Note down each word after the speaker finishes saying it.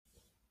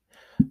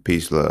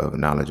Peace, love,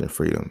 knowledge, and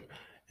freedom.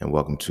 And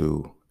welcome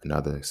to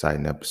another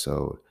exciting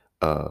episode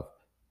of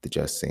the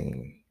Just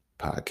Seen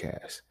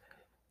podcast.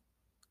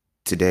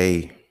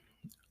 Today,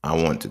 I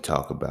want to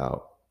talk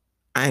about,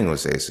 I ain't gonna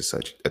say it's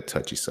such a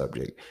touchy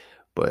subject,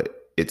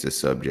 but it's a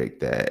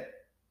subject that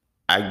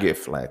I get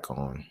flack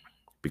on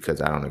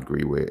because I don't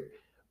agree with.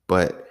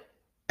 But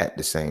at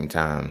the same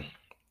time,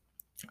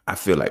 I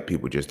feel like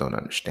people just don't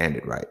understand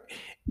it right.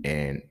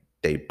 And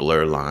they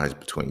blur lines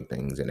between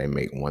things and they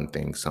make one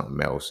thing something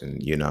else.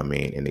 And you know what I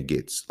mean? And it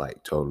gets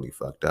like totally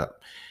fucked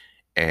up.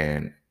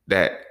 And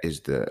that is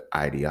the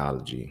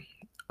ideology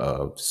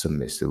of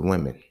submissive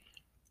women.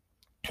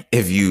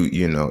 If you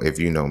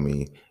know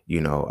me,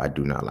 I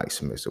do not like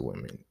submissive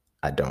women.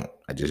 I don't.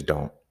 I just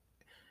don't.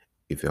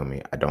 You feel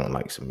me? I don't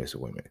like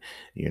submissive women.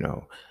 You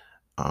know,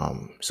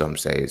 some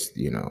say it's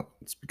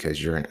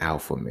because you're an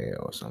alpha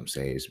male. Some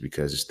say it's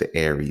because it's the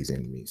Aries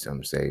in me.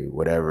 Some say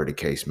whatever the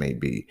case may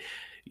be.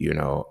 You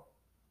know,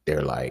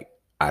 they're like,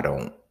 I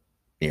don't.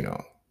 You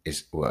know,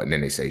 it's well. And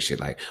then they say shit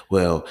like,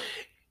 well,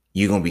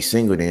 you're gonna be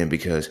single then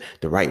because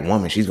the right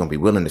woman, she's gonna be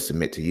willing to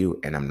submit to you,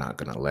 and I'm not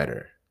gonna let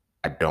her.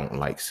 I don't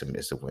like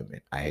submissive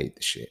women. I hate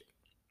the shit.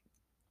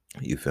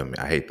 You feel me?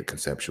 I hate the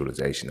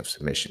conceptualization of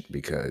submission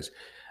because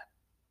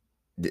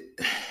th-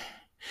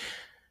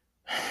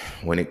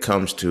 when it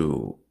comes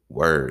to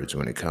words,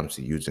 when it comes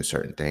to using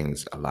certain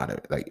things, a lot of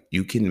like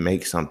you can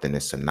make something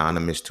as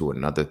synonymous to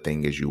another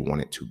thing as you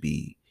want it to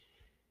be.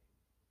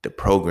 The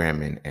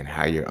programming and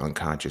how your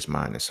unconscious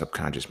mind and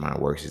subconscious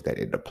mind works is that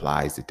it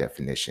applies the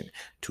definition.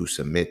 To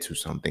submit to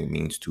something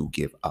means to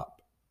give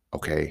up.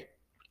 Okay.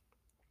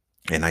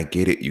 And I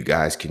get it. You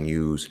guys can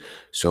use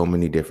so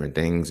many different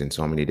things and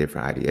so many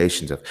different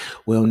ideations of,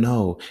 well,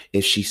 no,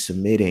 if she's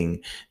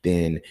submitting,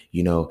 then,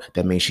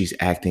 that means she's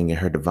acting in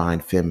her divine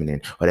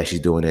feminine or that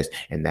she's doing this.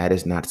 And that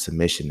is not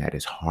submission. That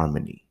is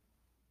harmony.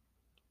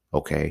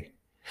 Okay.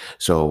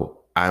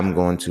 So I'm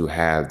going to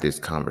have this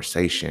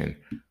conversation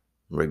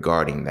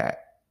regarding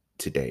that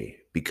today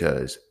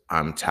because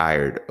I'm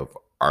tired of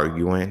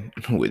arguing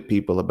with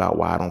people about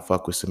why I don't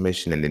fuck with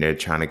submission, and then they're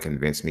trying to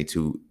convince me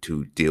to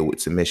deal with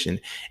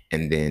submission,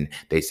 and then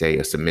they say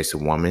a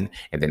submissive woman,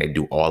 and then they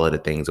do all of the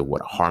things of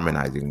what a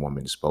harmonizing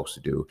woman is supposed to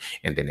do,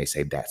 and then they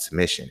say that's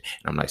submission.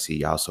 And I'm like, see,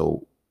 y'all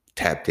so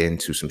tapped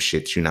into some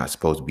shit you're not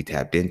supposed to be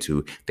tapped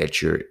into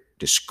that you're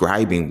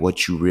describing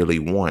what you really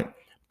want,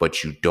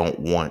 but you don't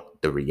want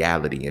the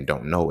reality and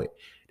don't know it.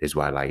 That's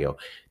why, like,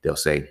 they'll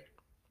say,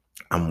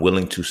 I'm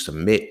willing to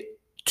submit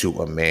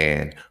to a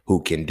man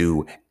who can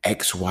do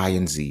X, Y,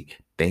 and Z,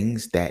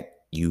 things that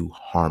you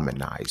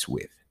harmonize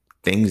with,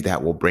 things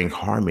that will bring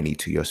harmony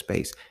to your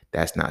space.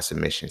 That's not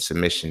submission.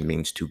 Submission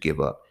means to give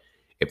up.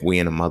 If we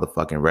in a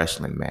motherfucking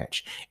wrestling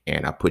match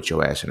and I put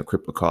your ass in a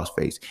crippler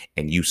crossface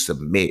and you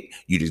submit,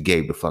 you just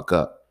gave the fuck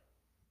up.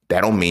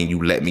 That don't mean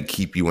you let me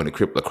keep you in a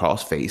crippler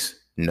crossface.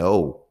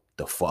 No,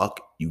 the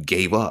fuck, you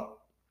gave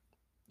up.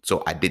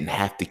 So I didn't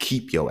have to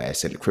keep your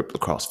ass in the crippler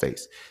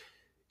crossface.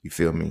 You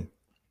feel me?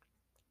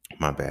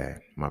 My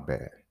bad. My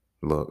bad.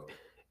 Look,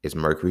 it's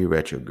Mercury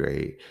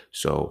retrograde.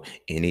 So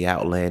any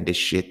outlandish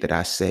shit that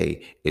I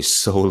say is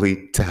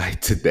solely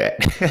tied to that.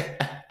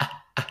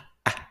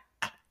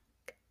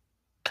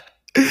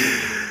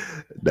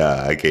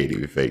 Nah, I can't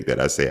even fake that.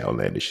 I say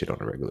outlandish shit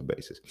on a regular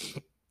basis.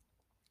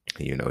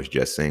 It's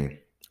just saying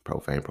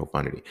profane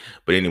profanity.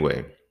 But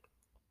anyway,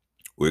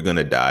 we're going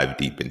to dive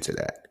deep into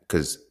that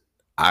because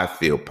I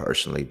feel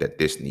personally that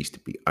this needs to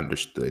be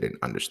understood and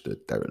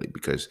understood thoroughly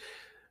because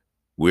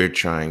we're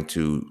trying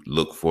to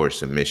look for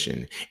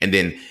submission. And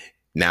then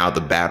now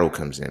the battle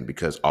comes in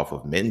because off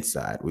of men's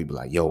side, we be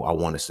like, yo, I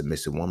want a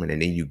submissive woman.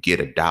 And then you get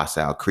a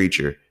docile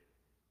creature.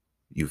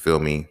 You feel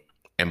me?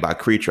 And by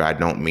creature, I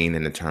don't mean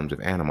in the terms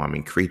of animal. I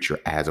mean creature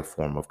as a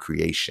form of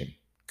creation.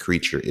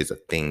 Creature is a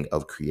thing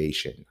of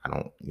creation. I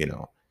don't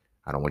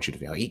want you to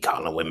feel, he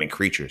calling women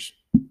creatures.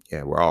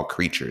 Yeah, we're all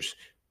creatures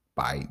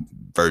by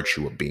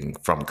virtue of being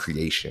from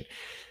creation.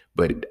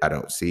 But I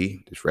don't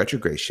see this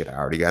retrograde shit. I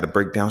already got to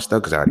break down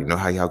stuff because I already know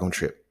how y'all gonna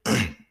trip.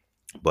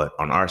 But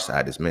on our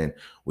side as men,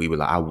 we were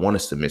like, I want a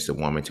submissive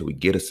woman until we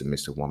get a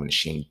submissive woman and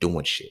she ain't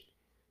doing shit.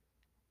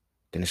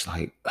 Then it's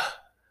like,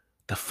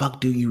 the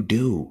fuck do you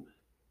do?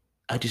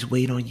 I just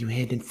wait on you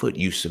hand and foot.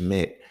 You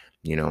submit,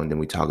 and then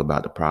we talk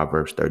about the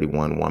Proverbs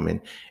 31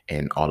 woman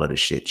and all of the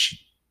shit.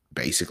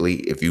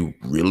 Basically, if you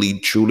really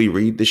truly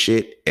read the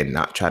shit and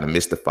not try to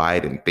mystify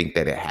it and think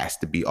that it has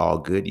to be all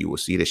good, you will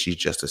see that she's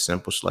just a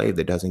simple slave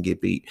that doesn't get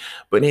beat.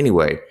 But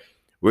anyway,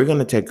 we're going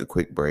to take a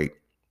quick break.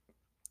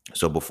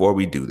 So before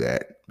we do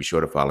that, be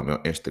sure to follow me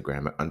on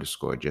Instagram at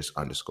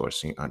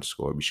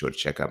 _just_seen_. Be sure to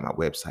check out my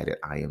website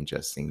at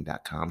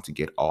iamjustseen.com to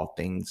get all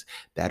things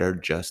that are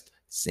just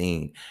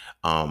seen.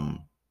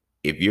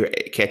 If you're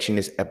catching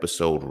this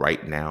episode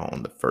right now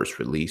on the first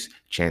release,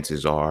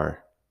 chances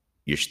are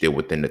you're still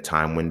within the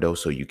time window,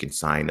 so you can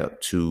sign up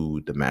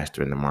to the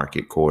Master in the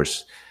Market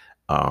course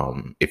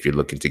if you're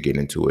looking to get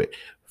into it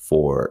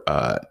for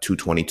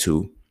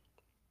 $222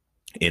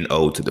 in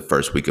ode to the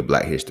first week of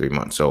Black History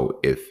Month. So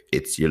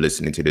if you're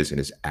listening to this and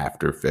it's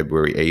after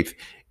February 8th,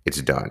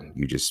 It's done.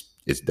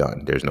 It's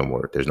done. There's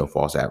no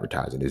false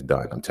advertising. It's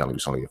done. I'm telling you,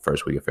 it's only the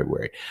first week of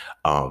February.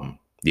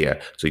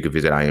 Yeah, so you can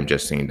visit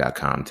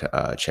iamjustseeing.com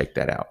to check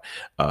that out.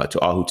 To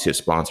all who tip,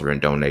 sponsor,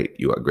 and donate,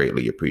 you are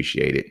greatly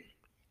appreciated,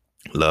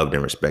 loved,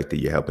 and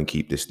respected. You're helping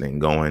keep this thing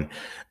going.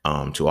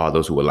 To all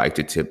those who would like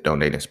to tip,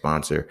 donate, and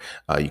sponsor,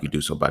 you can do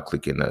so by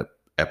clicking the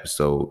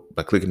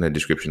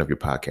description of your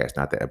podcast,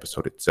 not the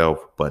episode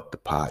itself, but the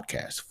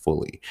podcast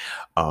fully.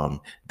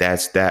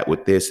 That's that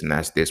with this, and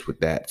that's this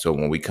with that. So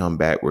when we come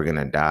back, we're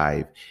gonna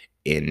dive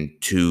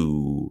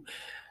into.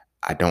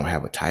 I don't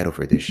have a title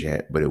for this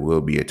yet, but it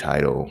will be a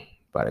title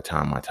by the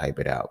time I type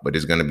it out. But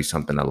it's gonna be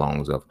something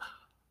along of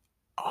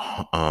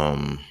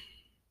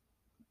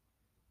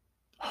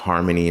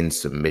harmony and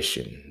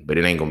submission, but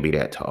it ain't gonna be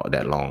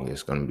that long.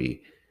 It's gonna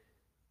be,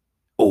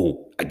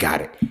 oh, I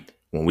got it.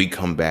 When we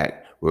come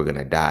back, we're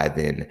gonna dive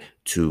in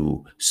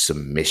to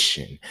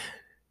submission.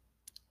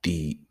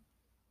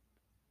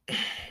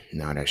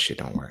 No, that shit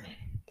don't work.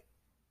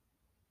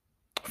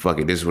 Fuck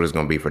it, this is what it's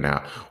gonna be for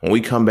now. When we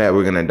come back,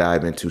 we're gonna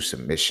dive into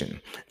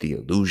submission, the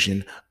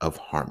illusion of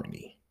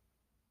harmony.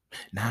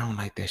 Now, I don't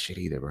like that shit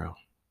either, bro.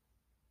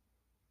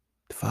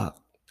 The fuck.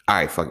 All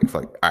right, fuck it.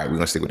 All right, we're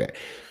gonna stick with that.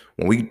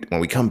 When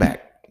we come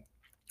back,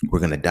 we're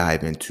gonna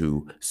dive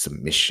into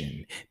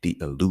submission, the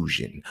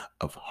illusion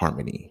of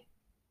harmony.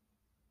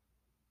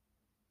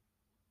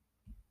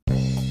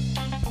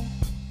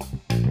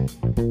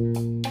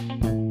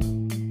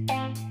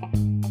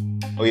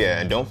 Oh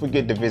yeah, and don't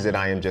forget to visit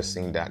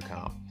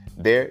iamjustseeing.com.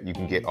 There, you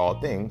can get all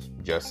things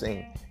Just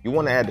Seen. You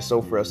want to add the So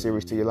Frail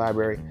series to your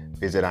library?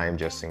 Visit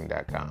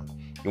iamjustseeing.com.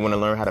 You want to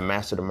learn how to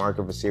master the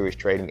market for serious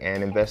trading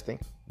and investing?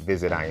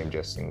 Visit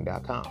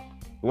iamjustseeing.com.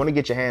 You want to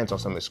get your hands on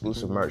some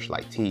exclusive merch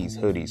like tees,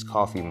 hoodies,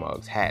 coffee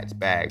mugs, hats,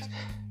 bags?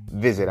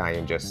 Visit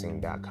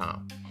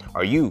iamjustseeing.com.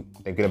 Are you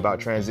thinking about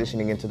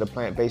transitioning into the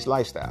plant-based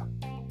lifestyle?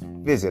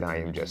 Visit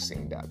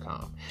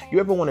iamjustseeing.com. You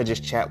ever want to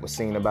just chat with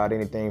Scene about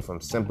anything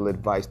from simple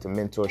advice to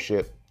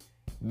mentorship?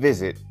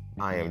 Visit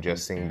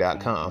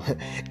iamjustseeing.com.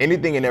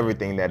 Anything and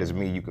everything that is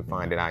me, you can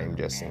find at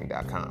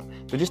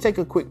iamjustseeing.com. So just take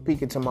a quick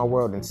peek into my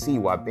world and see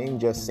why being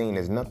just seen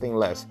is nothing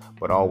less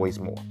but always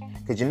more.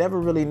 Because you never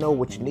really know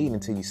what you need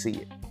until you see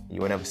it.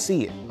 You will never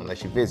see it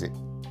unless you visit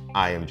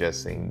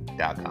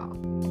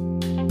iamjustseeing.com.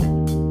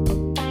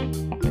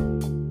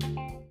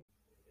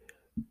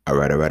 All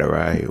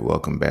right.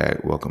 Welcome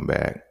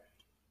back.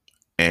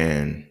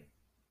 And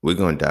we're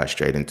going to dive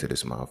straight into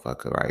this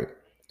motherfucker, right?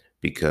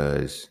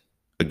 Because,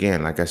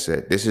 again, like I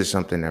said, this is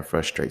something that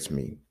frustrates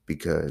me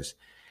because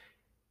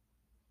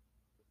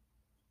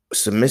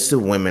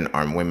submissive women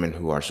are women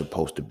who are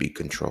supposed to be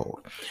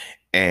controlled.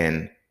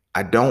 And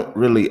I don't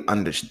really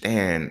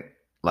understand,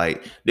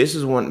 like, this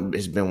has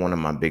been one of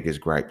my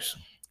biggest gripes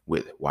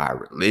with why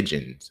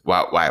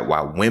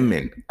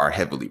women are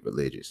heavily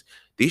religious.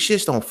 These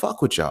shits don't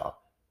fuck with y'all.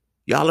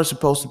 Y'all are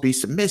supposed to be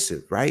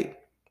submissive, right?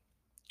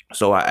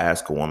 So I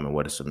ask a woman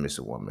what a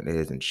submissive woman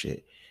is and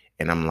shit.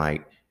 And I'm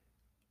like,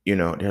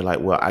 they're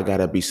like, well, I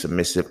gotta be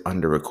submissive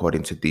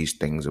according to these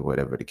things or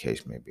whatever the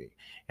case may be.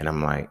 And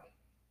I'm like,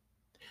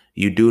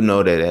 you do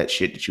know that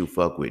shit that you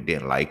fuck with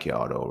didn't like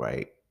y'all though,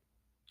 right?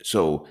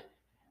 So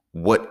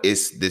what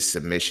is this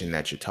submission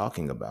that you're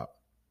talking about?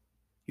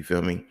 You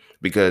feel me?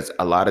 Because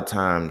a lot of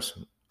times,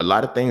 a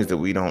lot of things that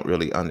we don't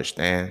really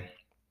understand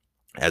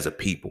as a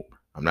people,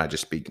 I'm not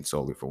just speaking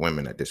solely for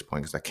women at this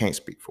point because I can't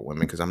speak for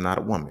women because I'm not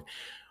a woman.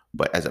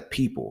 But as a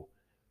people,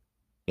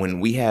 when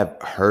we have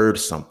heard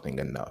something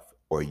enough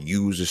or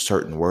use a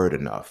certain word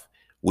enough,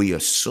 we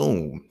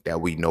assume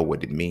that we know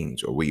what it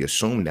means, or we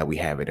assume that we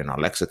have it in our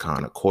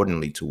lexicon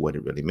accordingly to what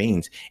it really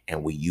means,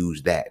 and we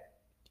use that.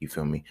 You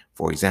feel me?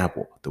 For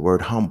example, the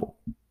word humble.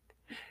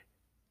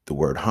 The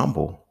word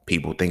humble,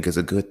 people think is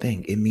a good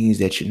thing. It means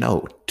that,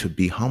 to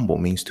be humble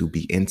means to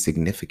be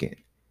insignificant,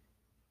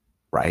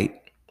 right?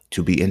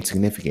 To be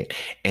insignificant.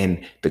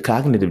 And the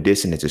cognitive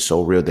dissonance is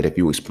so real that if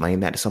you explain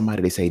that to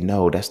somebody, they say,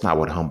 no, that's not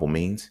what humble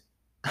means.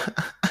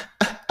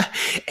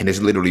 And it's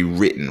literally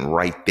written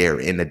right there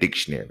in the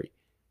dictionary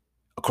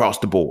across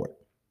the board.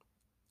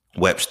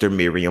 Webster,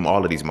 Merriam,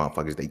 all of these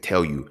motherfuckers, they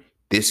tell you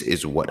this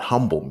is what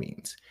humble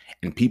means.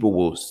 And people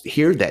will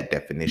hear that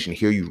definition,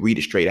 hear you read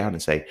it straight out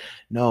and say,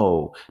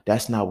 no,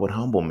 that's not what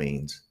humble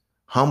means.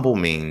 Humble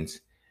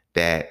means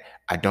that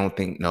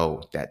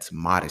that's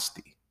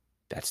modesty.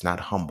 That's not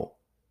humble.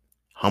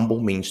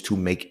 Humble means to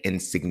make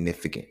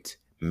insignificant,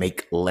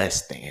 make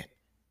less than.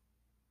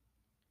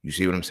 You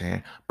see what I'm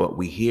saying? But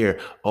we hear,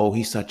 oh,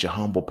 he's such a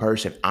humble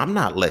person. I'm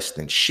not less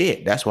than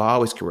shit. That's why I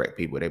always correct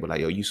people. They be like,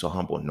 yo, you so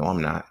humble. No,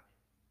 I'm not.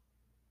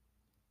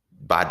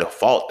 By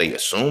default, they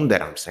assume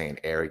that I'm saying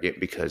arrogant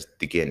because,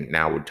 again,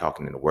 now we're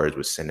talking in the words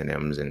with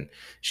synonyms and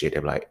shit.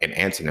 They're like, and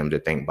antonyms. They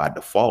think by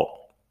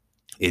default,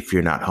 if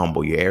you're not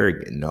humble, you're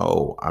arrogant.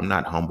 No, I'm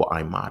not humble.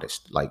 I'm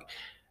modest. Like,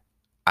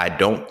 I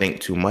don't think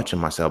too much of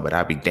myself, but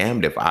I'd be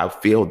damned if I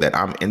feel that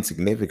I'm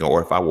insignificant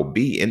or if I will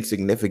be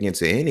insignificant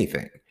to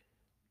anything.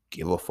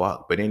 Give a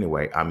fuck. But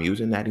anyway, I'm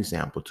using that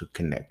example to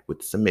connect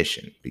with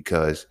submission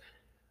because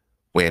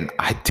when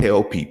I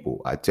tell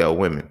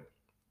women,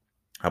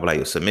 I'll be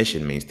like,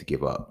 submission means to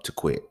give up, to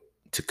quit,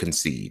 to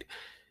concede.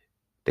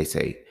 They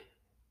say,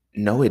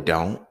 no, it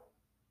don't.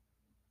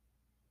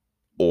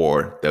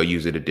 Or they'll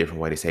use it a different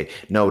way. They say,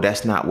 no,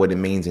 that's not what it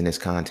means in this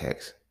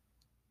context.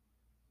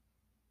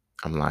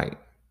 I'm like,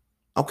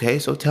 okay,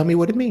 so tell me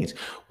what it means.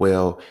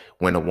 Well,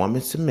 when a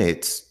woman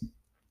submits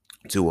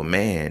to a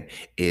man,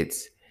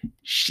 it's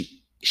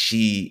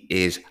she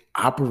is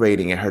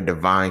operating in her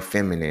divine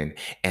feminine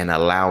and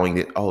allowing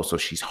it. Oh, so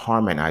she's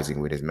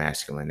harmonizing with his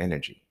masculine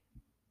energy.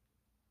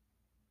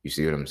 You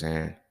see what I'm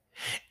saying?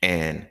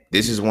 And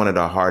this is one of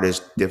the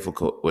hardest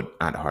difficult, well,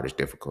 not the hardest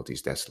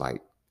difficulties. That's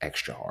like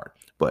extra hard,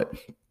 but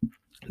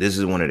this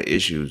is one of the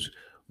issues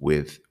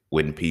with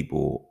when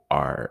people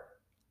are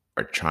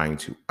trying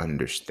to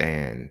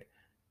understand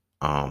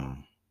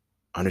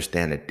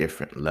a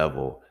different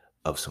level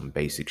of some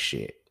basic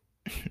shit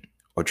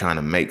or trying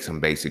to make some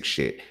basic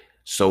shit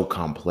so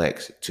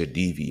complex to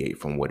deviate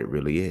from what it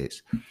really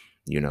is,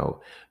 you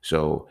know.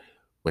 So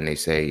when they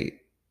say,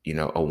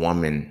 a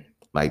woman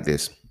like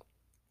this,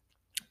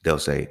 they'll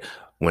say,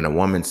 when a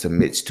woman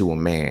submits to a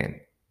man,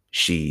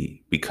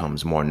 she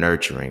becomes more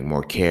nurturing,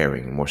 more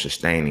caring, more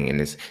sustaining,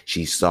 and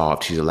she's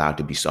soft. She's allowed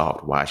to be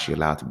soft. Why is she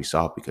allowed to be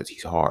soft? Because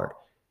he's hard.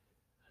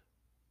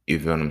 You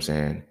feel what I'm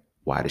saying?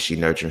 Why does she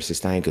nurture and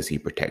sustain? Because he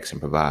protects and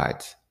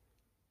provides.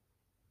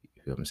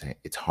 You feel what I'm saying?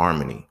 It's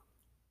harmony.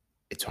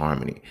 It's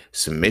harmony.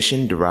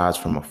 Submission derives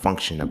from a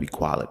function of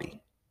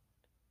equality.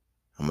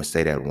 I'm going to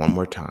say that one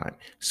more time.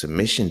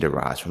 Submission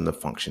derives from the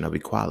function of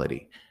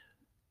equality.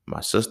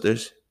 My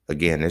sisters,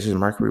 again, this is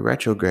Mercury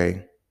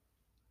retrograde.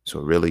 So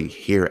really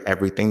hear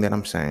everything that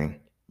I'm saying.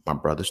 My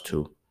brothers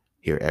too.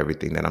 Hear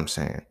everything that I'm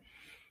saying.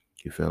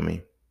 You feel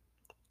me?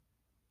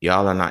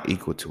 Y'all are not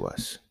equal to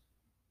us.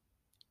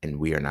 And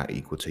we are not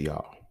equal to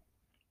y'all.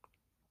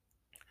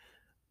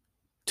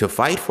 To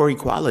fight for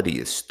equality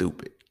is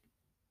stupid.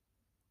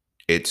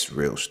 It's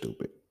real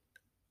stupid.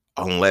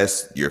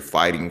 Unless you're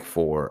fighting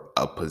for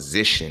a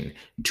position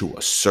to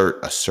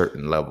assert a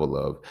certain level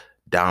of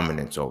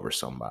dominance over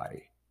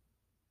somebody.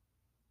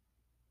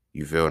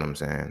 You feel what I'm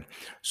saying?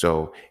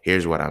 So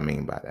here's what I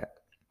mean by that.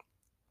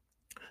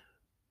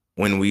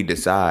 When we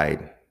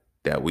decide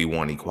that we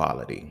want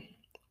equality,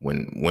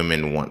 when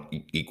women want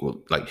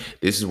equal, like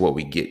this is what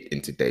we get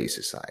in today's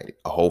society,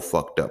 a whole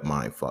fucked up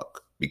mind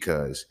fuck,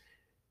 because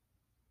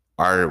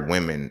our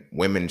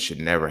women should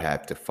never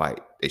have to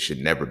fight. They should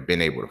never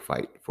been able to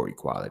fight for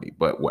equality.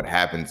 But what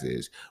happens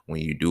is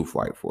when you do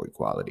fight for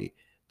equality,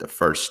 the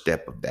first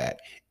step of that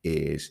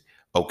is,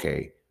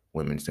 okay,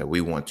 women say we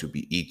want to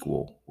be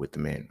equal with the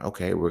men.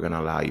 Okay, we're going to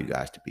allow you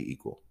guys to be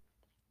equal.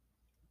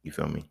 You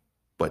feel me?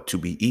 But to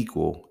be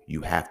equal,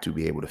 you have to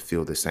be able to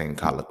fill the same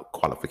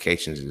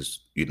qualifications as,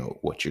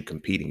 what you're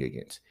competing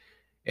against.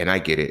 And I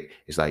get it.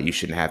 It's like you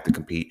shouldn't have to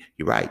compete.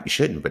 You're right. You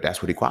shouldn't. But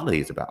that's what equality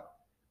is about.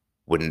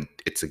 When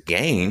it's a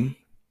game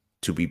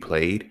to be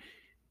played,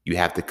 you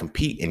have to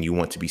compete and you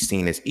want to be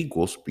seen as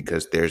equals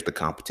because there's the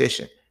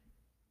competition.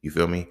 You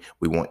feel me?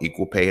 We want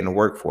equal pay in the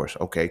workforce.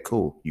 Okay,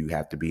 cool. You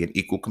have to be an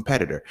equal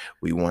competitor.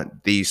 We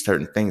want these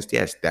certain things.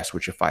 Yes, that's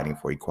what you're fighting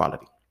for,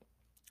 equality.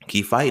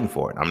 Keep fighting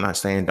for it. I'm not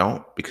saying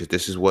don't, because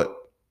this is what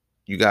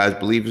you guys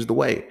believe is the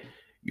way.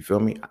 You feel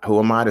me? Who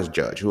am I to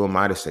judge? Who am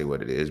I to say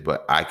what it is?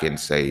 But I can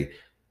say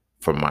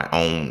from my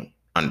own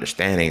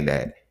understanding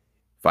that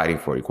fighting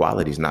for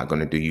equality is not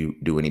going to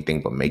do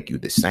anything but make you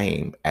the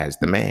same as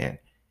the man.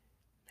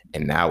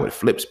 And now it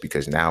flips,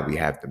 because now we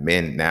have the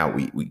men. Now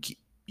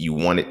you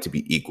want it to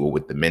be equal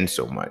with the men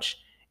so much.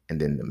 And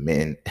then the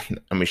men,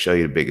 let me show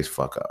you the biggest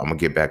fuck up. I'm going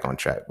to get back on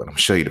track, but I'm going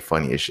to show you the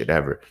funniest shit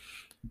ever.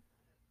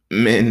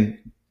 Men,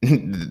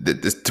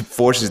 the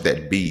forces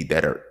that be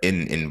that are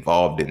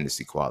involved in this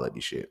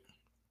equality shit,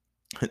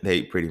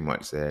 they pretty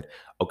much said,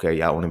 okay,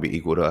 y'all want to be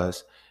equal to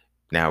us?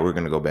 Now we're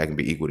going to go back and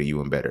be equal to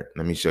you and better.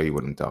 Let me show you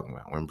what I'm talking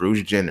about. When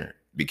Bruce Jenner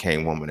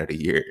became Woman of the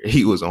Year,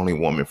 he was only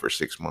woman for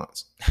 6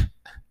 months.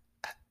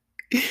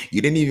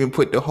 You didn't even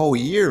put the whole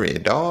year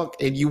in, dog,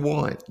 and you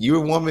won.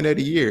 You're Woman of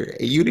the Year,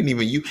 and you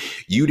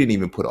didn't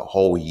even put a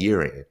whole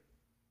year in.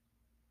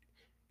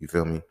 You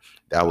feel me?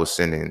 That was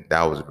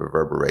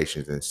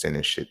reverberations and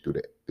sending shit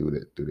through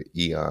the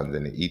eons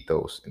and the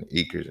ethos and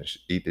the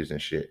ethers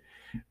and shit.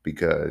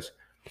 Because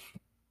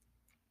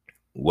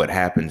what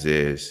happens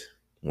is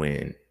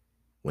when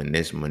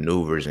this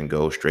maneuvers and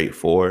goes straight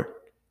forward,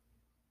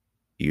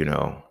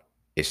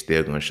 it's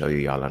still going to show you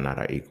y'all are not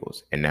our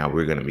equals. And now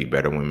we're going to be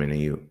better women than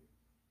you.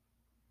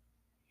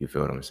 You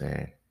feel what I'm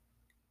saying?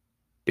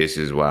 This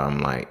is why I'm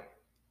like,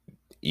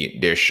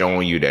 they're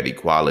showing you that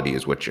equality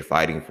is what you're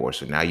fighting for.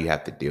 So now you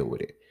have to deal with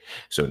it.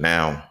 So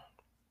now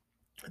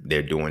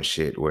they're doing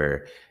shit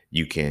where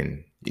you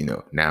can,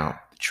 now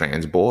the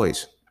trans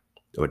boys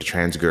or the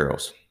trans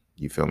girls,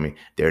 you feel me?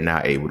 They're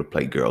now able to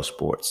play girl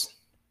sports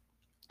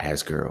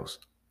as girls.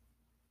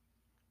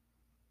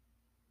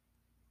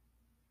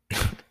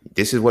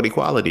 This is what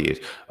equality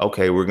is.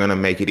 Okay, we're going to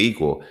make it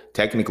equal.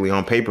 Technically,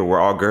 on paper, we're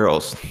all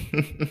girls.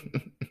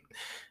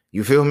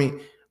 You feel me?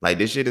 Like,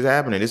 this shit is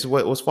happening. This is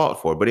what was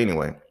fought for. But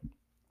anyway,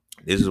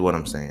 this is what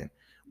I'm saying.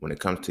 When it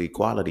comes to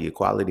equality,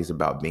 equality is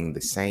about being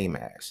the same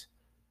as.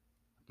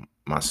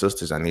 My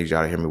sisters, I need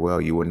y'all to hear me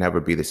well. You will never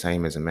be the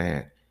same as a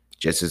man,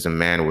 just as a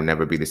man will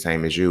never be the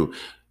same as you.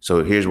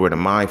 So here's where the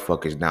mind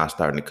fuck is now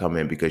starting to come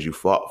in, because you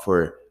fought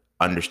for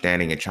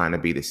understanding and trying to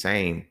be the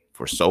same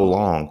for so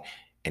long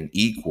and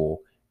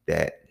equal,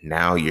 that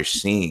now you're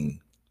seeing,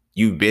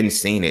 you've been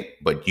seeing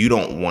it, but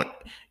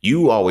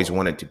you always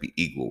wanted to be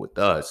equal with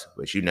us,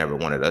 but you never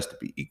wanted us to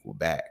be equal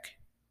back.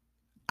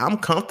 I'm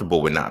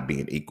comfortable with not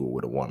being equal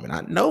with a woman.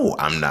 I know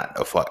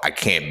I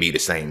can't be the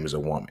same as a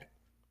woman.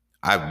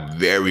 I'm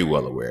very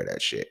well aware of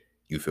that shit.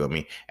 You feel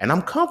me? And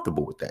I'm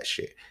comfortable with that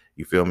shit.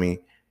 You feel me?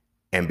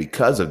 And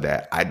because of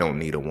that, I don't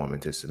need a woman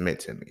to submit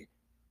to me.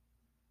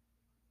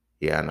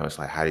 Yeah, I know it's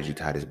like, how did you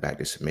tie this back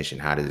to submission?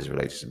 How does this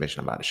relate to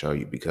submission? I'm about to show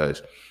you,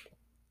 because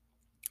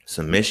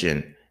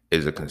submission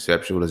is a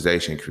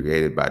conceptualization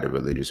created by the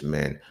religious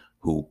men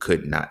who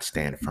could not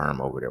stand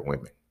firm over their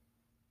women.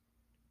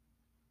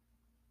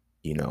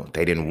 You know,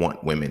 they didn't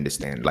want women to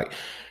stand. Like,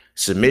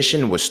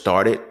 submission was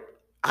started,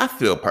 I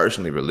feel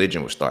personally,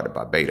 religion was started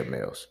by beta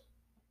males.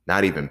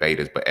 Not even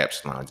betas, but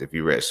epsilons. If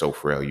you read So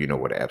Frail, you know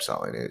what an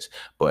epsilon is.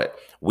 But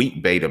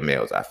weak beta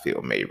males, I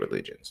feel, made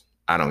religions.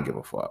 I don't give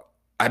a fuck.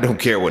 I don't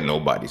care what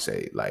nobody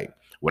say. Like,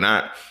 when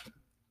I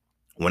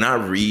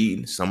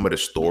read some of the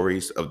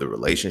stories of the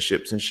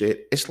relationships and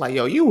shit, it's like,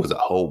 yo, you was a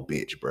whole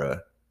bitch, bruh.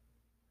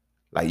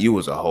 Like, you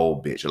was a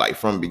whole bitch. Like,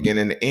 from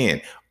beginning to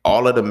end,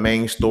 all of the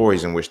main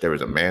stories in which there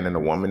was a man and a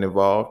woman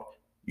involved,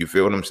 you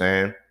feel what I'm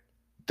saying?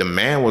 The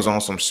man was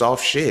on some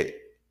soft shit.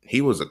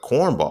 He was a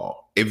cornball.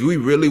 If we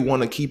really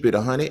want to keep it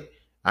 100,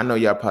 I know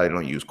y'all probably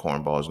don't use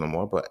cornballs no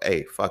more, but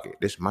hey, fuck it.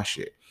 This is my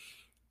shit.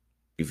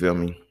 You feel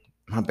me?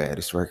 My bad.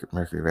 It's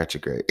Mercury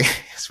retrograde.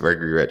 It's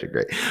Mercury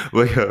retrograde.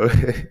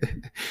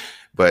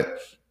 But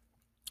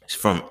it's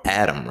from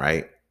Adam,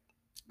 right?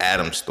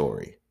 Adam's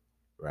story,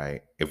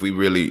 right? If we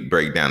really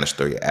break down the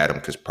story of Adam,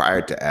 because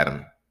prior to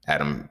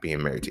Adam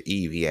being married to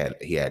Eve,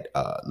 he had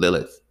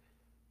Lilith.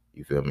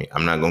 You feel me?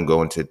 I'm not going to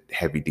go into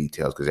heavy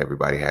details because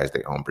everybody has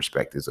their own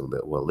perspectives of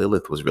Lilith. Well,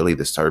 Lilith was really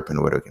the serpent.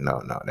 Or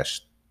no,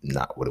 that's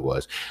not what it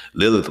was.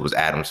 Lilith was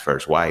Adam's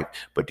first wife.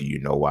 But do you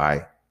know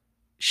why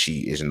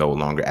she is no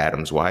longer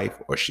Adam's wife?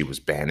 Or she was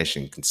banished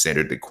and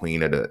considered the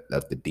queen of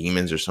the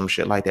demons or some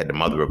shit like that, the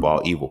mother of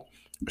all evil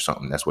or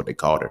something. That's what they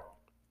called her.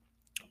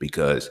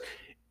 Because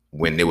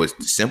when there was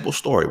the simple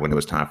story, when it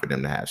was time for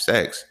them to have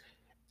sex,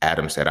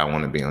 Adam said, I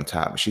want to be on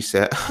top. She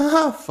said,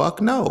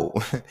 fuck no.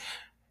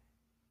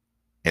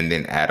 And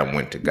then Adam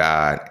went to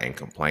God and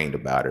complained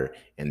about her.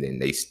 And then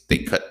they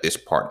cut this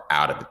part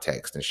out of the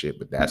text and shit.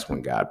 But that's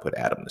when God put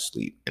Adam to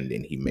sleep. And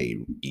then he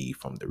made Eve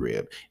from the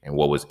rib. And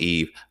what was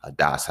Eve? A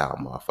docile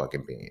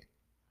motherfucking being.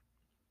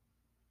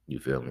 You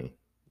feel me?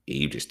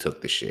 Eve just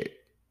took the shit.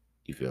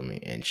 You feel me?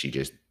 And she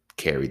just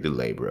carried the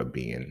labor of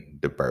being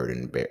the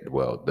burden,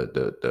 well,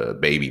 the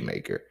baby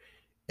maker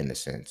in a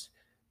sense.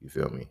 You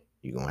feel me?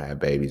 You're going to have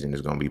babies and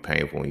it's going to be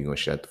painful and you're going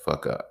to shut the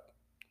fuck up.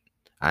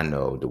 I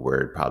know the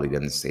word probably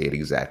doesn't say it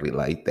exactly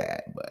like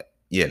that, but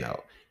you know,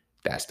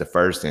 that's the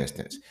first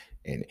instance.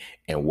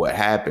 And what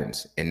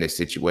happens in this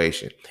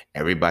situation?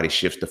 Everybody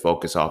shifts the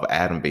focus off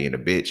Adam being a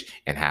bitch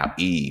and how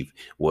Eve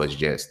was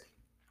just,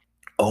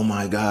 oh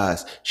my gosh,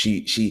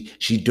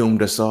 she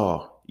doomed us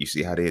all. You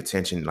see how the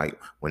attention, like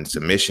when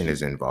submission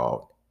is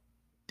involved,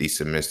 these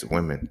submissive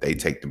women, they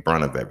take the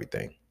brunt of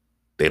everything.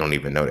 They don't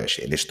even know that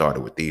shit. And it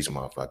started with these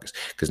motherfuckers.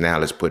 Because now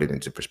let's put it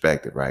into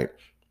perspective, right?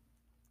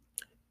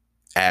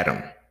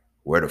 Adam,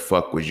 where the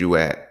fuck was you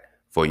at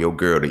for your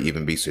girl to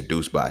even be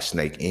seduced by a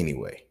snake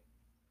anyway?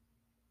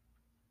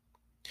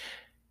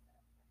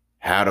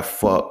 How the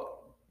fuck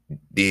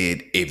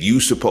if you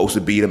supposed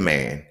to be the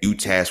man, you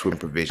tasked with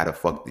provision, how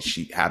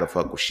the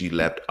fuck was she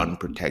left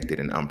unprotected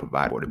and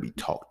unprovided or to be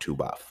talked to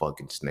by a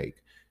fucking snake?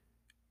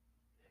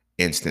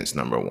 Instance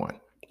number one.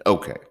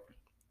 Okay.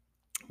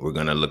 We're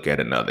gonna look at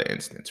another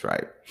instance,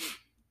 right?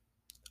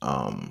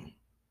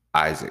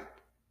 Isaac.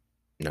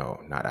 No,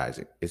 not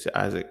Isaac. Is it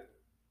Isaac?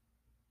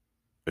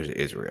 Or is it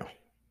Israel?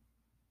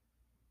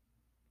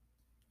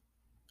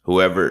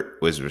 Whoever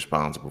was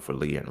responsible for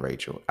Leah and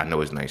Rachel. I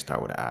know his name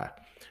starts with an I,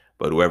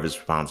 but whoever's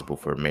responsible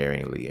for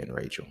marrying Leah and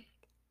Rachel.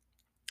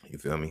 You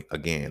feel me?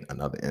 Again,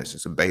 another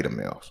instance of beta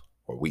males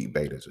or weak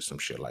betas or some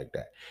shit like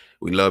that.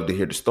 We love to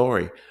hear the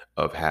story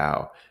of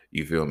how,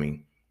 you feel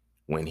me,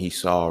 when he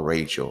saw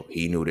Rachel,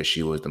 he knew that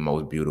she was the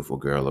most beautiful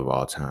girl of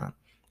all time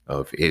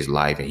of his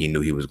life, and he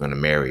knew he was going to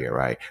marry her,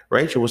 right?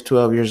 Rachel was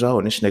 12 years old,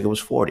 and this nigga was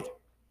 40.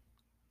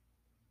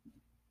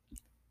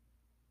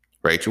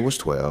 Rachel was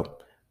 12.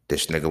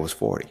 This nigga was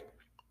 40.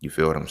 You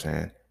feel what I'm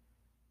saying?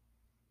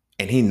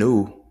 And he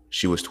knew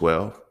she was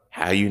 12.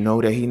 How you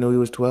know that he knew he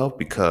was 12?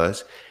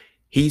 Because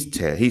he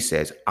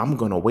says, I'm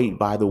going to wait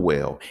by the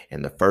well.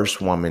 And the first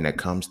woman that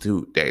comes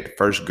to, that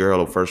first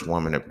girl or first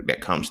woman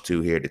that comes to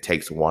here to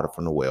take some water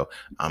from the well,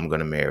 I'm going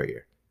to marry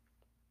her.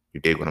 You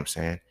dig what I'm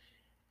saying?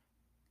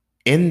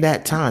 In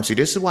that time, see,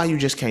 this is why you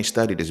just can't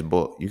study this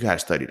book. You got to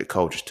study the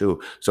cultures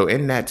too. So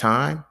in that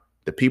time,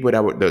 the people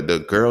that were,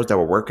 the girls that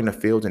were working the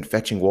fields and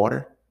fetching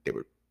water, they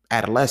were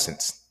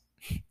adolescents.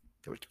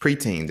 They were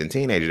preteens and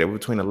teenagers. They were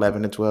between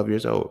 11 and 12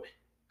 years old.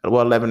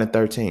 Well, 11 and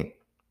 13.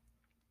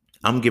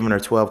 I'm giving her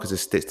 12 because it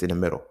sits in the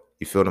middle.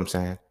 You feel what I'm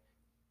saying?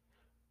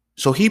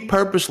 So he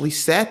purposely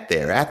sat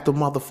there at the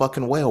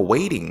motherfucking well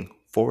waiting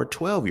for a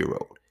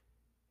 12-year-old.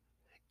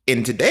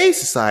 In today's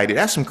society,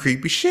 that's some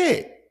creepy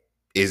shit.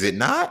 Is it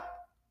not?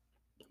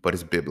 But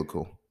it's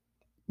biblical.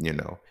 You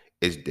know,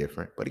 it's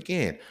different. But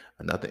again,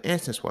 another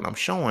instance when I'm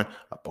showing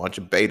a bunch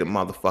of beta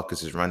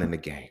motherfuckers is running the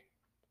game.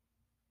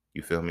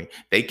 You feel me?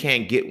 They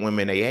can't get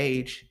women they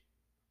age.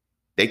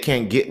 They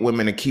can't get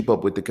women to keep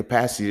up with the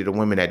capacity of the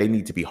women that they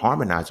need to be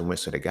harmonizing with.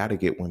 So they got to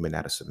get women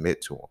that'll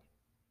submit to them,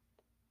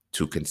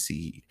 to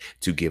concede,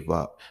 to give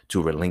up,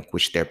 to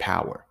relinquish their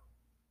power,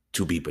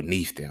 to be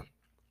beneath them.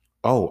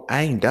 Oh,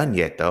 I ain't done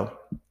yet though.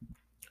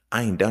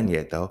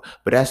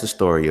 But that's the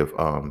story of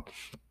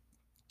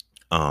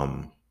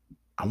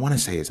I want to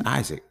say it's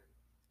Isaac,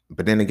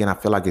 but then again, I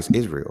feel like it's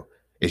Israel.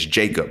 It's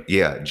Jacob.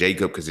 Yeah,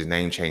 Jacob, because his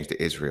name changed to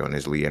Israel and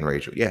it's Leah and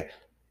Rachel. Yeah,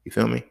 you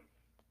feel me?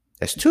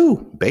 That's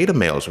two beta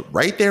males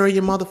right there in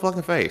your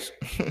motherfucking face.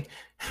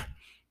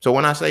 So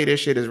when I say this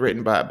shit is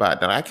written by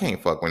I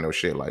can't fuck with no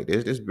shit like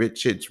this. This bitch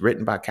shit's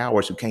written by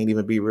cowards who can't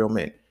even be real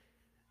men.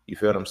 You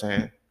feel what I'm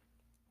saying?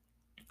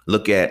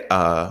 Look at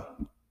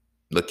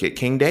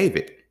King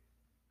David.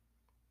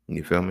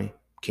 You feel me?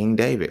 King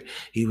David.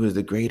 He was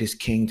the greatest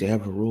king to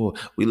ever rule.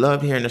 We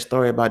love hearing the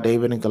story about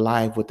David and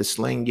Goliath with the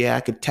sling. Yeah,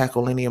 I could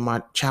tackle any of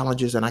my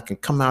challenges and I can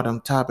come out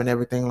on top and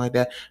everything like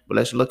that. But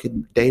let's look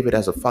at David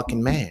as a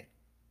fucking man.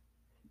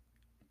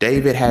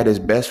 David had his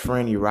best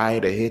friend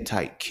Uriah the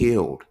Hittite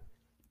killed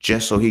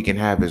just so he can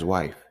have his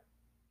wife.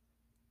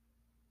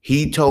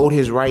 He told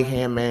his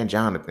right-hand man,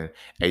 Jonathan,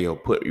 hey, yo,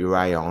 put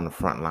Uriah on the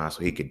front line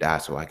so he could die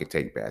so I could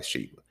take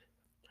Bathsheba.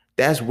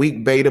 That's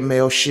weak beta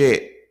male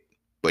shit,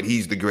 but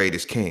he's the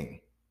greatest king.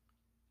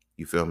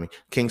 You feel me?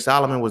 King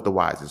Solomon was the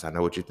wisest. I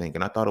know what you're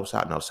thinking. I thought it was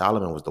no,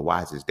 Solomon was the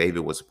wisest. David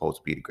was supposed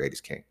to be the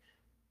greatest king.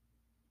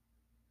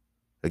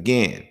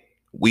 Again,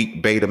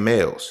 weak beta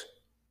males.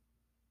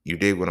 You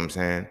dig what I'm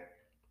saying?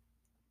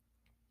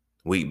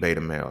 Weak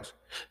beta males.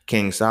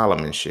 King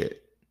Solomon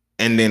shit.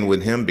 And then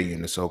with him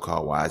being the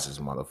so-called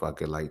wisest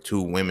motherfucker, like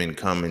two women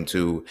coming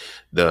to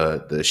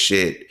the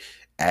shit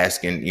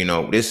asking, you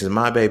know, this is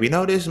my baby.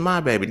 No, this is my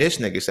baby. This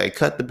nigga say,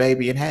 cut the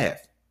baby in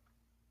half.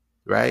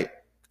 Right?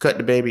 Cut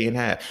the baby in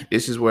half.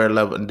 This is where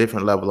a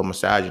different level of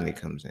misogyny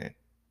comes in.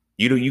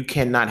 You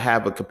cannot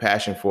have a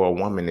compassion for a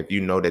woman if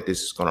you know that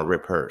this is going to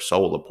rip her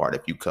soul apart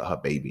if you cut her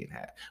baby in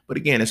half. But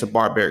again, it's a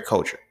barbaric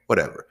culture.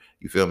 Whatever.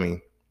 You feel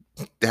me?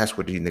 That's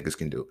what these niggas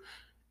can do.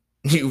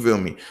 You feel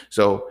me?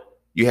 So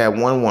you had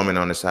one woman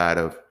on the side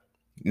of,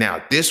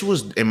 now this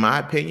was, in my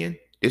opinion,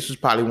 this was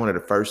probably one of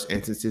the first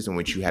instances in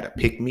which you had a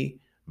pick me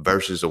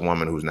versus a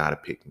woman who's not a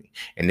pick me.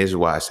 And this is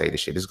why I say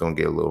this shit. This is going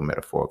to get a little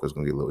metaphorical. It's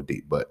going to get a little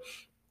deep. But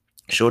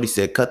Shorty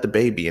said, cut the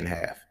baby in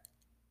half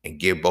and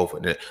give both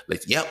of them.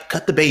 Like, yep,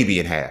 cut the baby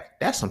in half.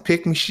 That's some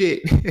pick me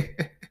shit.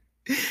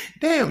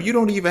 Damn, you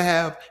don't even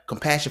have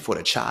compassion for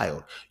the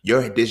child.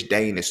 Your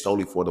disdain is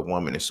solely for the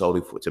woman and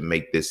solely for to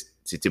make this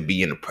to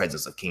be in the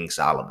presence of King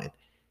Solomon.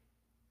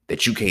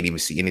 That you can't even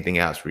see anything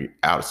else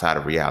outside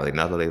of reality.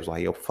 Another lady was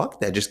like, yo, fuck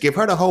that. Just give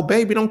her the whole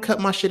baby. Don't cut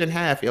my shit in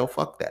half. Yo,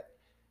 fuck that.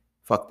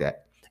 Fuck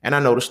that. And I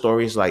know the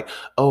story is like,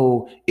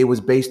 oh, it was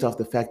based off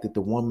the fact that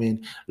the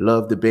woman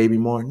loved the baby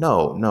more.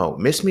 No,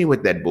 miss me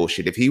with that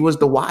bullshit. If he was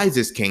the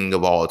wisest king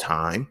of all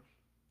time,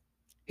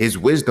 his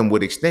wisdom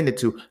would extend it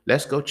to,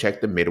 let's go check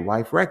the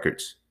midwife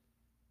records.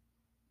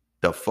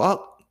 The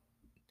fuck?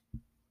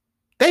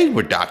 They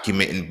were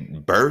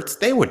documenting births.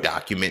 They were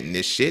documenting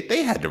this shit.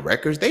 They had the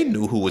records. They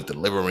knew who was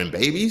delivering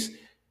babies.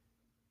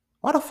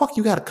 Why the fuck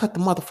you got to cut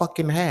the motherfucker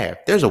in half?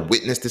 There's a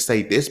witness to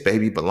say this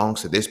baby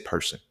belongs to this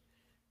person.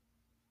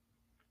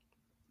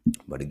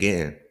 But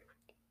again,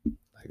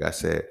 like I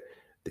said,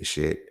 this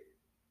shit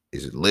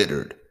is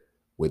littered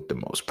with the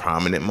most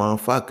prominent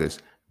motherfuckers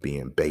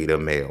being beta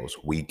males,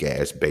 weak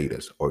ass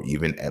betas, or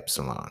even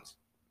epsilons.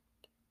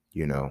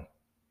 You know,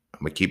 I'm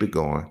gonna keep it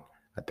going.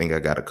 I think I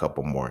got a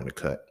couple more in the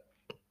cut.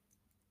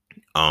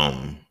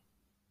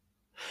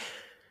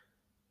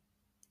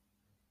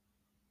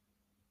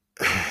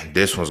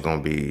 This one's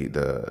gonna be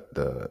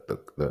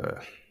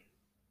the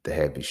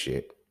heavy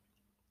shit.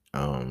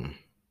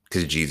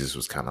 Because Jesus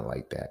was kind of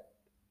like that,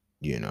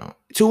 you know,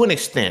 to an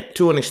extent.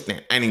 I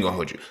ain't even gonna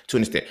hold you to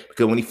an extent,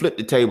 because when he flipped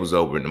the tables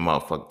over in the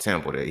motherfucking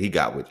temple, there he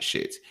got with the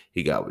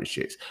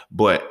shits.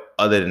 But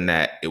other than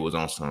that, it was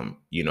on some,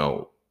 you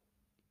know,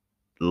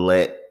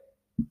 let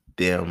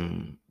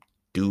them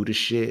do the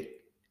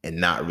shit and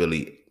not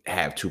really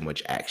have too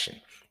much action.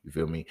 You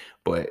feel me?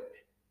 But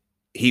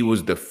he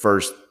was the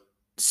first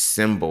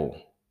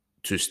symbol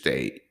to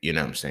state, you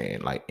know what I'm saying,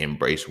 like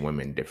embrace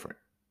women different.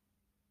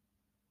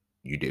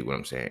 You dig what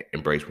I'm saying?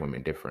 Embrace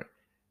women different.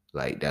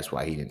 Like, that's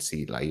why he didn't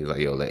see, like, he was like,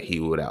 yo, let he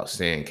without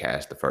sin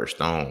cast the first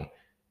stone,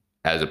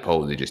 as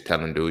opposed to just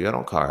telling dude, yo,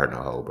 don't call her no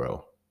hoe,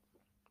 bro.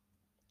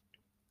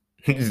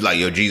 He's like,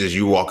 yo, Jesus,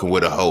 you walking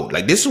with a hoe.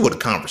 Like, this is what the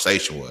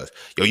conversation was.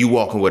 Yo, you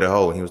walking with a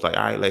hoe. And he was like,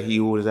 all right, let he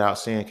who is out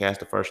sin cast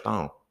the first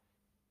stone.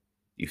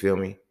 You feel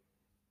me?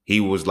 He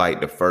was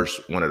like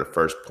one of the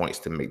first points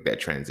to make that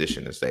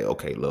transition and say,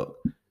 okay, look,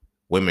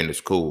 women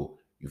is cool.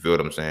 You feel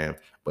what I'm saying?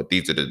 But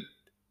these are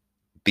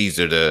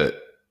the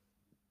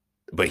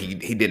but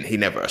he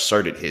never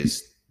asserted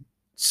his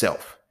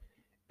self.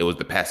 It was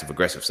the passive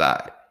aggressive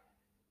side.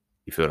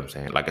 You feel what I'm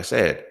saying? Like I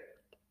said,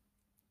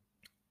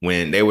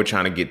 when they were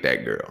trying to get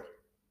that girl,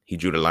 he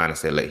drew the line and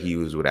said, let he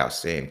who is without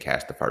sin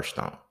cast the first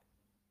stone.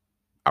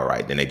 All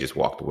right, then they just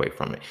walked away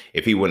from it.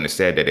 If he wouldn't have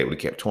said that, they would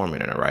have kept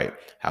tormenting her, right?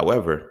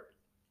 However,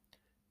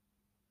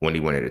 when he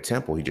went to the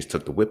temple, he just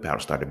took the whip out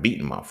and started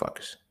beating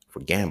motherfuckers for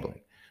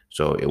gambling.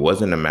 So it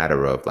wasn't a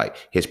matter of like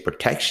his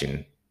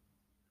protection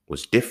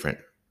was different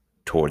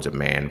towards a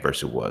man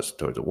versus it was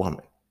towards a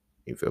woman.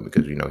 You feel me?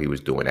 Because he was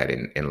doing that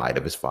in light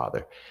of his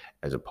father,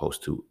 as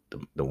opposed to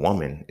the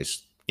woman.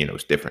 It's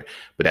it's different.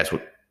 But that's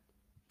what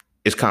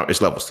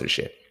it's levels to the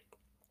shit.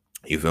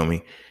 You feel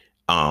me?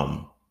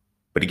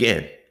 But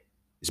again,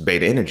 it's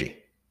beta energy.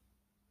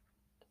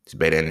 It's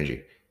beta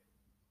energy.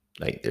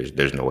 Like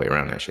there's no way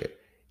around that shit.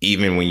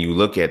 Even when you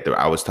look at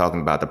I was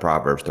talking about the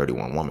Proverbs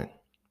 31 woman,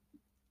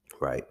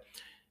 right?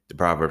 The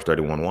Proverbs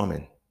 31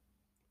 woman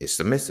is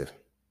submissive.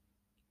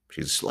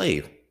 She's a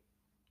slave.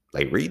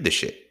 Like, read the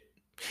shit.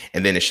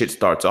 And then the shit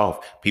starts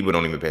off. People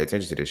don't even pay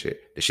attention to this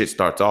shit. The shit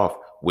starts off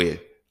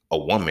with a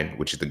woman,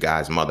 which is the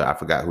guy's mother. I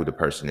forgot who the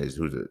person is,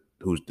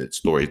 who's the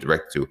story is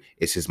directed to.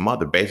 It's his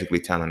mother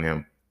basically telling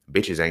him,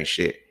 bitches ain't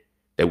shit.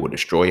 They will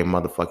destroy your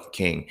motherfucking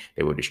king.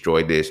 They will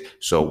destroy this.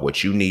 So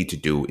what you need to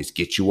do is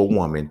get you a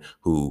woman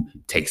who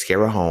takes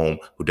care of home,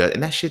 who does,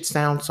 and that shit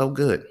sounds so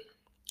good.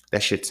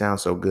 That shit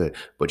sounds so good.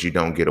 But you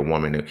don't get a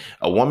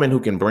woman who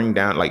can bring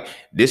down, like,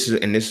 this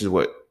is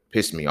what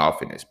pissed me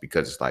off in this,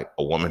 because it's like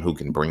a woman who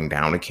can bring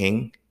down a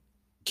king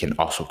can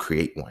also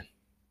create one.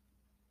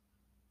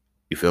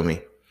 You feel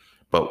me?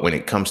 But when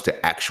it comes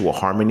to actual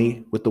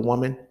harmony with the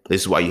woman,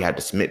 this is why you have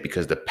to submit,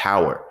 because the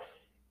power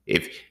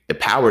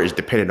is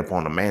dependent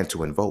upon a man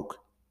to invoke.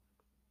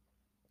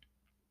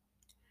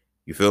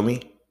 You feel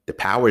me? The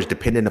power is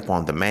dependent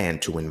upon the man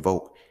to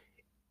invoke.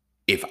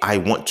 If I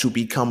want to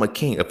become a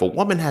king, if a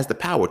woman has the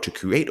power to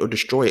create or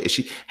destroy it, if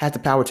she has the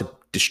power to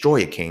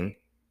destroy a king,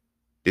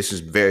 this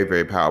is very,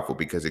 very powerful,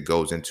 because it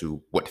goes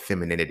into what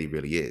femininity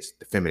really is,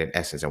 the feminine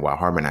essence, and why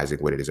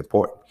harmonizing with it is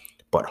important.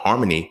 But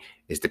harmony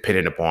is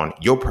dependent upon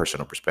your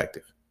personal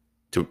perspective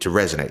to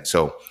resonate.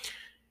 So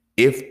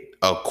if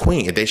a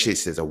queen, if she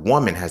says a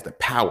woman has the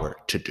power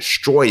to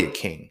destroy a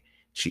king,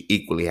 she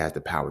equally has the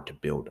power to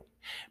build him.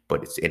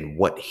 But it's in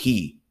what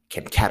he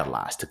can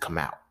catalyze to come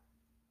out.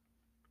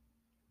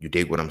 You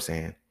dig what I'm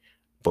saying?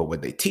 But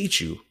what they teach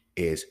you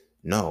is,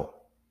 no,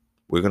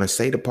 we're going to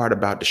say the part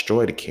about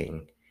destroy the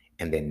king,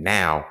 and then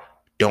now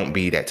don't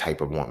be that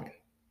type of woman.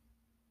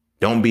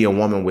 Don't be a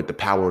woman with the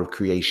power of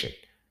creation.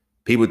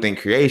 People think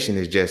creation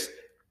is just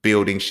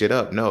building shit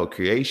up. No,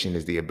 creation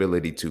is the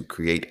ability to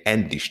create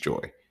and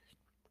destroy.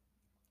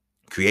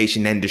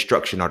 Creation and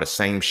destruction are the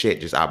same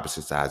shit, just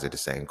opposite sides of the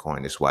same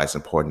coin. That's why it's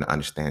important to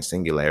understand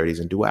singularities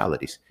and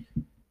dualities.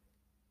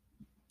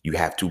 You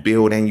have to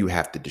build and you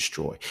have to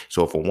destroy.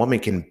 So if a woman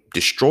can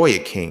destroy a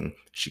king,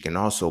 she can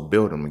also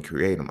build him and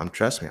create him.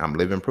 Trust me, I'm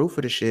living proof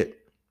of this shit.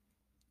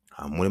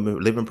 I'm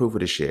living proof of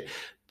this shit.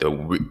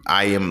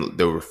 I am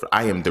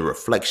the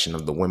reflection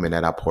of the women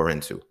that I pour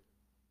into.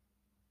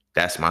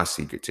 That's my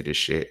secret to this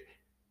shit.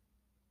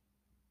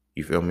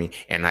 You feel me?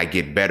 And I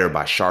get better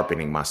by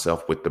sharpening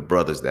myself with the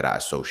brothers that I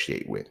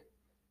associate with.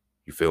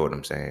 You feel what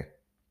I'm saying?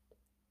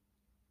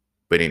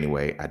 But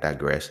anyway, I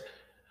digress.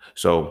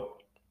 So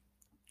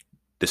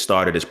the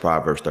start of this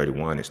Proverbs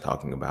 31 is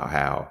talking about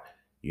how,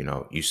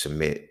 you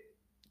submit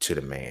to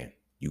the man.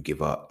 You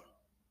give up.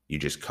 You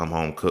just come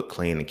home, cook,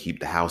 clean, and keep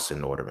the house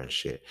in order and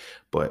shit.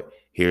 But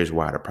here's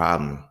where the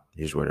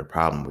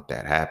problem with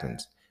that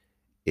happens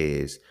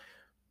is,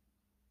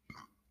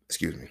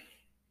 excuse me,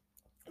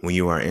 when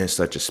you are in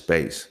such a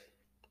space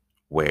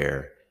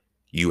where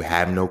you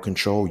have no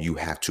control, you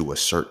have to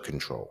assert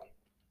control.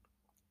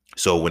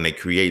 So when they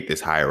create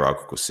this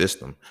hierarchical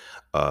system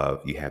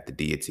of, you have the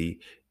deity,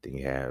 then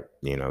you have,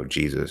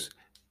 Jesus,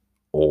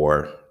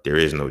 or there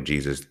is no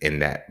Jesus in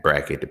that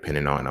bracket,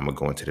 depending on, I'm going to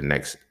go into the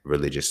next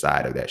religious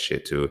side of that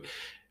shit too,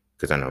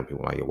 because I know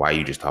people are like, why are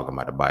you just talking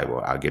about the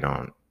Bible? I'll get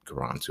on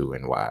Quran too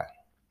and why.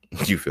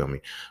 You feel me?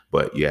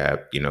 But you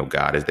have,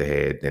 God is the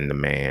head, then the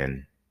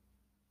man,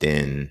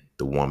 then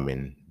the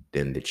woman,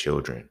 then the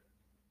children.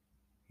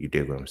 You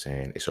dig what I'm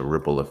saying? It's a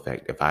ripple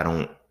effect. If I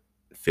don't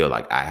feel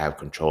like I have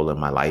control in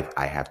my life,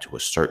 I have to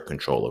assert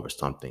control over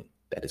something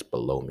that is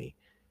below me.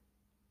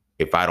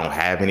 If I don't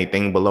have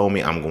anything below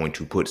me, I'm going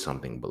to put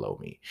something below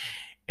me.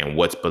 And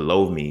what's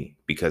below me,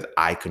 because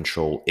I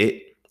control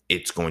it,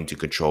 it's going to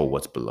control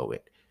what's below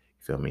it.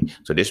 You feel me?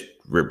 So this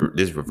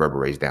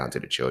reverberates down to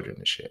the children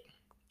and shit.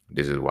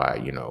 This is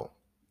why,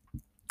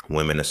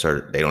 women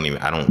assert, I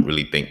don't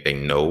really think they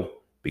know,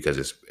 because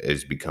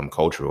it's become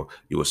cultural.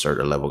 You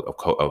assert a level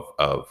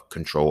of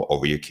control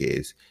over your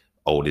kids,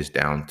 oldest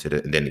down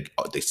to and then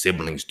the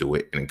siblings do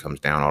it, and it comes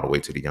down all the way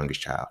to the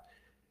youngest child.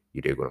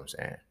 You dig what I'm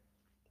saying?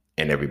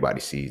 And everybody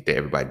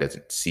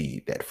doesn't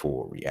see that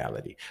full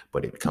reality,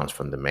 but it comes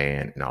from the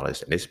man and all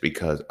this. And it's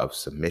because of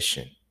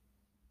submission,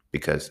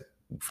 because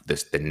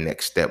the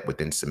next step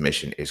within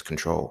submission is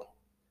control.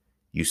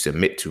 You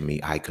submit to me,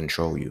 I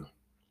control you.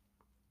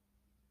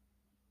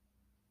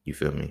 You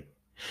feel me?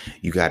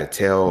 You got to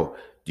tell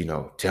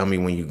me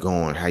when you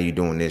going, how you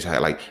doing this,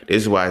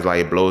 this is why it's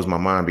like, it blows my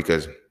mind,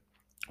 because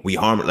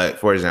like,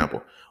 for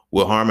example,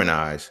 we'll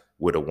harmonize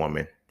with a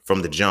woman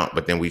from the jump,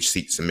 but then we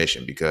seek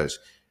submission because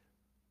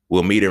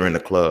we'll meet her in the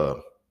club,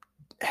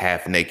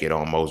 half naked,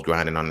 almost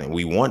grinding on it.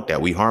 We want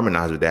that. We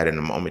harmonize with that in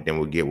the moment. Then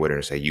we'll get with her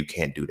and say, you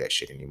can't do that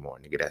shit anymore,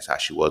 nigga. That's how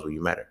she was when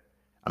you met her.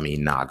 I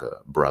mean, Naga,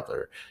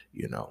 brother,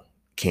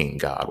 king,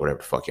 God, whatever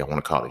the fuck y'all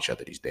want to call each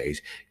other these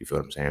days. You feel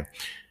what I'm saying?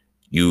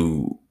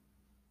 You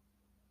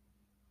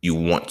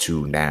want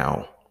to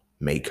now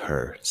make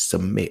her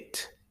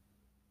submit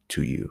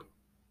to you.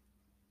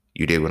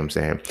 You dig what I'm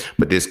saying?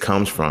 But this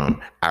comes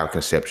from our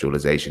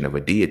conceptualization of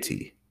a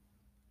deity.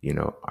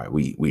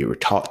 We were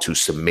taught to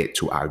submit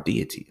to our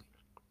deity.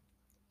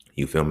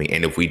 You feel me?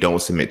 And if we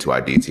don't submit to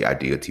our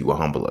deity will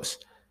humble us.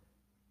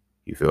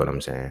 You feel what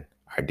I'm saying?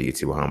 Our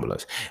deity will humble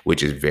us,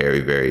 which is very,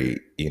 very,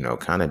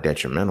 kind of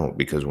detrimental,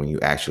 because when you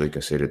actually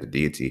consider the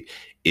deity,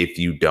 if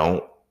you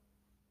don't,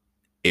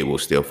 it will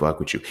still fuck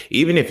with you.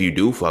 Even if you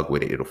do fuck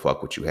with it, it'll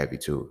fuck with you heavy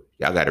too.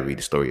 Y'all got to read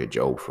the story of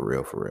Job for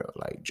real, for real.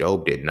 Like,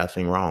 Job did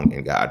nothing wrong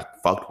and God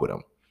fucked with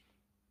him.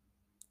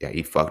 Yeah,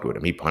 he fucked with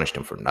him. He punished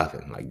him for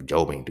nothing. Like,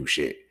 Job ain't do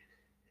shit.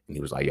 And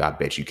he was like, yo, I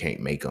bet you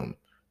can't make him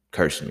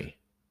curse me.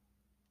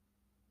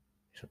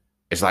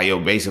 It's like, yo,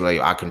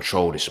 basically, I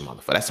control this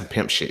motherfucker. That's some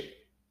pimp shit.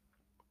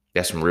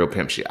 That's some real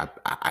pimp shit.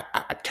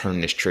 I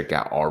turned this trick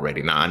out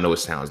already. Now, I know it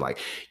sounds like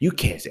you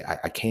can't say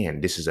I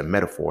can. This is a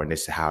metaphor, and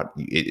this is how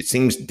it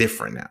seems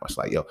different now. It's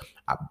like, yo,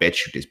 I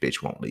bet you this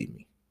bitch won't leave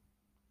me.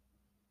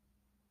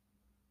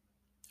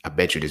 I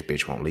bet you this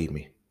bitch won't leave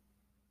me.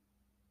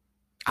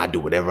 I do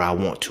whatever I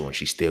want to, and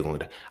she's still going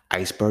to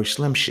Iceberg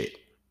Slim shit.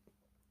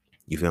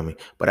 You feel me?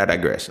 But I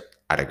digress.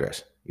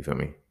 You feel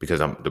me? Because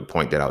the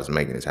point that I was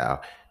making is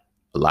how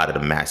a lot of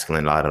the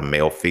masculine, a lot of the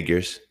male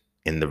figures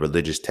in the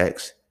religious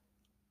text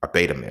are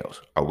beta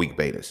males, are weak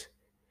betas.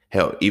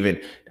 Hell,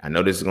 even, I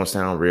know this is going to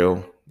sound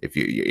real, if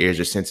your ears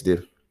are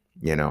sensitive,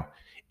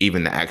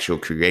 even the actual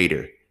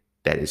creator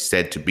that is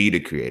said to be the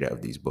creator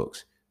of these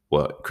books,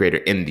 creator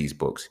in these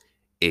books,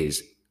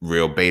 is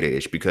real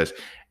beta-ish. Because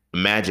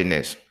imagine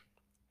this,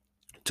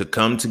 to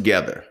come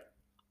together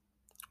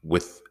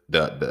with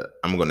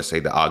I'm going to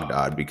say the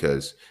Ogdad,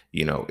 because,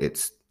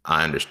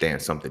 I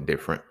understand something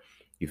different.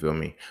 You feel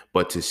me?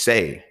 But to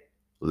say,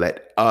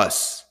 let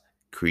us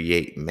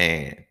create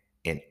man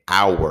in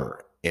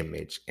our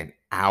image and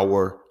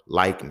our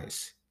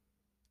likeness,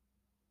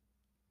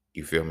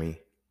 you feel me,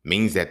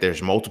 means that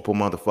there's multiple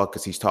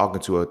motherfuckers he's talking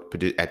to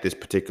at this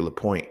particular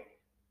point.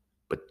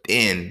 But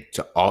then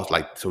to all,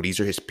 so these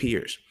are his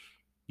peers.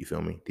 You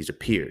feel me? These are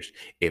peers.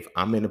 If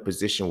I'm in a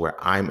position where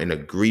I'm in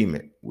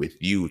agreement with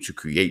you to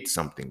create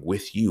something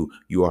with you,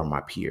 you are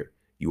my peer.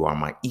 You are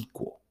my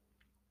equal.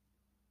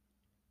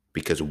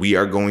 Because we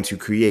are going to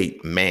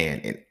create man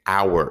in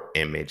our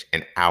image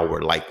and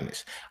our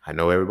likeness. I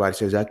know everybody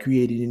says, I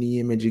created in the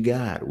image of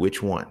God.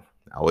 Which one?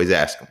 I always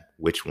ask them,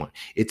 which one?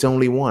 It's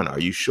only one. Are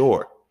you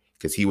sure?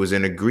 Because he was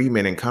in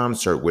agreement and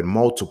concert with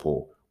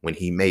multiple when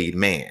he made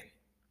man.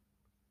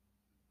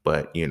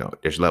 But,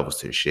 there's levels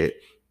to the shit.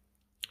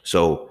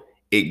 So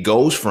it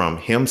goes from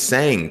him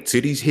saying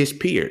to his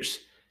peers,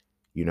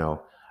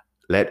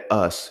 let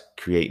us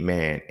create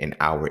man in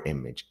our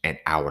image and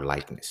our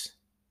likeness.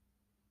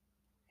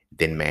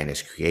 Then man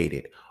is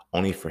created,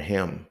 only for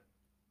him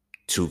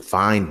to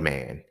find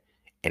man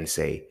and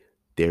say,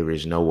 there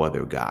is no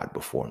other God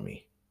before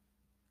me.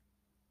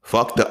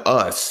 Fuck the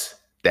us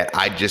that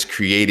I just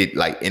created,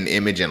 like, in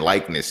image and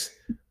likeness.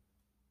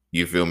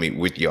 You feel me?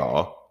 With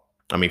y'all.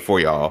 I mean, for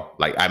y'all.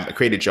 Like, I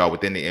created y'all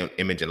within the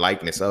image and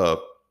likeness of,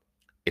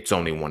 it's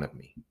only one of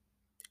me.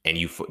 And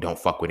you don't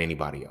fuck with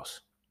anybody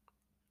else.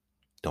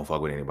 Don't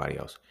fuck with anybody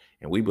else.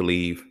 And we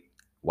believe,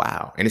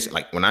 wow. And it's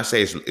like, when I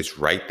say it's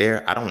right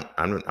there,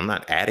 I'm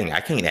not adding, I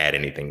can't add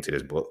anything to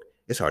this book.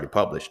 It's already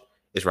published.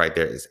 It's right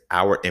there. It's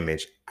our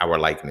image, our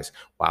likeness.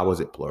 Why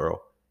was it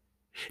plural?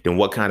 Then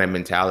what kind of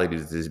mentality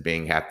does this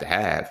being have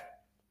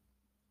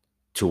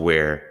to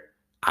where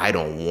I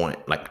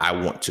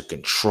want to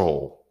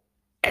control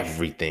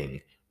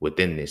everything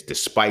within this,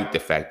 despite the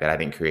fact that I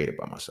didn't create it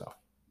by myself?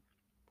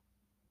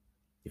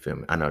 You feel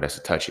me? I know that's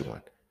a touchy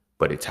one,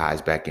 but it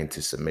ties back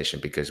into submission,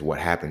 because what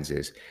happens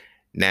is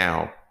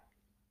now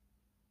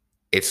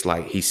it's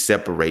like he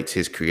separates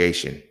his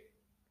creation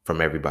from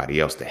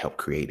everybody else that helped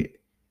create it,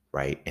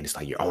 right? And it's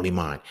like, you're only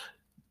mine.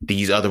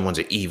 These other ones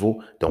are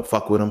evil. Don't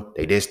fuck with them.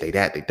 They this, they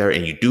that, they third.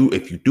 And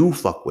if you do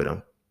fuck with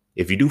them,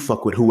 if you do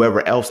fuck with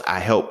whoever else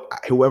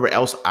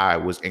I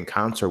was in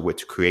concert with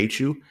to create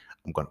you,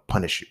 I'm going to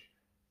punish you.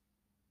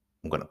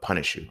 I'm going to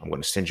punish you. I'm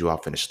going to send you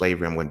off into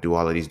slavery. I'm going to do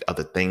all of these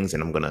other things,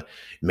 and I'm going to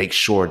make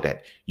sure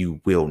that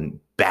you will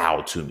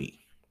bow to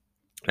me.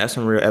 That's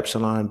some real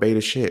epsilon beta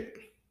shit.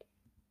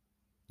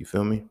 You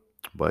feel me?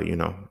 But you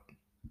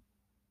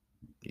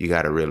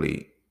got to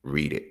really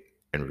read it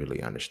and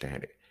really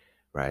understand it,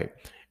 right?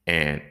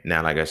 And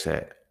now, like I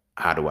said,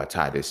 how do I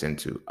tie this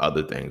into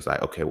other things?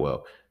 Like, okay,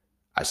 well,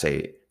 I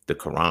say the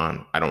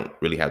Quran, I don't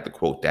really have to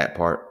quote that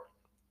part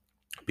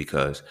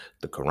because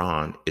the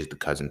Quran is the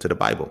cousin to the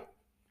Bible.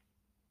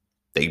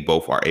 They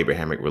both are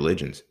Abrahamic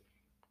religions.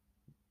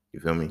 You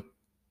feel me?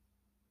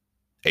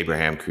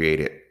 Abraham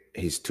created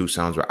his two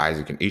sons were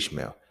Isaac and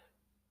Ishmael.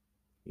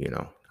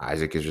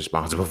 Isaac is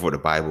responsible for the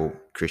Bible,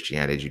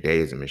 Christianity,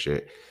 Judaism, and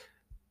shit.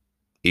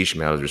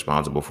 Ishmael is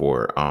responsible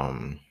for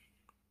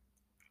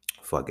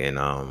fucking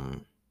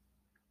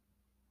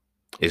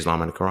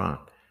Islam and the Quran,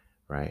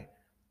 right?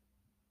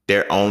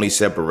 Their only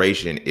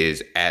separation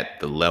is at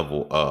the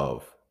level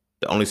of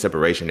the only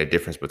separation, the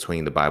difference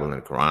between the Bible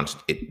and the Quran.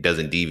 It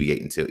doesn't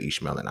deviate until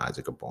Ishmael and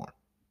Isaac are born.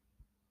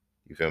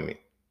 You feel me?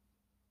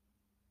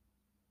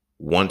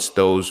 Once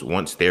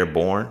they're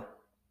born,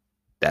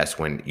 that's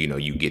when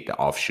you get the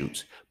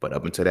offshoots. But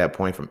up until that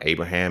point, from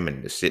Abraham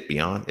and the sit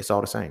beyond, it's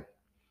all the same.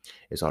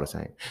 It's all the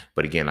same.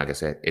 But again, like I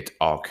said, it's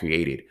all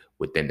created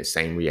within the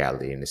same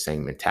reality and the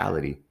same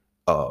mentality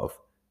of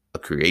a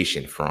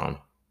creation from,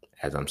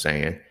 as I'm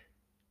saying,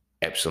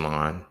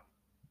 epsilon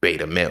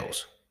beta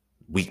males,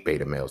 weak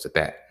beta males at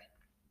that.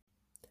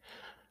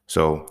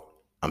 So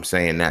I'm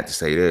saying that to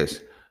say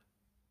this.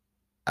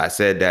 I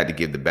said that to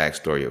give the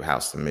backstory of how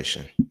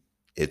submission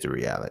is the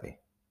reality.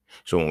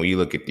 So when we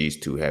look at these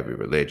two heavy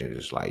religions,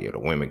 it's like, the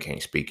women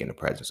can't speak in the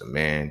presence of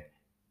men.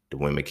 The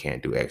women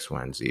can't do X,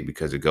 Y, and Z,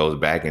 because it goes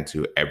back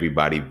into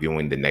everybody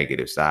viewing the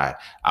negative side.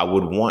 I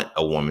would want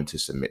a woman to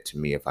submit to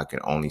me if I can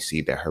only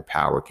see that her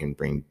power can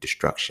bring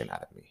destruction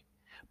out of me.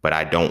 But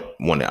I don't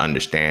want to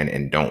understand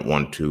and don't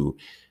want to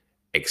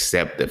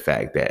accept the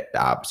fact that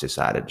the opposite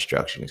side of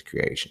destruction is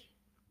creation.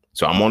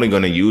 So I'm only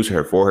going to use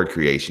her for her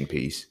creation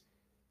piece,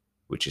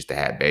 which is to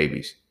have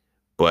babies.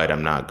 But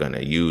I'm not going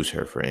to use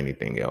her for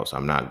anything else.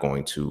 I'm not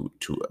going to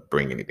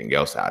bring anything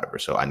else out of her.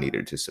 So I need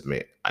her to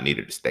submit. I need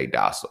her to stay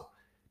docile.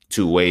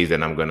 Two ways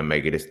that I'm going to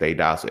make her to stay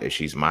docile. If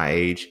she's my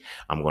age,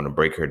 I'm going to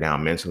break her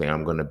down mentally.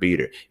 I'm going to beat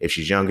her. If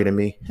she's younger than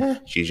me,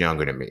 she's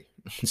younger than me.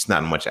 It's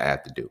not much I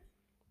have to do.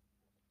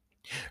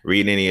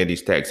 Read any of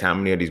these texts. How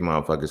many of these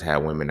motherfuckers had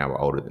women that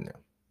were older than them?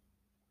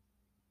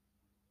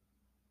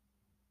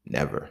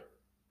 Never.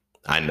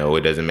 I know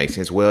it doesn't make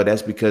sense. Well,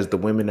 that's because the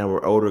women that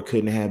were older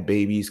couldn't have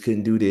babies,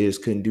 couldn't do this,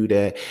 couldn't do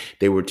that.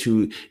 They were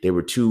too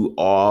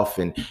off,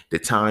 and the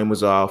time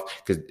was off.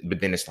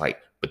 But then it's like,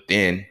 but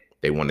then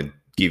they want to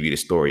give you the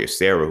story of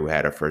Sarah, who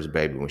had her first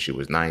baby when she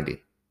was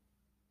 90.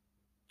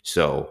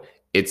 So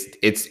it's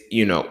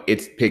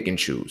pick and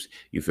choose.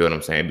 You feel what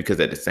I'm saying? Because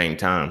at the same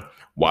time,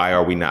 why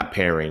are we not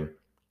pairing?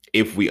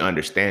 If we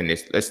understand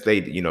this, let's say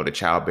the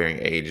childbearing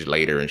age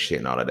later and shit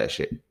and all of that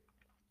shit.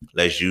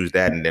 Let's use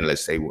that, and then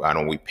let's say, why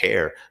don't we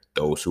pair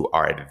those who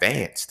are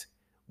advanced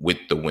with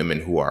the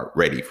women who are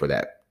ready for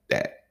that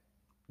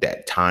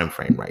time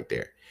frame right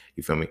there?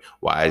 You feel me?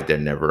 Why is there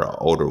never an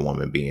older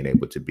woman being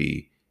able to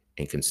be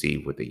and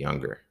conceive with the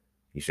younger?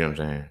 You see what I'm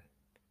saying?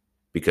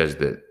 Because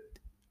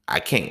I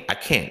can't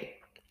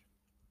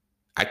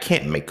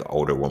make an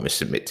older woman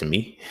submit to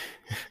me.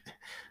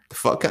 The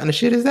fuck kind of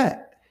shit is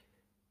that?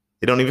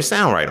 It don't even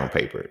sound right on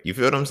paper. You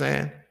feel what I'm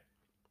saying?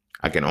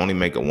 I can only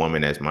make a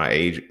woman that's my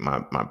age, my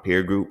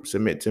peer group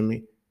submit to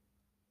me,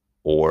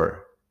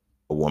 or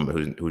a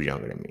woman who's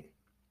younger than me.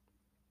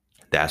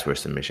 That's where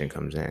submission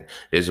comes in.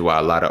 This is why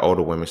a lot of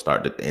older women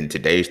in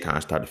today's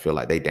time, start to feel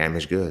like they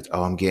damaged goods.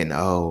 Oh, I'm getting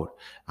old.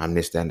 I'm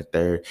this, that, and the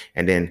third.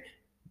 And then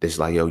it's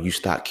like, yo, you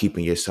stop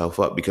keeping yourself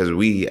up, because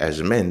we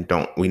as men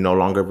we no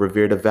longer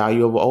revere the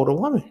value of an older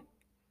woman.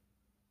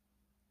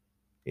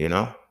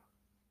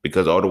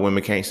 Because older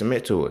women can't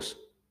submit to us.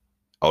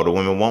 Older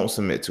women won't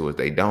submit to us.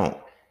 They don't.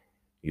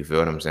 You feel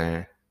what I'm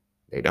saying?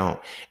 They don't.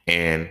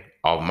 And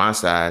off my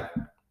side,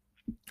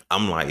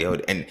 I'm like, yo,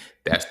 and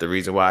that's the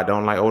reason why I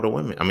don't like older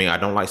women. I mean, I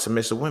don't like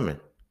submissive women.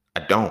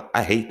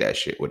 I hate that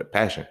shit with a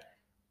passion,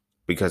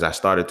 because I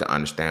started to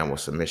understand what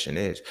submission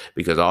is.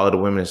 Because all of the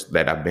women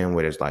that I've been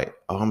with is like,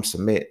 oh, I'm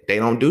submit. They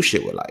don't do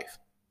shit with life.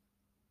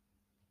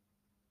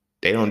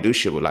 They don't do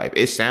shit with life.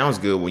 It sounds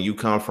good when you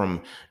come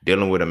from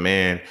dealing with a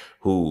man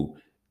who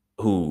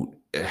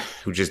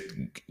just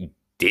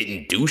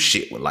didn't do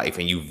shit with life,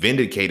 and you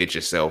vindicated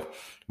yourself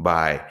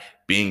by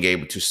being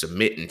able to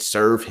submit and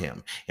serve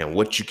him, and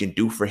what you can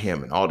do for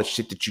him, and all the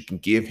shit that you can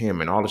give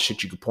him, and all the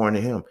shit you can pour into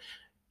him.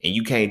 And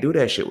you can't do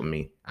that shit with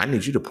me. I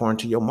need you to pour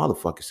into your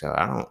motherfucking self.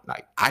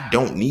 I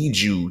don't need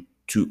you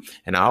to,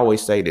 and I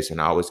always say this and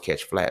I always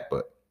catch flat,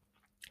 but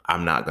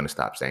I'm not going to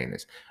stop saying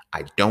this.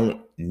 I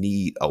don't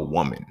need a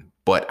woman,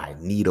 but I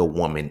need a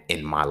woman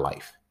in my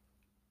life.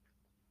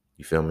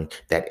 You feel me?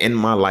 That in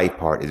my life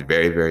part is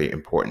very, very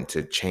important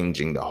to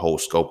changing the whole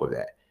scope of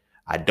that.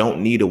 I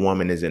don't need a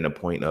woman as in the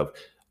point of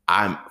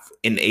I'm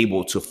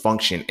unable to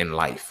function in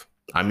life.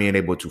 I'm being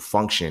able to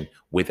function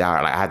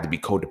without, I have to be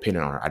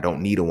codependent on her. I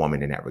don't need a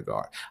woman in that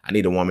regard. I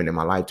need a woman in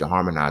my life to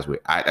harmonize with.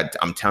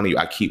 I'm telling you,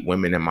 I keep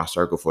women in my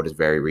circle for this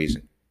very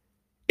reason.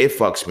 It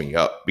fucks me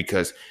up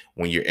because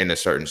when you're in a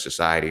certain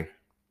society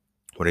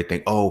where they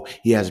think, oh,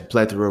 he has a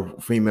plethora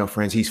of female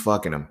friends, he's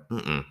fucking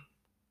them.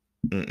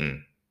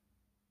 Mm-mm.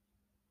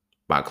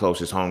 My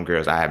closest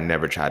homegirls, I have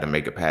never tried to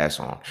make a pass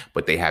on,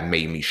 but they have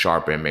made me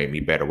sharper and made me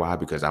better. Why?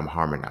 Because I'm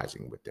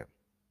harmonizing with them.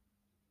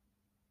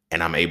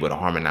 And I'm able to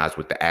harmonize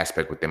with the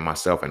aspect within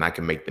myself, and I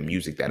can make the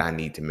music that I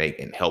need to make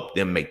and help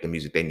them make the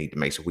music they need to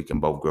make so we can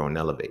both grow and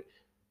elevate.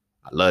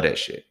 I love that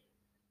shit.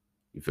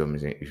 You feel me?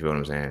 You feel what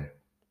I'm saying?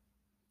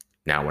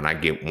 Now, when I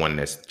get one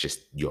that's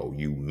just, yo,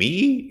 you,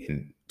 me,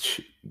 and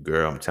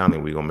girl, I'm telling you,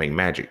 we're going to make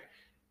magic.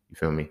 You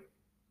feel me?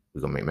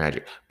 We're going to make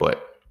magic.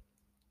 But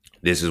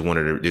this is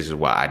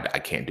why I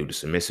can't do the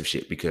submissive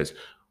shit, because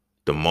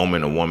the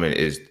moment a woman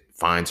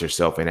finds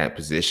herself in that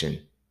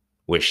position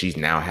where she's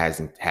now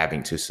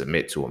having to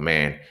submit to a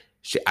man,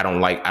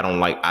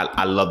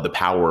 I love the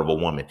power of a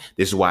woman.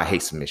 This is why I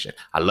hate submission.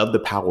 I love the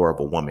power of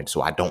a woman,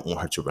 so I don't want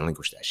her to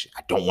relinquish that shit.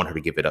 I don't want her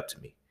to give it up to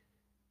me.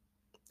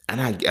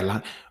 And I get a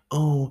lot,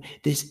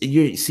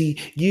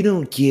 you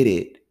don't get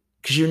it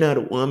because you're not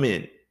a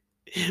woman.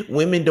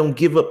 Women don't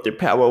give up their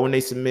power when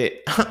they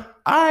submit. All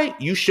right,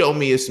 you show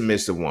me a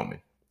submissive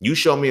woman. You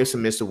show me a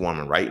submissive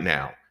woman right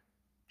now.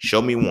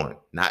 Show me one.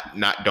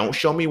 Don't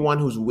show me one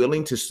who's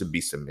willing to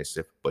be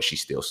submissive, but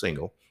she's still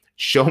single.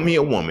 Show me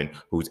a woman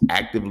who's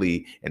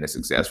actively in a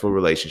successful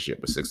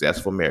relationship, a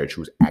successful marriage,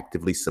 who's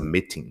actively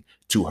submitting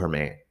to her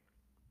man.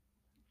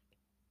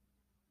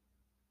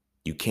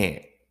 You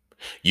can't.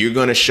 You're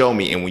going to show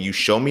me, and when you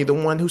show me the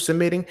one who's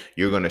submitting,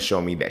 you're going to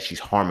show me that she's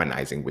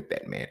harmonizing with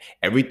that man.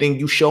 Everything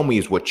you show me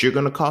is what you're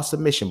going to call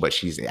submission, but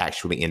she's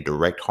actually in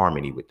direct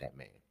harmony with that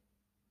man.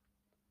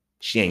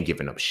 She ain't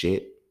giving up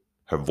shit.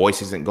 Her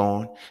voice isn't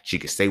gone. She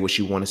could say what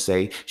she want to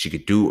say. She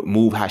could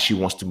move how she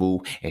wants to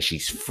move, and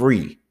she's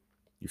free.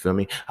 You feel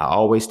me? I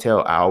always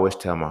tell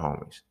my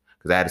homies,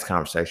 because I had this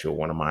conversation with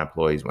one of my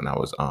employees when I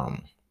was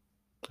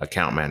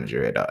account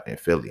manager in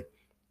Philly.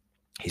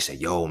 He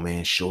said, yo,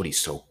 man, shorty's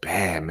so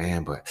bad,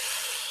 man, but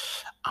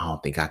I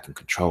don't think I can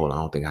control her. I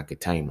don't think I can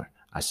tame her.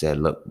 I said,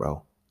 look,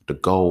 bro, the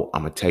goal,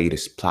 I'm going to tell you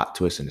this plot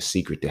twist and the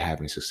secret to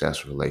having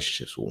successful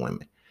relationships with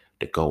women.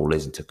 The goal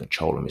isn't to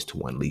control them, it's to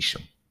unleash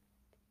them.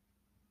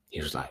 He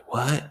was like,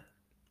 what?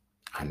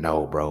 I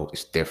know, bro,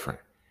 it's different.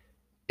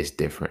 It's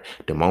different.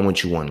 The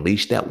moment you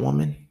unleash that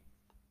woman,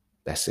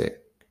 that's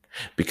it.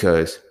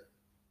 Because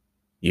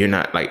you're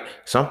not like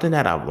something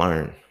that I've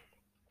learned.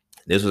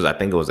 I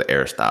think it was an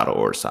Aristotle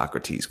or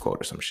Socrates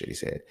quote or some shit.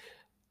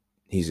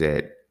 He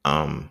said,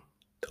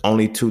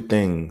 only two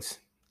things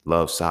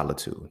love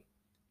solitude.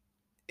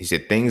 He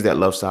said, things that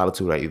love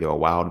solitude are either a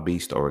wild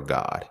beast or a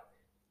god,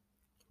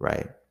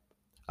 right?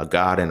 A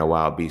god and a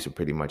wild beast are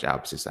pretty much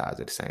opposite sides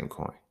of the same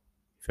coin.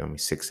 You feel me?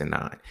 6 and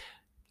 9.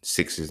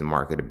 6 is the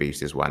mark of the beast.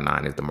 That's why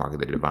 9 is the mark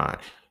of the divine.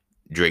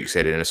 Drake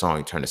said it in a song.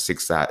 You turn the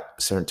 6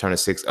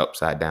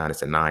 upside down.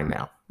 It's a 9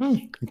 now.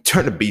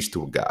 Turn the beast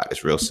to a god.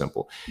 It's real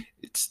simple.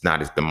 It's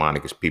not as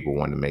demonic as people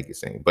want to make it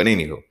seem. But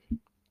anywho,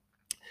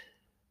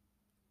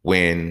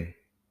 when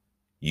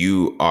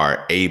you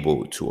are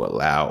able to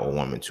allow a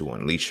woman to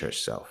unleash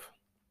herself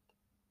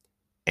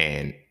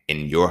and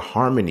in your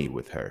harmony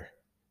with her,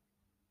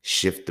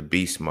 shift the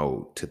beast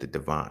mode to the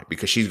divine,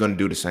 because she's going to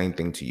do the same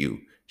thing to you.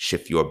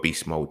 Shift your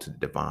beast mode to the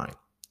divine.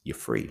 You're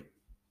free.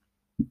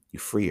 You're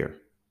freer.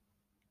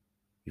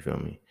 You feel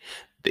me?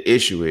 The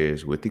issue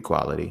is with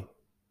equality,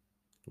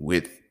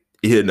 with,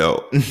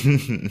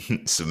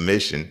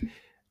 submission,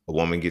 a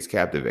woman gets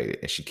captivated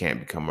and she can't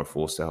become her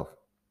full self.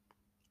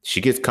 She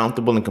gets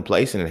comfortable and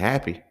complacent and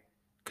happy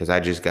because I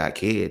just got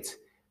kids.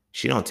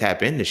 She don't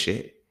tap into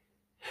shit.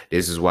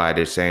 This is why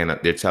they're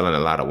telling a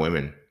lot of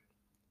women,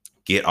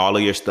 get all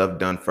of your stuff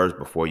done first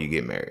before you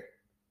get married.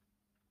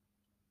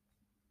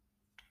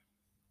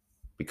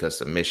 Because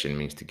submission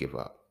means to give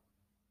up.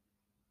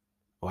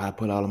 Well, I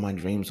put all of my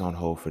dreams on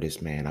hold for this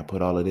man. I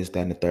put all of this, that,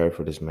 and the third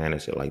for this man and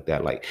shit like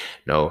that. Like,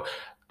 no,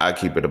 I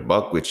keep it a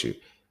buck with you.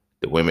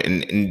 The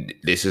women, and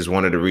this is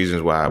one of the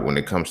reasons why when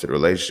it comes to the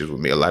relationships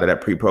with me, a lot of that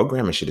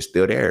pre-programming shit is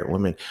still there.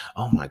 Women,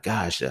 oh my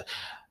gosh, a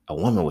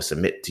woman will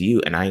submit to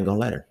you and I ain't gonna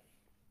let her.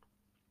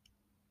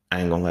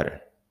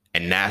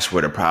 And that's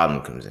where the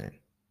problem comes in.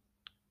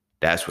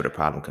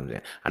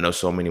 I know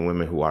so many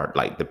women who are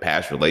like the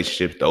past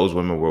relationships, those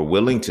women were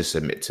willing to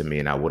submit to me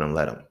and I wouldn't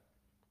let them.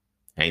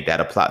 Ain't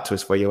that a plot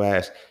twist for your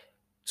ass?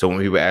 So when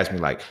people ask me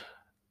like,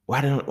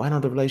 why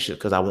don't the relationship?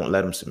 Because I won't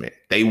let them submit.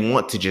 They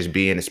want to just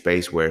be in a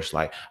space where it's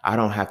like, I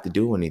don't have to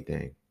do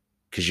anything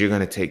because you're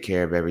going to take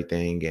care of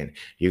everything. And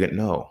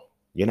no,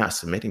 you're not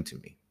submitting to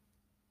me.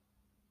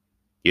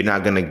 You're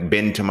not going to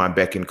bend to my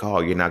beck and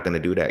call. You're not going to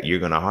do that. You're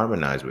going to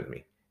harmonize with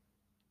me.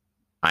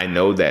 I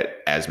know that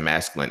as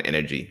masculine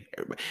energy,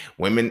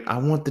 women, I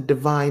want the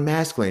divine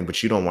masculine,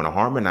 but you don't want to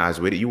harmonize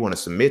with it. You want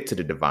to submit to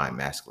the divine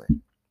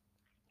masculine.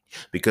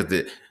 Because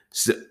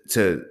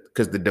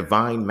the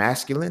divine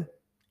masculine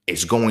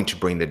is going to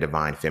bring the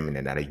divine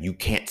feminine out of you.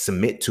 Can't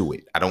submit to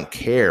it. I don't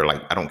care.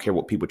 Like, I don't care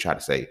what people try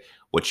to say.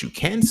 What you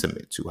can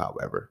submit to,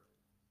 however,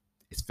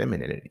 is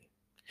femininity.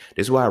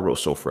 This is why I wrote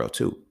So Frail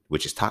too,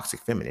 which is toxic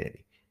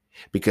femininity.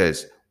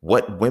 Because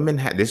what women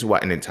have, this is why,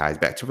 and it ties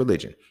back to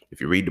religion.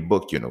 If you read the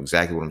book, you know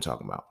exactly what I'm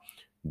talking about.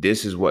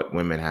 This is what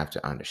women have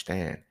to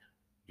understand.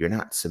 You're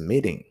not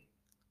submitting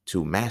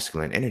to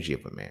masculine energy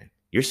of a man.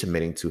 You're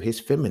submitting to his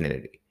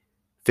femininity.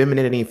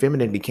 Femininity and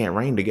femininity can't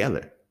reign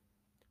together.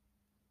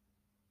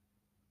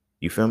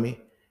 You feel me?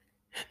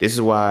 This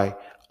is why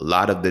a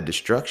lot of the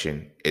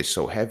destruction is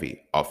so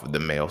heavy off of the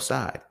male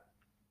side.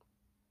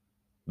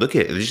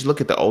 Just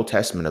look at the Old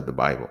Testament of the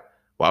Bible.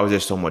 Why was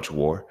there so much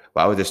war?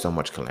 Why was there so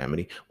much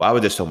calamity? Why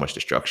was there so much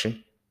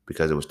destruction?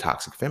 Because it was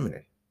toxic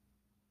feminine.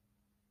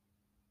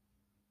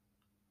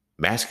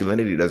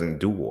 Masculinity doesn't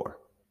do war.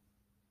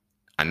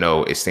 I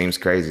know it seems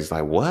crazy. It's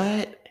like,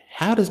 what?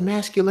 How does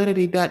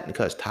masculinity do that?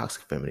 Because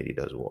toxic femininity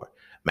does war.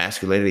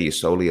 Masculinity is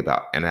solely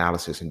about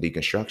analysis and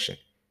deconstruction.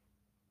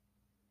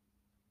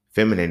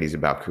 Femininity is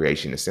about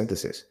creation and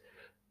synthesis.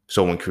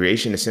 So when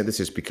creation and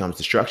synthesis becomes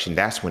destruction,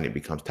 that's when it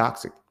becomes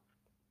toxic.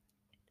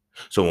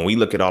 So when we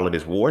look at all of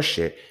this war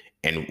shit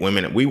and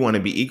women, we want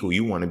to be equal.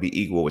 You want to be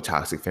equal with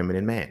toxic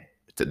feminine man,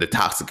 the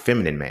toxic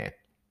feminine man,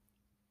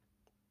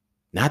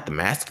 not the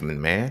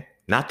masculine man,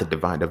 not the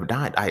divine.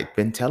 I've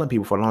been telling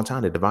people for a long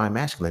time the divine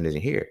masculine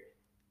isn't here.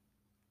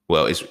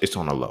 Well, it's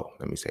on the low.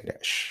 Let me say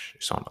that. Shh,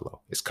 it's on the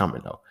low. It's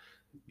coming though.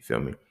 You feel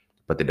me?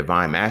 But the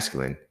divine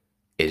masculine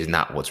is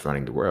not what's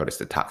running the world. It's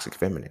the toxic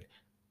feminine.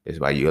 This is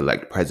why you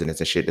elect presidents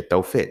and shit that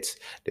throw fits.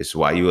 This is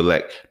why you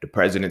elect the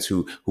presidents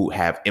who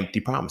have empty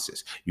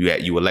promises.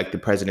 You elect the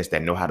presidents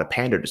that know how to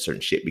pander to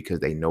certain shit because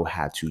they know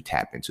how to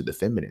tap into the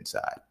feminine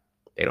side.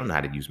 They don't know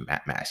how to use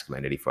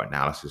masculinity for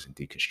analysis and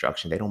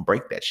deconstruction. They don't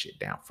break that shit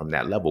down from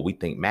that level. We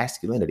think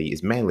masculinity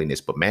is manliness,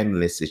 but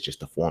manliness is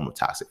just a form of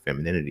toxic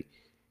femininity.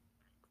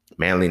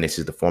 Manliness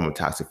is the form of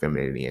toxic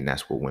femininity, and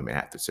that's what women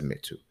have to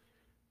submit to.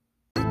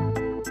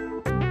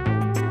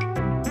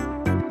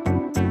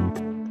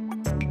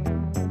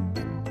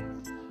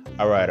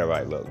 All right.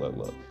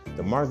 Look.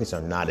 The markets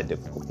are not a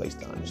difficult place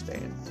to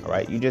understand. All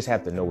right. You just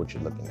have to know what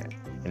you're looking at.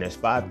 And there's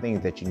 5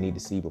 things that you need to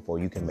see before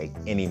you can make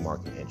any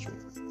market entry.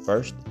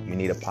 First, you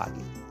need a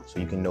pocket so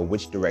you can know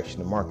which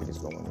direction the market is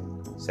going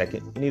in.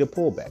 Second, you need a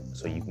pullback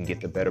so you can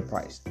get the better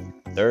price.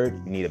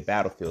 Third, you need a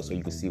battlefield so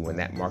you can see when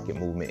that market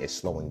movement is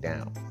slowing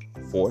down.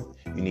 Fourth,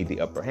 you need the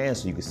upper hand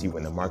so you can see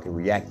when the market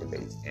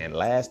reactivates. And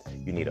last,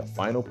 you need a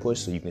final push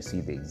so you can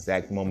see the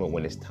exact moment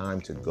when it's time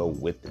to go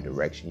with the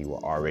direction you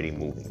are already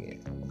moving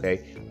in.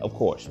 Okay? Of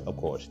course,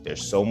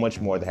 there's so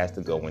much more that has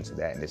to go into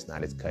that, and it's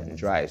not as cut and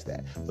dry as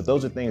that. But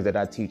those are things that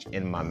I teach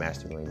in my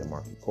Mastering the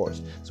Market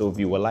course. So if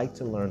you would like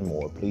to learn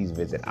more, please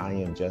visit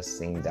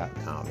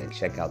IamJustSing.com and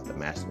check out the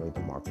Mastering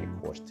the Market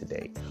course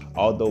today.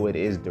 Although it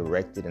is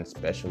directed and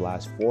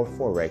specialized for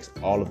Forex,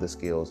 all of the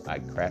skills, I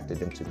crafted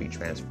them to be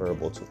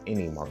transferable to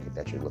any market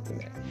that you're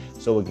looking at.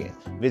 So again,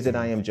 visit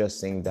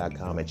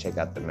IamJustSing.com and check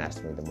out the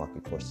Mastering the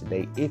Market course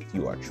today if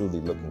you are truly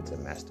looking to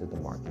master the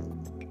market.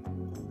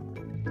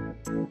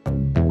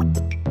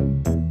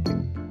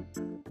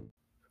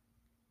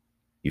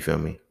 You feel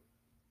me?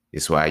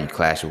 It's why you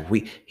clash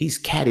with he's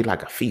catty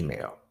like a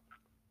female.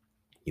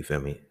 You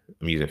feel me?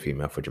 I'm using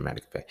female for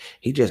dramatic effect.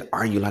 He just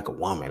argue like a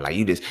woman. Like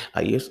you just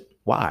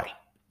why?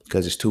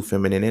 Because it's 2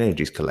 feminine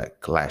energies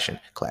clashing.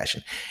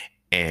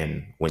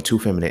 And when 2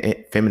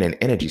 feminine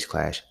energies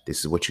clash, this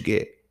is what you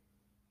get.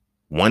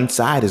 One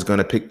side is going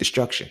to pick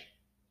destruction,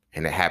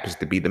 and it happens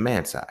to be the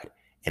man side.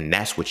 And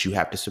that's what you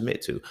have to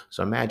submit to.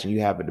 So imagine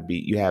you having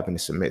to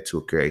submit to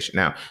a creation.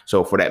 Now,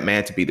 so for that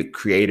man to be the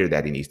creator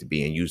that he needs to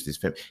be and use this,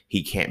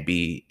 he can't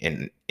be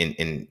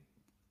in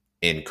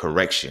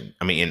correction.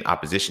 I mean, in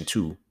opposition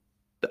to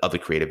the other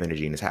creative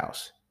energy in his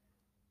house,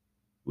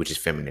 which is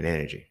feminine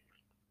energy.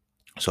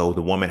 So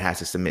the woman has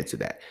to submit to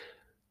that.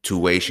 2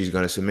 ways she's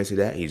going to submit to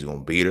that. He's going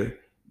to beat her.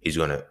 He's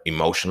going to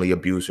emotionally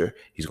abuse her.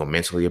 He's going to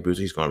mentally abuse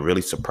her. He's going to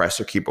really suppress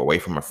her, keep her away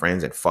from her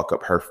friends, and fuck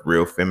up her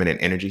real feminine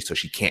energy so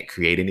she can't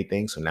create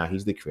anything. So now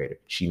he's the creator.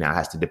 She now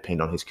has to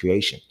depend on his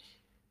creation.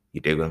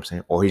 You dig what I'm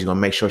saying? Or he's going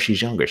to make sure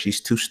she's younger.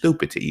 She's too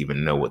stupid to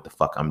even know what the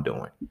fuck I'm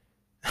doing.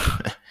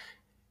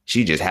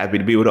 She just happy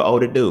to be with an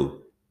older dude.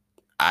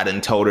 I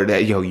done told her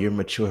that, yo, you're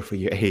mature for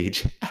your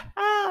age.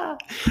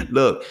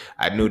 Look,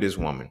 I knew this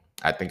woman.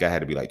 I think I had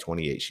to be like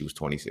 28. She was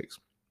 26.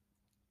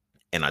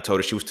 And I told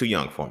her she was too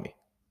young for me.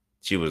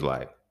 She was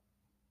like,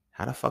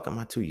 how the fuck am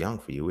I too young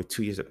for you? We're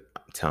 2 years. I'm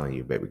telling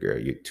you, baby girl,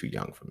 you're too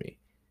young for me.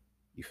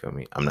 You feel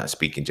me? I'm not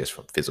speaking just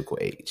from physical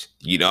age.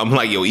 You know, I'm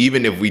like, yo,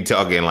 even if we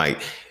talking like,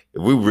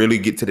 if we really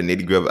get to the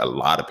nitty gritty, a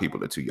lot of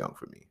people are too young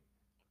for me.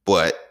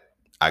 But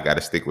I got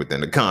to stick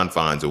within the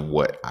confines of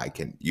what I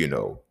can,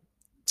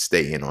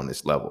 stay in on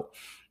this level.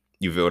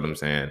 You feel what I'm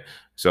saying?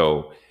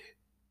 So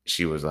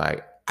she was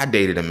like, I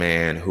dated a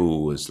man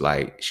who was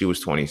like, she was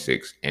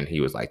 26 and he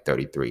was like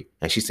 33.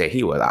 And she said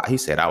he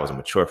said I was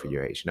mature for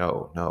your age.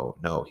 No.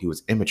 He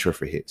was immature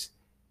for his.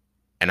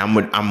 And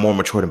I'm more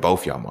mature than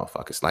both y'all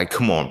motherfuckers. Like,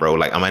 come on, bro.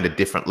 Like, I'm at a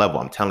different level.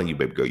 I'm telling you,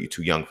 baby girl, you're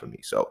too young for me.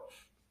 So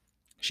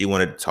she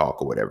wanted to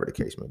talk or whatever the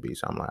case may be.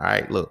 So I'm like, all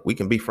right, look, we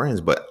can be friends,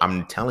 but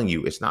I'm telling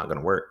you, it's not going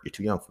to work. You're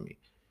too young for me.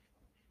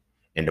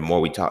 And the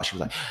more we talked, she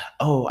was like,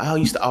 "Oh, I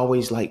used to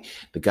always like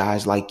the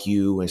guys like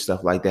you and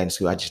stuff like that." And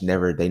so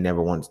they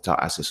never wanted to talk.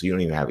 I said, "So you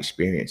don't even have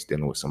experience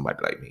dealing with somebody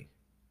like me.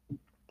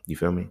 You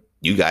feel me?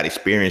 You got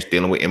experience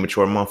dealing with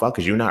immature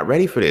motherfuckers. You're not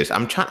ready for this.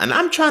 I'm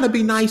trying to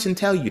be nice and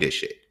tell you this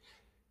shit.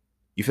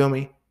 You feel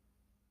me?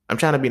 I'm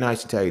trying to be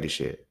nice and tell you this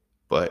shit.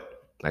 But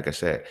like I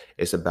said,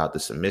 it's about the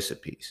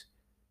submissive piece.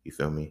 You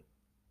feel me?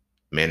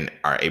 Men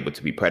are able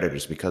to be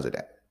predators because of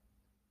that.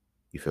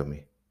 You feel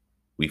me?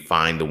 We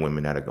find the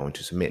women that are going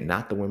to submit,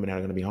 not the women that are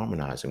going to be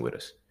harmonizing with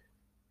us.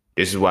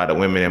 This is why the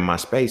women in my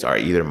space are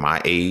either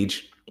my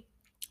age,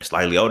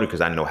 slightly older,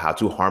 because I know how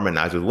to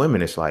harmonize with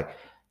women. It's like,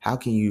 how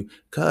can you?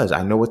 Because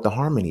I know what the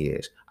harmony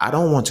is. I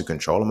don't want to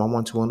control them. I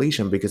want to unleash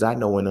them because I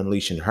know when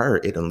unleashing her,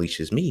 it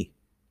unleashes me.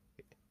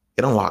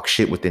 It unlocks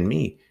shit within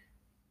me.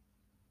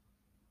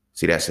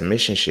 See, that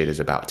submission shit is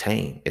about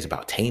tame. It's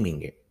about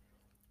taming it.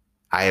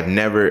 I have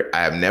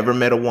never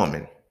met a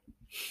woman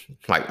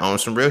like on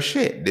some real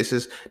shit. This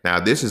is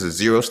a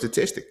zero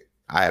statistic.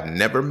 I have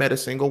never met a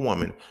single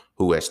woman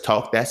who has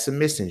taught that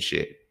submission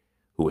shit,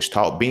 who has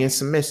taught being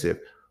submissive,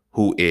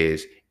 who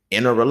is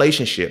in a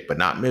relationship but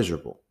not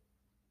miserable,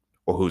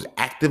 or who's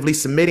actively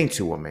submitting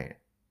to a man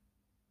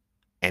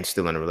and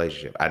still in a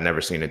relationship. I've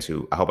never seen the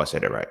two. I hope I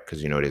said that right,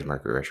 because it is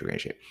Mercury retrograde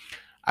shit.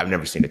 I've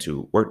never seen the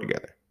two work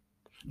together.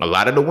 A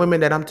lot of the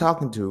women that I'm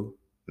talking to,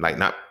 like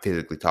not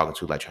physically talking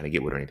to, like trying to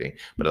get with or anything,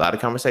 but a lot of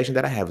conversations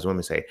that I have is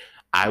women say,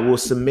 I will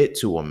submit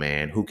to a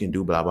man who can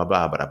do blah, blah,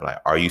 blah. But I'm like,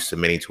 are you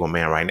submitting to a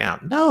man right now?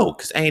 No,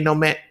 because ain't no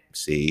man.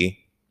 See,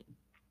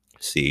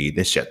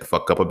 then shut the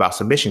fuck up about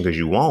submission, because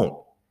you won't.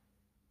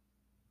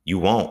 You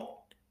won't.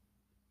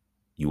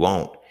 You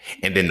won't.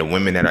 And then the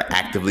women that are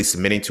actively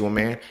submitting to a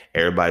man,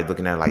 everybody's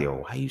looking at it like, yo,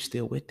 why you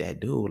still with that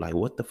dude? Like,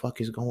 what the fuck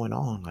is going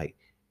on? Like,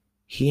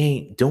 he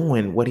ain't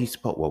doing what he's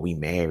supposed. Well, we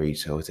married,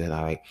 so it's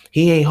like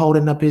he ain't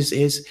holding up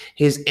his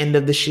end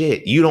of the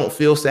shit. You don't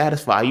feel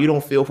satisfied, you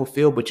don't feel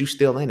fulfilled, but you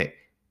still in it.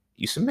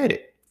 You submit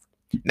it.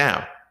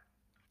 Now,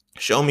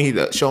 show me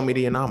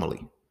the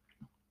anomaly.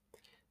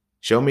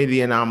 Show me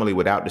the anomaly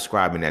without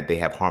describing that they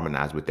have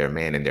harmonized with their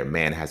man and their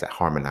man hasn't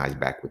harmonized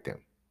back with them.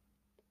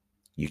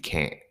 You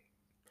can't,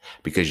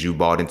 because you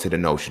bought into the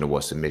notion of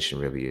what submission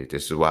really is.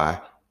 This is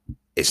why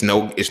it's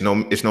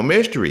no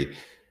mystery.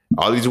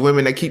 All these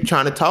women that keep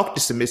trying to talk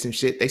the submissive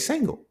shit, they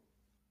single.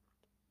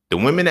 The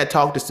women that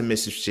talk the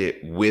submissive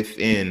shit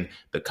within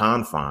the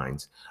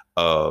confines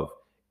of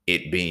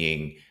it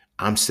being,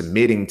 I'm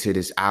submitting to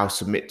this, I'll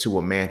submit to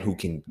a man who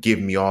can give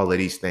me all of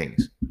these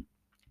things.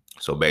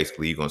 So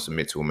basically, you're going to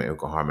submit to a man who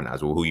can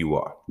harmonize with who you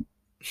are.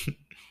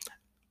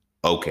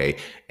 Okay.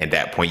 At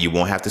that point, you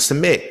won't have to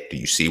submit. Do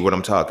you see what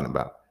I'm talking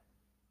about?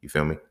 You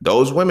feel me?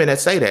 Those women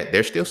that say that,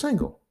 they're still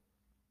single.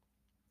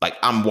 Like,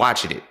 I'm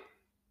watching it.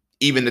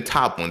 Even the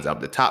top ones up,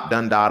 the top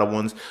Dundada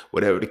ones,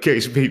 whatever the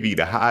case may be,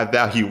 the high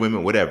value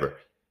women, whatever.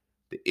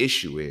 The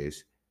issue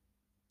is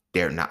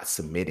they're not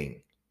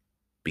submitting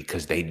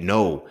because they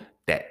know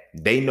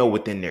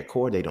within their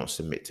core they don't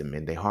submit to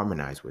men they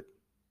harmonize with.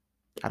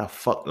 How the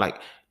fuck,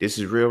 like, this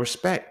is real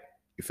respect.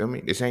 You feel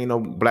me? This ain't no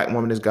black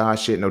woman is God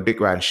shit, no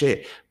dick riding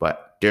shit.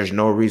 But there's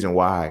no reason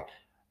why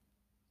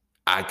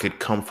I could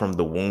come from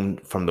the womb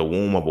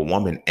of a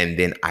woman and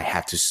then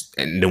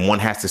and the one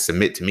has to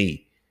submit to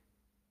me.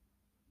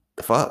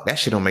 The fuck? That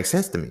shit don't make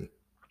sense to me.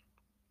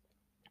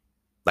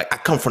 Like, I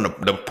come from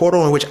the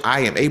portal in which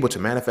I am able to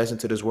manifest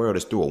into this world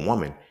is through a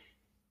woman.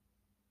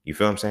 You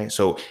feel what I'm saying?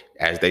 So,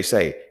 as they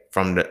say,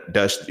 from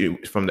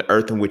the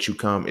earth in which you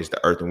come is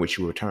the earth in which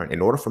you return.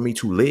 In order for me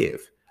to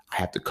live, I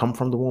have to come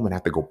from the woman. I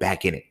have to go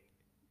back in it.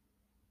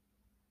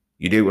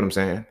 You dig what I'm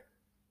saying?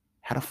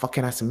 How the fuck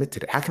can I submit to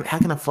that? How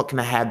can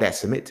I have that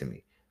submit to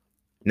me?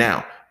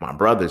 Now, my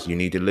brothers, you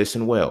need to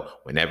listen well.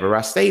 Whenever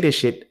I say this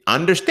shit,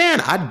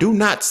 understand I do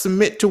not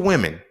submit to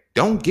women.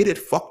 Don't get it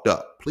fucked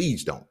up.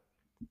 Please don't.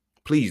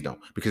 Please don't.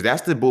 Because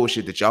that's the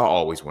bullshit that y'all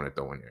always want to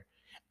throw in there.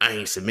 I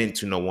ain't submitting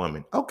to no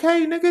woman.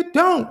 Okay, nigga,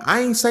 don't. I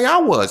ain't say I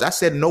was. I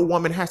said no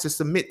woman has to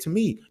submit to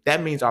me.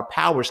 That means our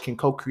powers can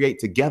co-create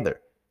together.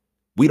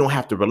 We don't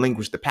have to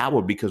relinquish the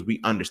power because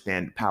we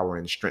understand the power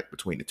and the strength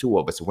between the two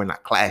of us. So we're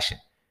not clashing.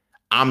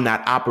 I'm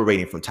not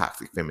operating from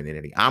toxic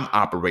femininity. I'm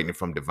operating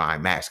from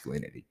divine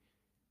masculinity.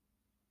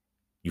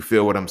 You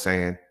feel what I'm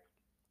saying?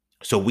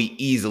 So we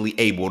easily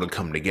able to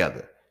come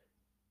together.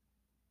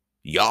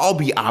 Y'all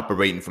be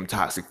operating from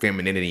toxic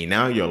femininity.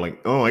 Now you're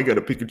like, oh, I got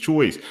to pick a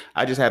choice.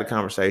 I just had a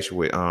conversation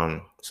with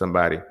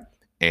somebody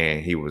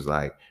and he was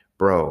like,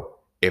 bro,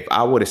 if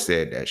I would have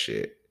said that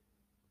shit,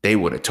 they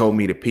would have told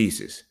me to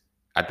pieces.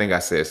 I think I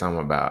said something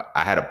about,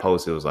 I had a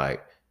post. It was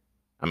like,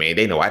 I mean,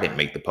 they know I didn't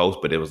make the post,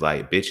 but it was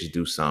like, bitches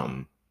do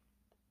something.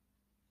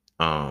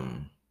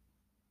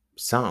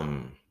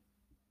 Something.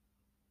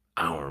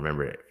 I don't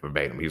remember it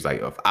verbatim. He was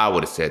like, if I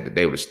would have said that,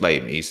 they would have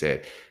slayed me. He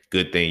said,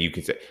 good thing you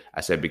can say.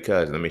 I said,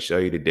 because let me show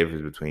you the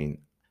difference between,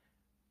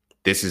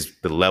 this is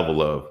the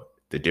level of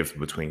the difference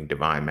between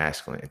divine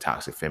masculine and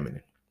toxic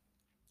feminine.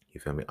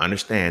 You feel me?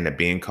 Understand that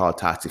being called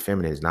toxic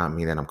feminine does not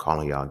mean that I'm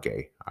calling y'all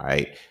gay. All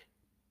right.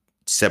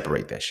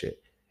 Separate that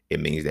shit. It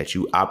means that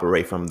you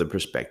operate from the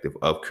perspective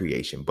of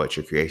creation, but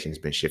your creation has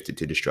been shifted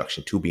to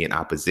destruction to be in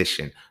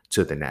opposition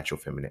to the natural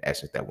feminine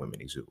essence that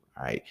women exude.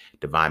 All right.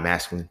 Divine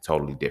masculine,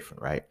 totally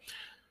different, right?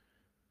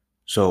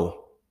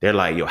 So they're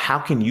like, yo, how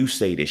can you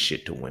say this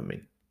shit to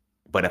women?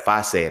 But if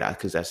I say it,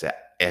 because I said,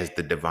 as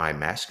the divine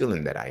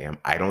masculine that I am,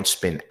 I don't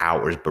spend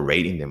hours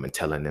berating them and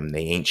telling them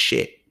they ain't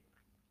shit.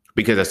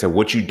 Because I said,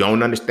 what you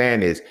don't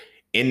understand is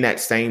in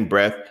that same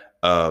breath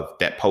of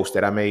that post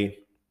that I made,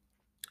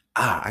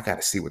 I got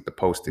to see what the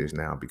post is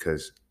now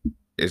because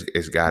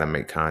it's got to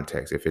make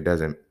context. If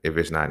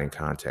it's not in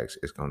context,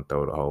 it's going to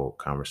throw the whole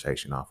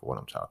conversation off of what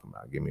I'm talking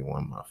about. Give me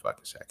one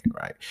motherfucking second,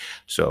 right?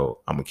 So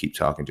I'm going to keep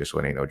talking just so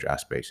it ain't no dry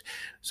space.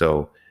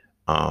 So,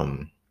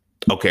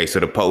 okay, so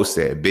the post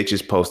said,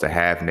 bitches post a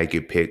half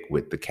naked pic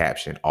with the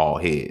caption, all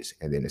his.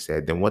 And then it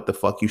said, then what the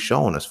fuck you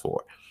showing us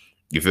for?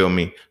 You feel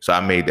me? So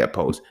I made that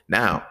post.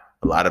 Now,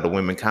 a lot of the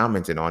women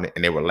commented on it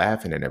and they were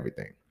laughing and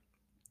everything.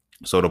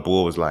 So the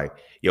bull was like,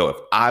 yo, if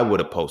I would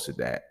have posted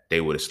that,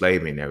 they would have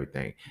slaved me and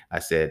everything. I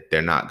said,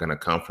 they're not going to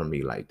come for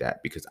me like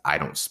that because I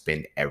don't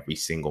spend every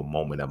single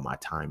moment of my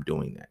time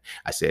doing that.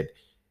 I said,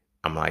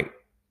 I'm like,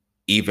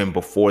 even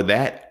before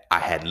that, I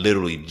had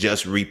literally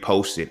just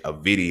reposted a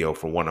video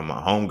for one of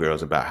my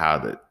homegirls about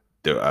how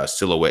the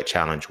silhouette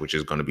challenge, which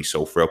is going to be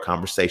So Frail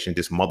Conversation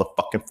this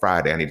motherfucking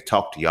Friday. I need to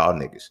talk to y'all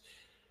niggas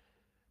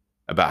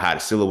about how the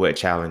silhouette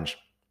challenge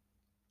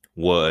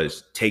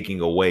was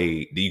taking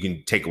away, you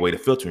can take away the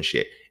filter and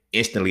shit.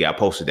 Instantly, I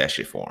posted that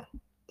shit for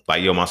him.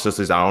 Like, yo, my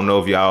sisters, I don't know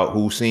if y'all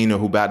who seen or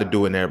who about to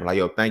do it there, but like,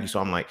 yo, thank you.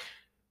 So I'm like,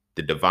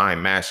 the divine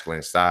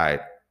masculine side,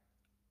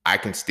 I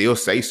can still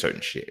say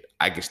certain shit.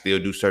 I can still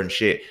do certain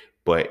shit,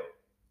 but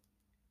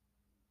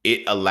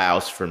it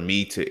allows for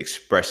me to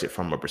express it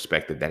from a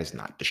perspective that is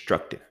not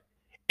destructive.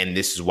 And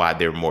this is why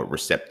they're more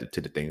receptive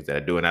to the things that I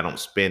do. And I don't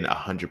spend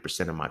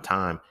 100% of my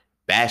time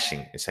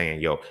bashing and saying,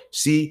 yo,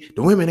 see,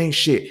 the women ain't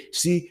shit.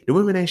 See, the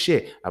women ain't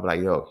shit. I'll be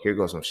like, yo, here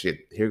goes some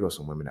shit. Here goes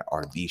some women that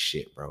are the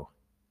shit, bro.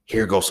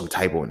 Here goes some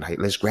type of night.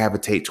 Let's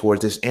gravitate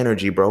towards this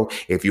energy, bro.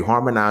 If you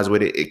harmonize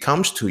with it, it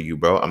comes to you,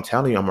 bro. I'm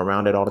telling you, I'm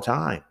around it all the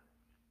time.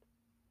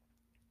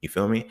 You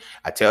feel me?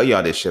 I tell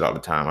y'all this shit all the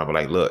time. I'll be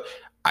like, look,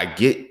 I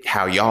get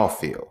how y'all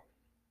feel,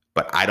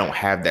 but I don't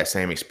have that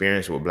same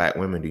experience with black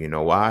women. Do you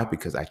know why?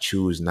 Because I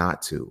choose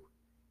not to.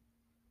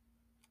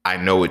 I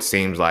know it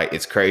seems like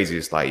it's crazy.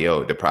 It's like,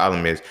 yo, the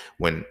problem is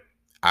when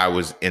I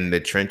was in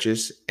the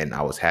trenches and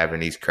I was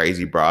having these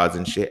crazy broads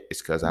and shit,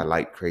 it's because I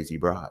like crazy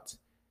broads.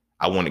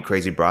 I wanted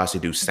crazy broads to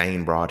do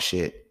sane broad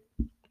shit.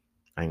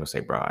 I ain't gonna say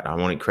broad. I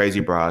wanted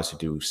crazy broads to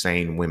do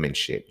sane women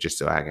shit just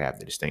so I could have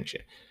the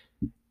distinction.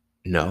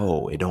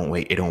 No, it don't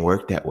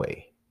work that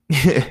way.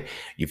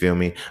 You feel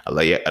me? A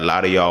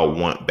lot of y'all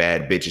want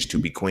bad bitches to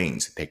be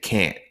queens. They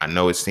can't. I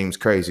know it seems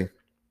crazy.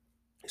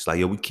 It's like,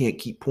 yo, we can't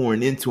keep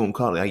pouring into them.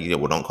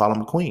 Well, don't call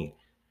them a queen.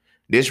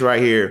 This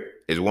right here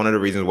is one of the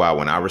reasons why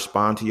when I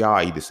respond to y'all,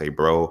 I either say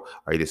bro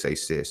or either say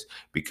sis,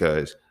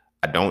 because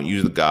I don't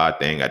use the God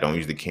thing. I don't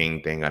use the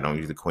king thing. I don't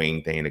use the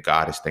queen thing, the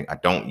goddess thing. I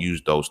don't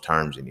use those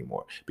terms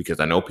anymore because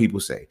I know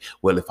people say,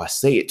 well, if I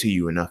say it to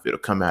you enough, it'll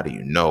come out of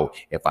you. No,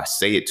 if I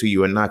say it to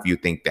you enough, you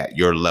think that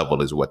your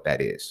level is what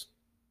that is.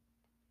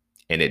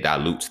 And it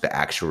dilutes the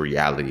actual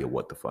reality of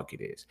what the fuck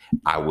it is.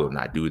 I will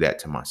not do that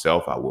to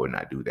myself. I will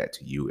not do that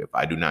to you. If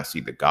I do not see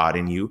the God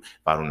in you,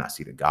 if I do not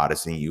see the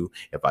goddess in you,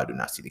 if I do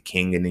not see the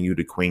king in you,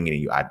 the queen in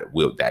you, I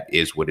will. That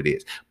is what it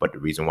is. But the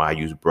reason why I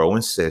use bro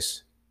and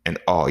sis and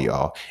all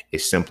y'all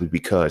is simply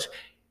because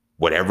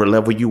whatever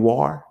level you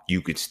are,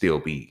 you could still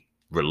be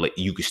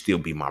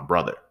my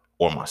brother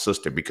or my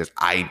sister because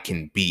I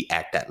can be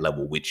at that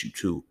level with you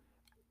too,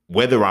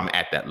 whether I'm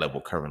at that level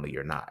currently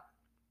or not.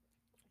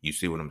 You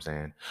see what I'm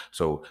saying?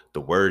 So the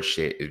word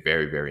shit is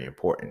very, very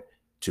important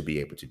to be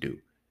able to do.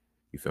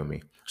 You feel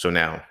me? So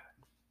now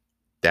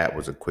that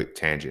was a quick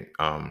tangent.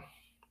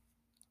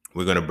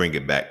 We're going to bring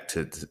it back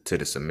to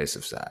the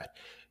submissive side.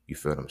 You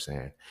feel what I'm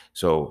saying?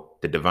 So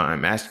the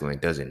divine masculine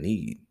doesn't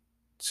need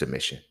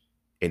submission.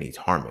 It needs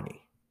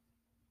harmony.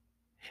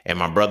 And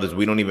my brothers,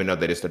 we don't even know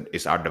that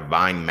it's our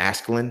divine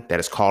masculine that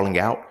is calling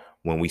out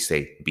when we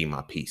say, be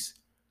my peace.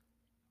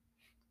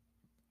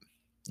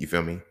 You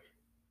feel me?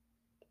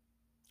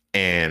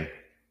 And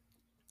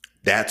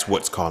that's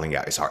what's calling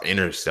out. It's our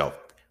inner self.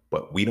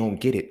 But we don't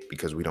get it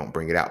because we don't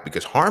bring it out.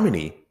 Because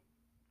harmony,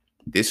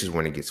 this is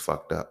when it gets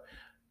fucked up.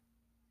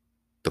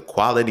 The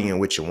quality in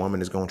which a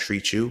woman is going to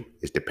treat you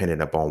is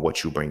dependent upon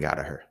what you bring out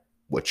of her,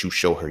 what you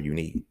show her you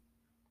need.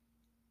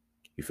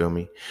 You feel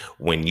me?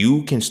 When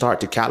you can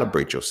start to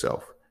calibrate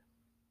yourself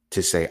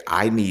to say,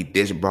 I need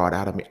this brought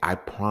out of me, I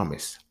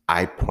promise,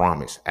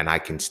 and I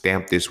can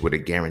stamp this with a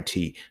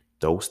guarantee,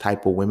 those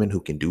type of women who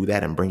can do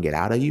that and bring it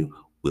out of you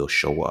will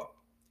show up.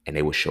 And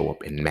they will show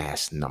up in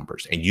mass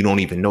numbers. And you don't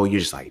even know. You're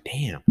just like,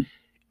 damn,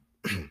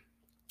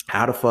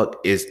 how the fuck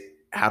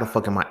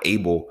am I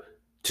able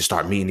to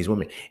start meeting these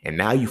women? And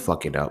now you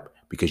fuck it up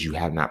because you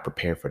have not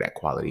prepared for that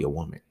quality of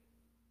woman.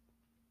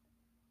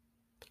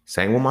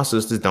 Same with my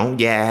sisters. Don't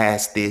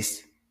gas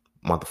this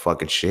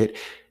motherfucking shit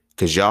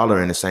because y'all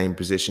are in the same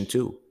position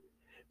too.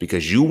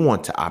 because you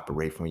want to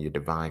operate from your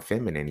divine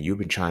feminine. You've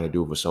been trying to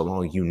do it for so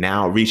long. You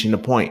now reaching the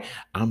point.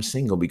 I'm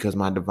single because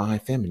my divine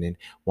feminine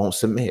won't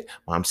submit.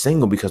 I'm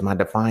single because my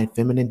divine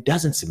feminine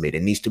doesn't submit.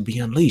 It needs to be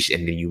unleashed.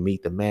 And then you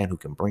meet the man who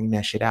can bring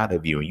that shit out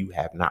of you, and you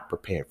have not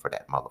prepared for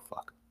that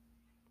motherfucker.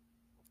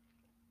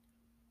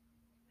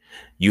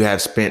 You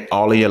have spent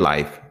all of your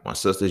life, my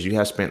sisters, you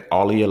have spent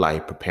all of your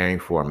life preparing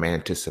for a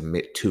man to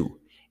submit to,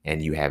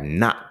 and you have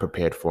not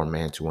prepared for a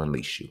man to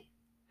unleash you.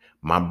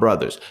 My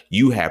brothers,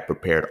 you have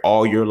prepared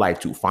all your life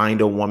to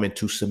find a woman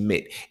to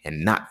submit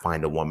and not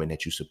find a woman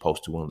that you're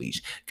supposed to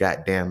unleash.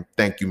 Goddamn,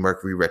 thank you,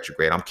 Mercury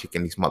retrograde. I'm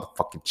kicking these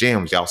motherfucking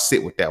gems. Y'all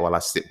sit with that while I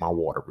sip my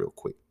water real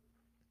quick.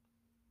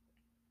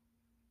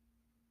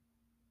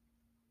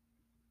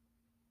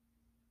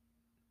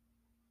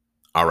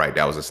 All right,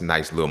 that was a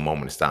nice little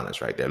moment of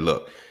silence right there.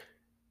 Look,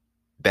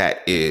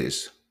 that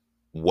is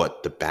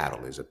what the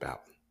battle is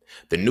about.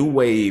 The new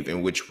wave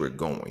in which we're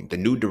going, the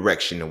new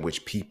direction in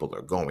which people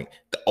are going,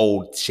 the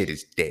old shit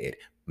is dead.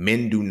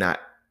 Men do not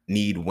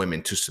need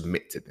women to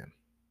submit to them.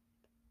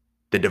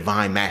 The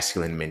divine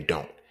masculine men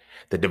don't.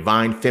 The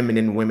divine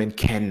feminine women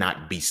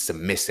cannot be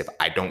submissive.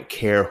 I don't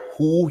care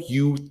who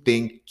you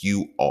think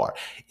you are.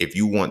 If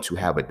you want to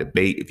have a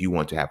debate, if you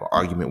want to have an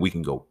argument, we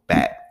can go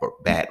bat for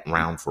bat,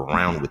 round for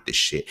round with this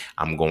shit.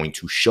 I'm going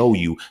to show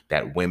you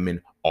that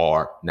women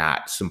are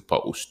not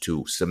supposed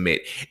to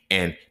submit.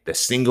 And the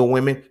single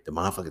women, the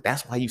motherfuckers,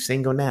 that's why you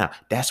single now.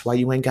 That's why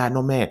you ain't got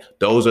no man.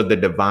 Those are the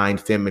divine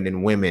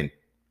feminine women.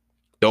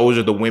 Those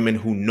are the women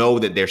who know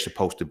that they're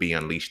supposed to be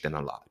unleashed and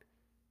unlocked.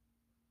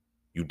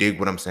 You dig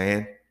what I'm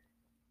saying?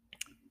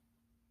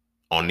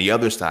 On the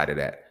other side of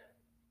that,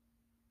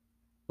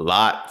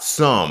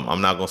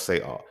 I'm not going to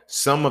say all,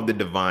 some of the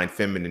divine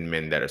feminine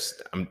men that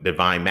are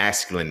divine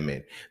masculine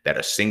men that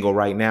are single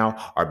right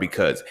now are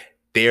because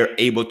they're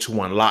able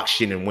to unlock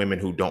shit in women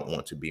who don't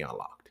want to be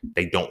unlocked.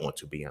 They don't want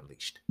to be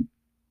unleashed.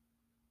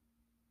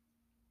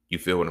 You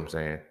feel what I'm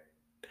saying?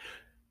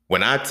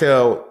 When I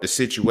tell the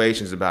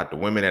situations about the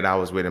women that I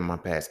was with in my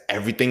past,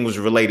 everything was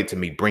related to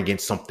me bringing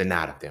something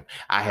out of them.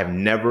 I have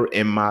never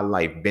in my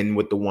life been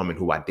with the woman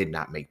who I did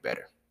not make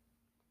better.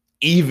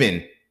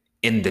 Even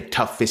in the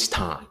toughest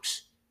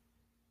times.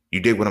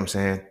 You dig what I'm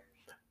saying?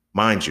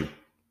 Mind you,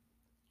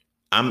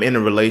 I'm in a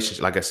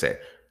relationship, like I said,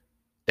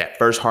 that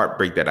first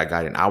heartbreak that I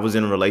got in, I was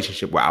in a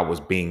relationship where I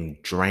was being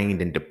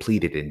drained and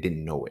depleted and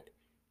didn't know it.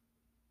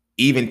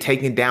 Even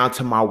taken down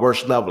to my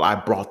worst level, I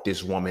brought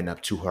this woman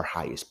up to her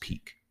highest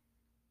peak.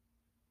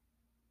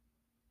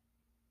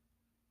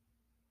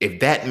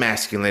 If that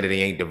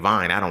masculinity ain't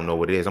divine, I don't know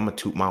what it is. I'm going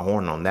to toot my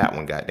horn on that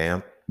one,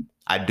 goddamn.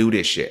 I do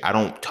this shit. I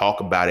don't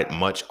talk about it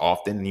much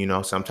often. You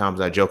know, sometimes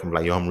I joke and be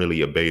like, yo, I'm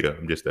really a beta.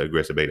 I'm just an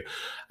aggressive beta.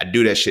 I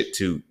do that shit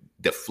to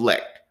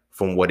deflect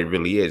from what it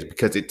really is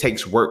because it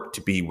takes work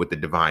to be with the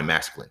divine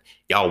masculine.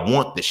 Y'all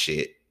want the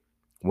shit.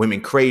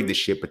 Women crave the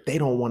shit, but they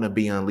don't want to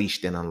be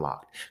unleashed and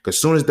unlocked. Because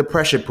as soon as the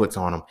pressure puts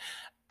on them,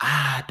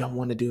 I don't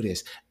want to do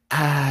this.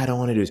 I don't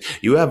want to do this.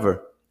 You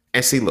ever,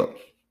 and see, look,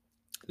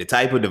 the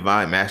type of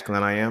divine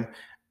masculine I am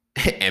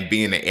and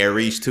being an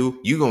Aries too,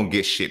 you going to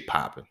get shit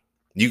popping.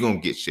 You're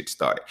going to get shit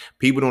started.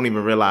 People don't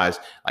even realize,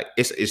 like,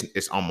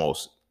 it's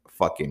almost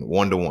fucking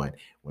 1-to-1.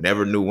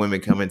 Whenever new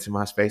women come into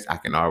my space, I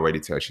can already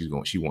tell she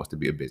wants to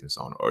be a business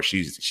owner, or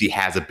she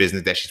has a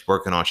business that she's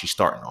working on, she's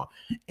starting on,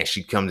 and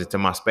she comes into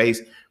my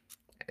space.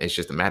 It's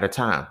just a matter of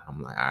time.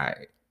 I'm like, all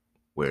right,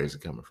 where is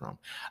it coming from?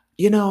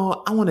 You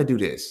know, I want to do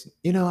this.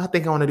 You know, I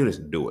think I want to do this.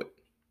 Do it.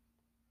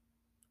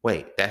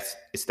 Wait,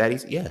 it's that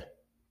easy? Yeah.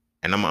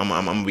 And I'm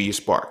gonna be your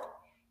spark.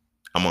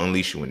 I'm gonna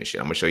unleash you in this shit.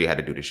 I'm gonna show you how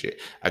to do this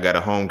shit. I got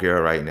a home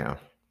girl right now.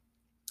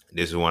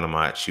 This is one of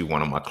my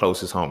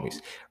closest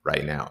homies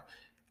right now.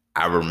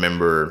 I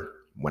remember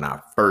when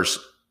I first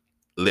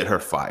lit her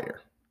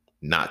fire,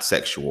 not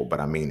sexual, but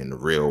I mean in the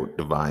real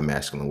divine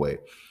masculine way.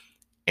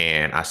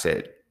 And I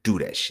said, do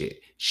that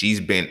shit.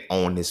 She's been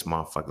on this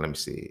motherfucker. Let me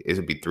see.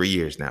 It'll be 3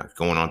 years now,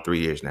 going on 3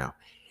 years now.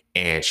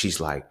 And she's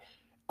like,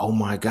 oh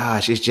my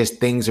gosh, it's just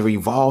things are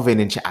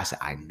evolving. And I said,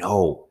 I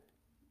know.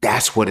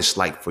 That's what it's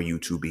like for you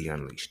to be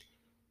unleashed.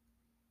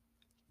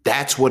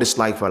 That's what it's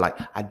like for, like,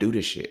 I do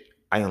this shit.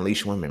 I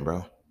unleash women,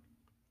 bro.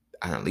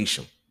 I unleash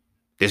them.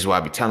 This is why I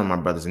be telling my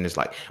brothers, and it's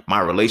like my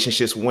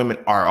relationships with women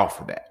are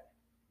off of that.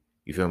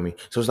 You feel me?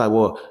 So it's like,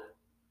 well,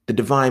 the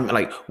divine,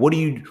 like,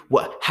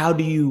 how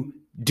do you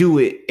do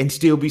it and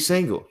still be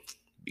single?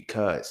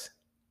 Because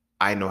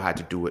I know how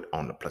to do it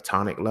on the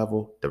platonic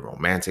level, the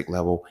romantic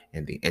level,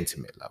 and the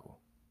intimate level.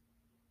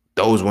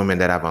 Those women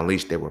that I've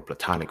unleashed, they were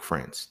platonic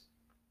friends.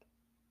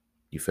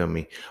 You feel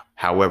me?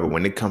 However,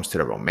 when it comes to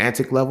the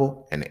romantic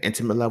level and the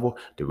intimate level,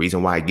 the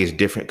reason why it gets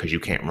different because you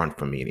can't run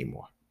from me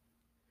anymore.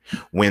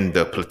 When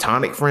the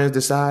platonic friends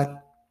decide,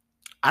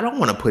 I don't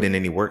want to put in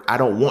any work. I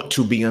don't want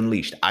to be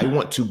unleashed. I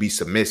want to be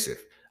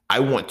submissive. I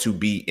want to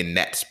be in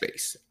that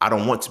space. I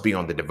don't want to be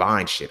on the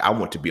divine shit. I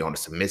want to be on the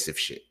submissive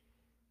shit.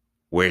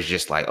 Where it's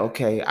just like,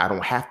 okay, I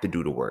don't have to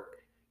do the work.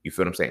 You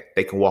feel what I'm saying?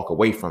 They can walk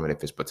away from it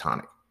if it's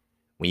platonic.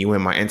 When you're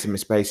in my intimate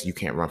space, you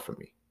can't run from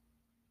me.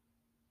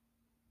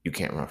 You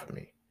can't run from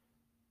me.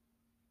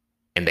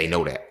 And they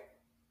know that.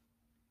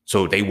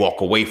 So they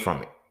walk away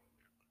from it.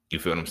 You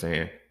feel what I'm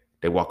saying?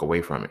 They walk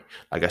away from it.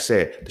 Like I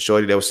said, the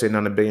shorty that was sitting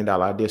on $1 billion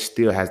idea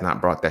still has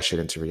not brought that shit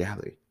into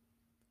reality.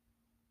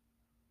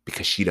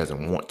 Because she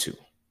doesn't want to.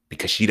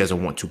 Because she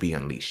doesn't want to be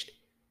unleashed.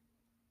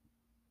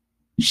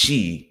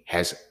 She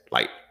has,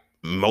 like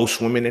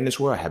most women in this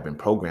world, have been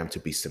programmed to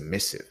be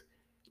submissive,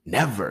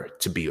 never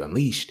to be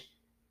unleashed.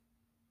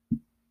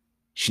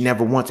 She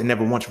never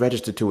once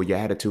registered to it. Your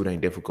attitude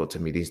ain't difficult to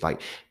me.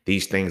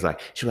 These things,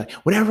 like, she's like,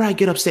 whenever I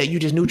get upset, you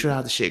just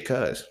neutralize the shit,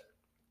 cuz.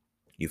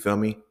 You feel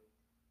me?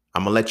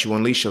 I'm gonna let you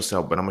unleash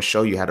yourself, but I'm gonna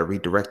show you how to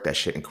redirect that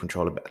shit and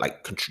control it,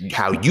 like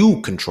how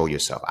you control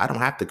yourself. I don't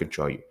have to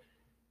control you.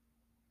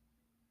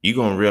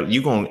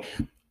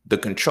 The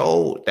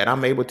control that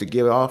I'm able to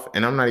give off,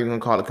 and I'm not even gonna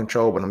call it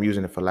control, but I'm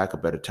using it for lack of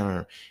a better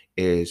term,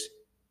 is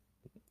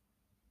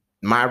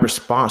my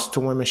response to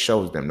women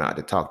shows them not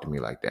to talk to me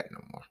like that no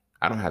more.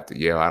 I don't have to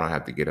yell. I don't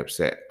have to get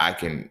upset. I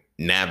can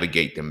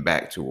navigate them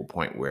back to a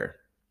point where,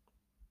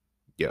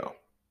 yo,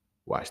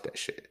 watch that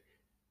shit.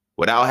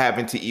 Without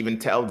having to even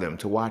tell them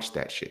to watch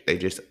that shit. They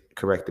just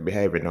correct the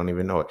behavior and don't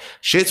even know it.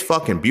 Shit's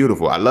fucking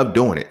beautiful. I love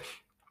doing it.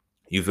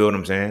 You feel what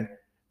I'm saying?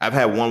 I've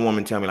had one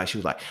woman tell me, like, she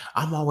was like,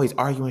 I'm always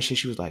arguing shit.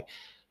 She was like,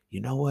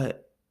 you know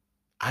what?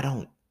 I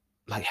don't,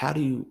 like, how do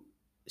you,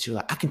 she was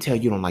like, I can tell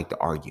you don't like to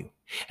argue.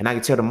 And I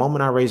can tell the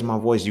moment I raise my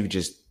voice, you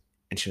just,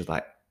 and she was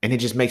like, and it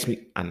just makes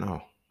me, I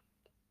know.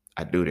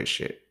 I do this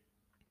shit.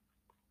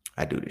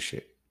 I do this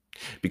shit.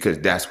 Because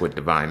that's what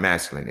divine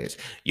masculine is.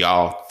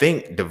 Y'all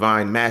think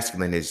divine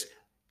masculine is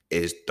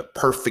the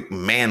perfect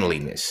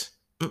manliness.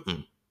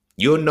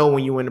 You'll know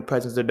when you're in the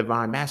presence of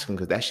divine masculine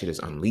because that shit is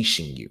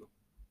unleashing you.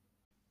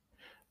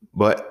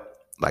 But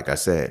like I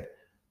said,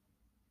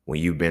 when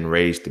you've been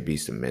raised to be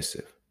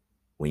submissive,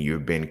 when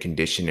you've been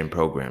conditioned in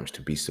programs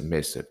to be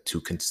submissive,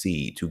 to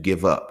concede, to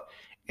give up,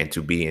 and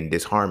to be in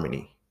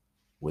disharmony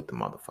with the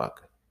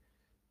motherfucker,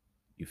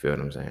 you feel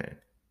what I'm saying?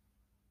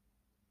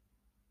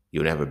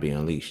 You'll never be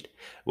unleashed.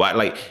 Why?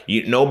 Like,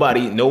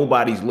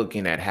 nobody's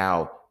looking at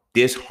how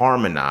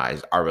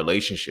disharmonized our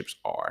relationships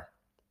are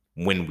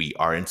when we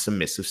are in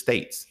submissive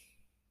states.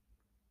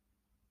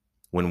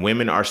 When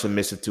women are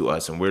submissive to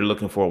us and we're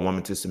looking for a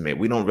woman to submit,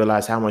 we don't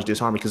realize how much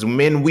disharmony, because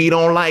men, we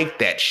don't like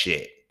that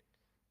shit.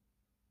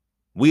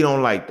 We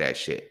don't like that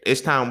shit.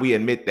 It's time we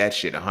admit that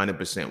shit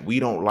 100%. We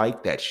don't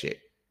like that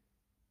shit.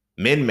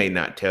 Men may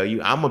not tell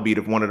you. I'm going to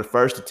be one of the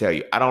first to tell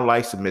you. I don't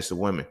like submissive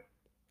women.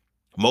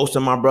 Most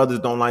of my brothers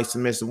don't like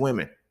submissive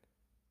women.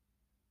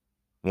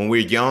 When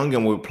we're young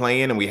and we're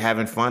playing and we're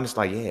having fun, it's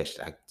like, yeah,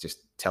 I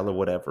just tell her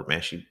whatever,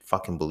 man. She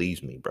fucking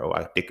believes me, bro.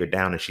 I dick her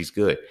down and she's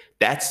good.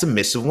 That's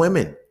submissive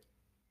women.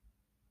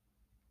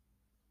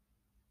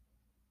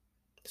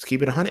 Let's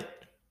keep it 100.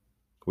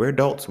 We're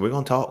adults. We're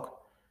going to talk.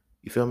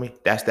 You feel me?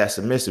 That's that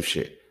submissive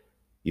shit.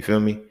 You feel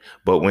me?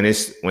 But when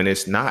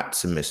it's not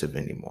submissive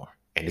anymore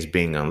and it's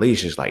being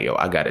unleashed, it's like, yo,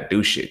 I got to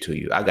do shit to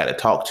you. I got to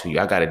talk to you.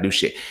 I got to do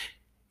shit.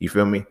 You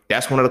feel me?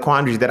 That's one of the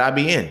quandaries that I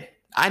be in.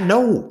 I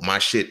know my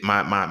shit,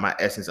 my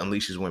essence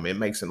unleashes women. It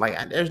makes it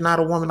like, there's not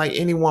a woman, like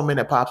any woman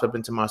that pops up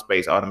into my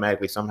space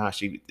automatically, somehow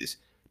she this,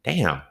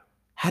 damn,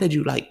 how did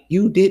you, like,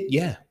 you did?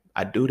 Yeah,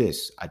 I do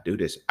this. I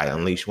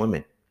unleash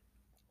women.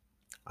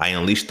 I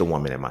unleash the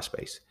woman in my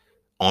space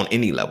on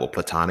any level,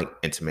 platonic,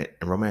 intimate,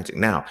 and romantic.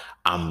 Now,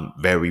 I'm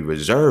very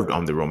reserved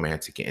on the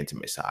romantic and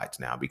intimate sides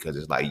now, because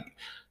it's like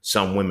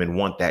some women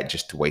want that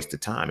just to waste the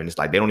time. And it's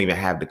like they don't even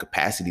have the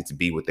capacity to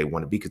be what they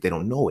want to be because they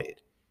don't know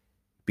it.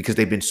 Because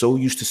they've been so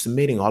used to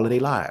submitting all of their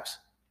lives.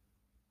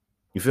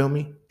 You feel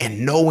me?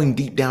 And knowing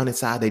deep down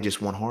inside, they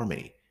just want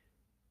harmony.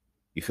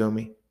 You feel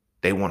me?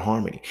 They want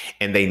harmony.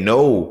 And they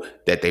know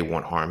that they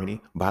want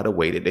harmony by the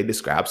way that they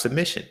describe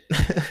submission.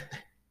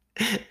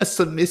 A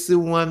submissive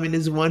woman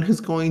is one who's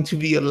going to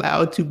be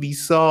allowed to be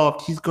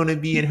soft. She's going to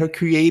be in her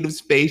creative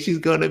space. She's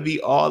going to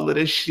be all of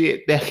the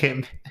shit that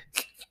can...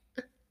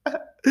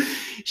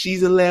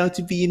 She's allowed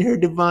to be in her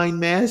divine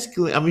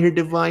masculine. I mean, her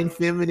divine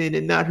feminine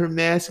and not her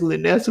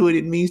masculine. That's what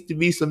it means to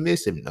be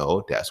submissive.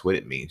 No, that's what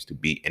it means to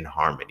be in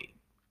harmony.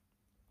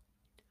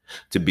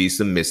 To be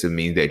submissive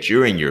means that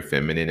you're in your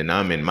feminine and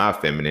I'm in my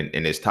feminine,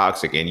 and it's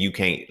toxic, and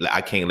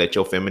I can't let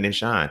your feminine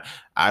shine.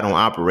 I don't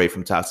operate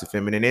from toxic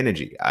feminine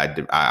energy. I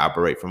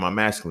operate from my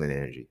masculine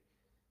energy.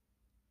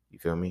 You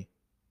feel me?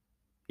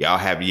 Y'all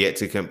have yet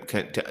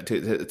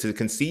to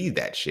conceive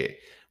that shit.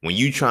 When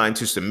you trying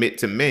to submit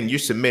to men, you're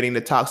submitting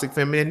to toxic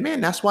feminine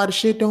men. That's why the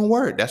shit don't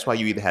work. That's why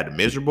you either have the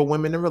miserable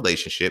women in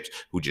relationships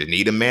who just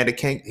need a man to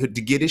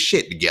get his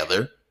shit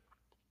together,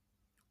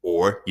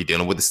 or you're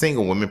dealing with a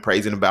single woman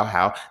praising about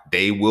how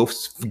they will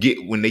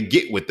get, when they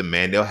get with the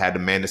man, they'll have the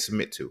man to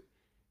submit to.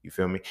 You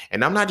feel me?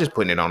 And I'm not just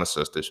putting it on the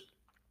sisters,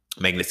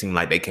 making it seem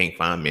like they can't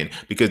find men,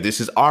 because this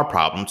is our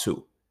problem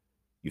too.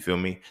 You feel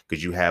me?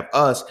 Because you have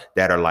us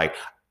that are like,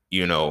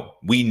 you know,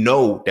 we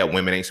know that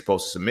women ain't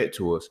supposed to submit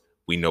to us.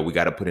 We know we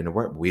got to put in the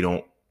work.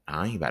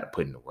 I ain't about to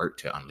put in the work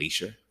to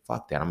unleash her.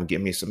 Fuck that. I'm going to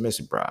get me a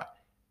submissive bride,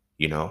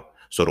 you know?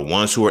 So the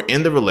ones who are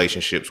in the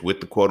relationships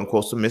with the quote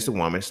unquote submissive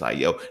woman, it's like,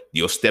 yo,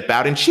 you'll step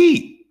out and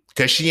cheat.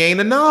 Because she ain't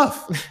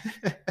enough.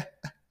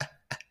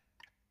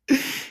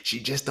 She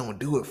just don't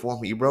do it for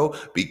me, bro,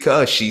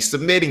 because she's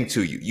submitting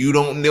to you. You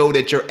don't know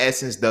that your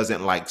essence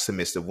doesn't like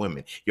submissive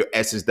women. Your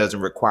essence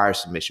doesn't require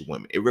submissive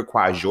women. It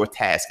requires your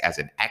task as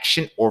an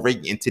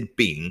action-oriented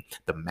being,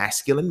 the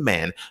masculine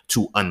man,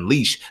 to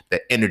unleash the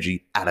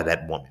energy out of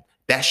that woman.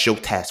 That's your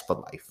task for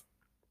life.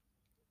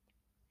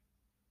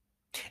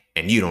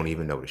 And you don't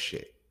even know the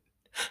shit.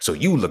 So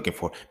you looking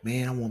for,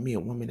 man, I want me a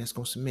woman that's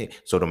gonna submit.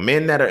 So the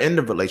men that are in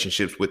the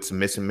relationships with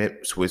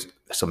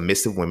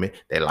submissive women,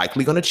 they're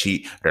likely gonna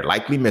cheat, they're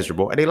likely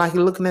miserable, and they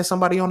likely looking at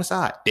somebody on the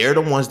side. They're the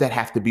ones that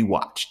have to be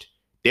watched.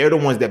 They're the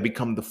ones that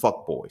become the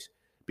fuck boys.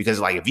 Because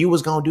like if you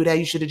was gonna do that,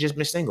 you should have just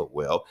been single.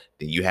 Well,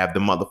 then you have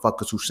the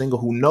motherfuckers who single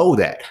who know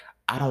that.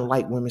 I don't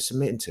like women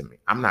submitting to me.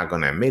 I'm not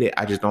gonna admit it.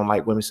 I just don't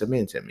like women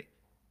submitting to me.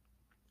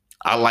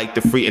 I like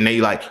the free, and they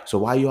like, so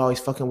why you always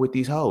fucking with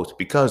these hoes?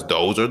 Because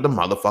those are the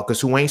motherfuckers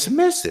who ain't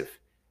submissive.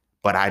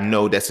 But I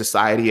know that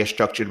society has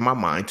structured my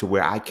mind to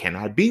where I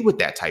cannot be with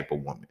that type of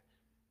woman.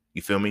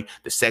 You feel me?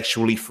 The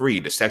sexually free,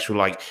 the sexual,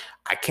 like,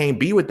 I can't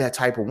be with that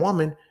type of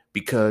woman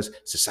because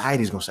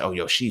society's gonna say, oh,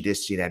 yo, she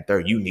this, she that,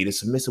 third. You need a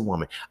submissive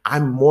woman.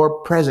 I'm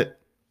more present.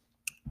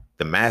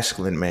 The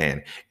masculine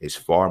man is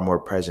far more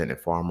present and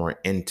far more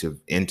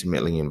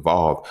intimately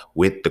involved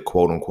with the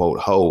quote unquote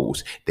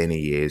hoes than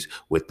he is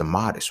with the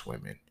modest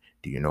women.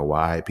 Do you know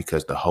why?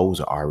 Because the hoes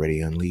are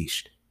already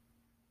unleashed.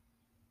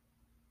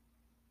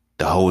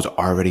 The hoes are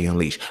already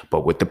unleashed.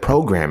 But with the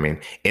programming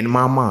in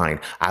my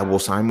mind, I will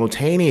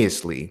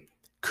simultaneously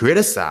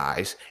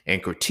criticize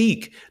and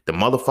critique the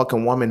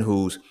motherfucking woman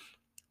who's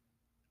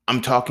I'm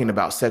talking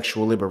about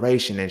sexual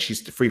liberation and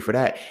she's free for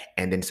that.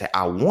 And then say,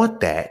 I want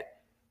that.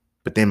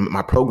 But then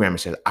my programmer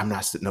says, I'm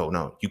not,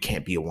 no, you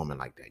can't be a woman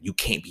like that. You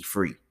can't be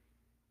free.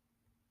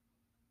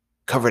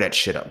 Cover that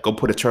shit up. Go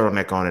put a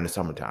turtleneck on in the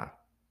summertime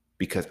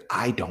because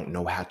I don't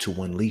know how to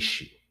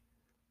unleash you.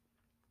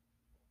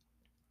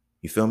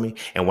 You feel me?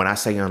 And when I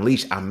say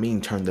unleash, I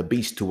mean turn the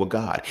beast to a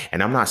god.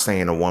 And I'm not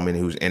saying a woman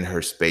who's in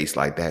her space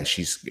like that,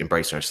 she's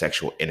embracing her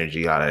sexual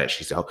energy, all of that,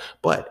 she's out.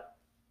 But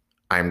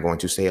I'm going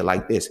to say it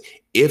like this.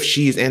 If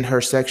she's in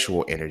her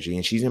sexual energy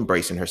and she's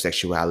embracing her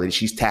sexuality,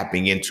 she's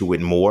tapping into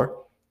it more.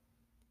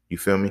 You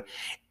feel me?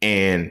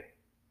 And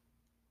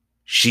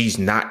she's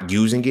not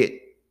using it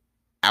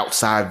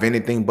outside of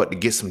anything but to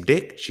get some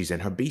dick. She's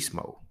in her beast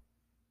mode.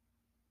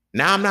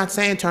 Now, I'm not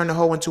saying turn the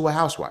hoe into a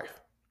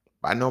housewife.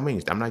 By no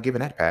means. I'm not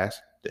giving that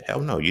pass. The hell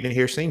no. You didn't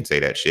hear Scene say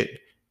that shit.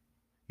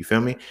 You feel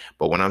me?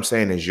 But what I'm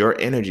saying is your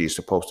energy is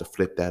supposed to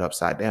flip that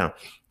upside down.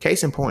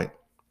 Case in point,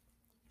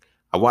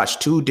 I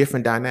watched 2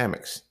 different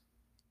dynamics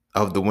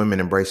of the women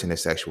embracing their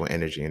sexual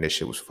energy, and this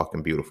shit was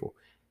fucking beautiful.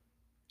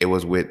 It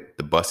was with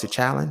the Busted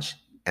Challenge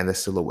and the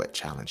Silhouette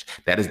Challenge.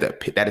 That is the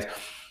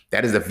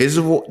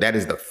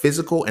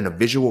physical and the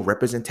visual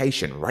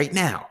representation right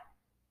now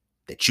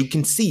that you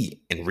can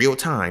see in real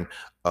time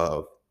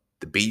of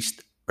the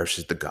beast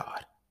versus the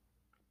god.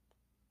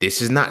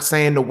 This is not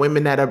saying the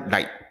women that are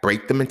like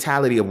break the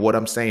mentality of what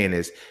I'm saying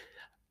is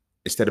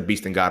instead of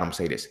beast and god, I'm gonna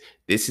say this.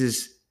 This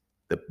is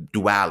the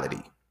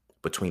duality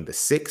between the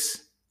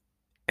 6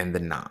 and the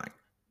 9.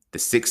 The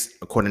 6,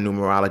 according to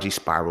numerology,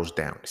 spirals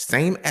down.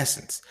 Same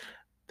essence.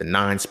 The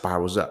 9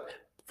 spirals up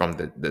from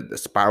the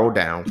spiral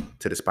down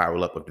to the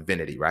spiral up of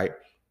divinity, right?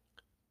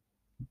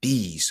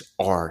 These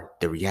are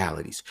the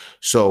realities.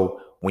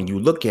 So when you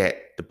look at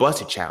the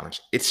Busted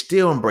Challenge, it's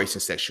still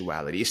embracing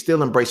sexuality. It's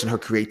still embracing her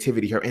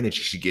creativity, her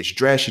energy. She gets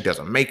dressed, she does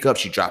her makeup,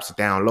 she drops it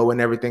down low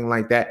and everything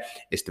like that.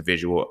 It's the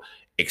visual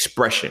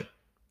expression.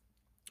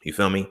 You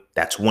feel me?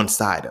 That's one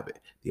side of it.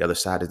 The other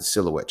side is the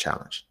Silhouette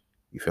Challenge.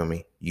 You feel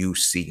me? You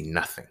see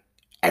nothing.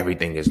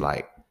 Everything is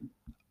like,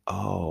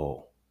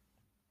 oh,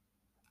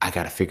 I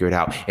got to figure it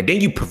out. And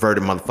then you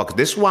perverted motherfuckers.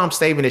 This is why I'm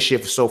saving this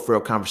shit for So For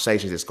Real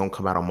Conversations. It's going to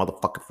come out on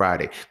motherfucking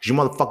Friday. Because you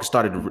motherfuckers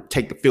started to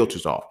take the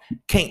filters off.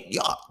 Can't,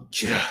 y'all.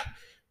 Yeah.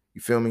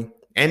 You feel me?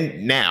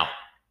 And now,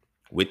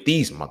 with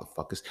these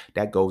motherfuckers,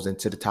 that goes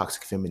into the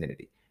toxic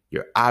femininity.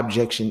 Your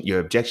objection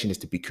is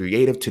to be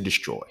creative to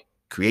destroy.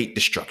 Create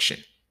destruction.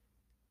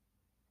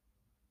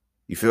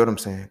 You feel what I'm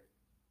saying?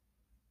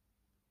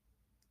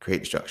 Create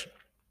destruction.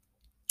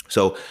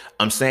 So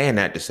I'm saying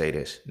that to say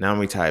this. Now let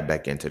me tie it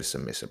back into the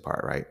submissive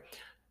part, right?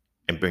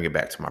 And bring it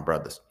back to my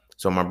brothers.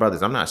 So my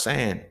brothers, I'm not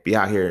saying be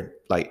out here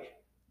like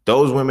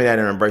those women that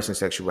are embracing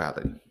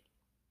sexuality.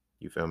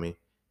 You feel me?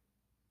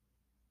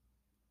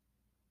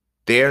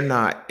 They're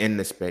not in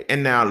the space.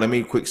 And now let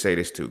me quick say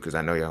this too, because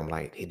I know y'all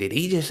like, did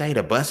he just say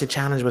the Busted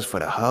Challenge was for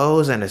the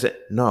hoes? And is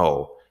it?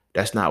 No,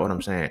 that's not what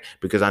I'm saying.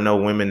 Because I know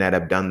women that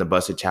have done the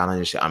Busted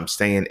Challenge. I'm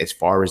saying as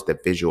far as the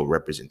visual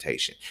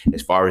representation,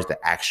 as far as the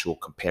actual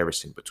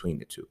comparison between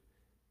the two.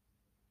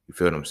 You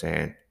feel what I'm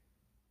saying?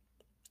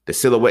 The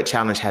Silhouette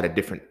Challenge had a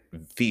different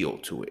feel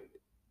to it.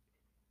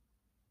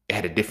 It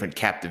had a different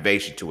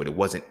captivation to it. It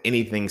wasn't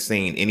anything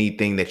seen,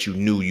 anything that you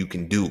knew you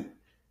can do.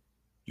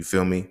 You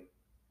feel me?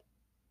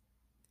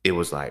 It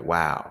was like,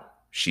 wow,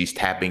 she's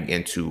tapping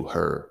into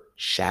her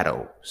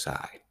shadow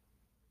side.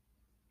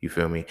 You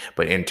feel me?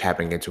 But in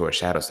tapping into her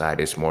shadow side,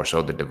 it's more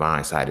so the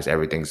divine side. Is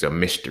everything's a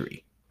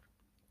mystery.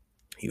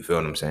 You feel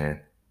what I'm saying?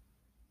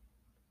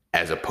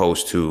 As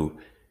opposed to,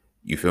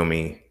 you feel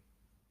me,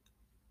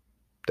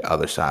 the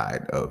other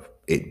side of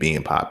it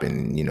being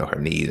popping, her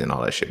knees and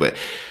all that shit. But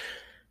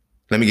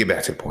let me get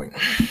back to the point.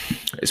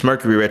 It's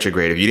Mercury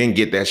retrograde. If you didn't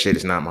get that shit,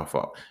 it's not my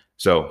fault.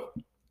 So,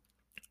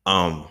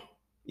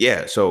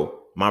 yeah.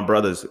 So my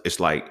brothers, it's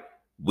like,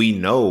 we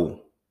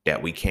know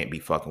that we can't be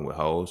fucking with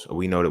hoes, or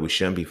we know that we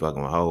shouldn't be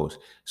fucking with hoes.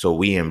 So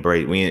we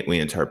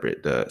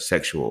interpret the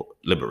sexual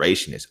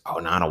liberation as, oh,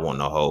 no, I don't want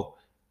no hoe.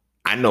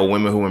 I know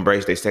women who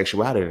embrace their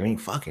sexuality that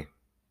ain't fucking.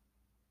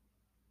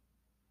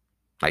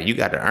 Like, you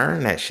got to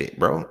earn that shit,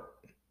 bro.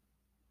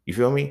 You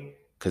feel me?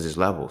 Because it's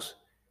levels.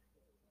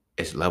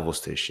 It's levels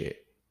to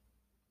shit.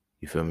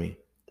 You feel me?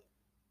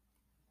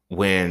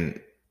 When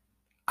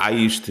I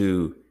used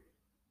to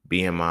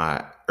be in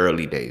my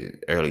early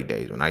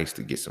days, when I used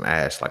to get some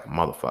ass like a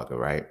motherfucker,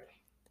 right?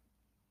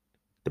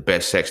 The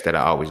best sex that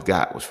I always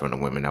got was from the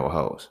women that were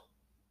hoes.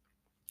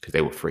 Because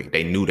they were free.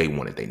 They knew they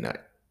wanted their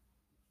nut.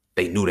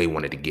 They knew they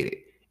wanted to get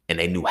it. And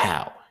they knew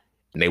how.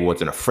 And they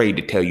wasn't afraid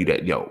to tell you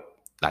that, yo,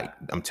 like,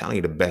 I'm telling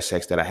you, the best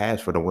sex that I had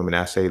is for the women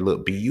that say,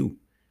 look, be you.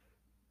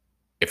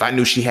 If I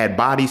knew she had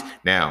bodies,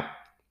 now,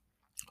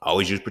 I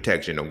always use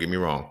protection, don't get me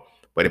wrong.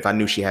 But if I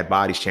knew she had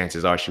bodies,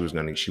 chances are she was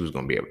gonna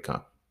be able to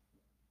come.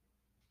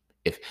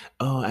 If,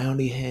 oh, I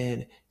only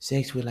had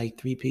sex with like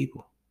 3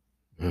 people.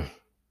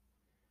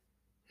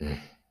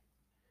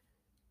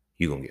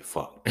 You gonna get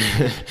fucked.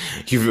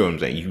 You feel what I'm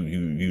saying?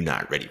 You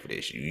not ready for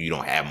this. You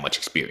don't have much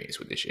experience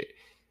with this shit.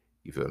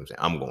 You feel what I'm saying?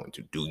 I'm going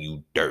to do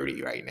you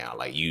dirty right now.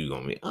 Like, you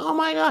gonna be, oh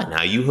my God,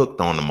 now you hooked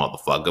on the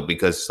motherfucker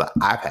because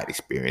I've had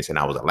experience and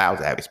I was allowed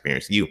to have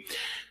experience with you.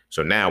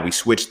 So now we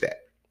switch that,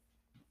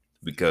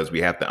 because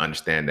we have to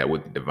understand that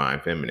with the divine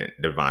feminine,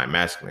 divine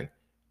masculine,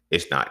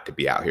 it's not to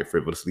be out here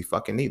frivolously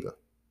fucking either.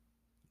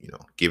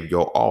 Give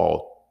your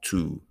all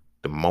to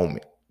the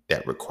moment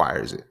that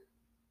requires it.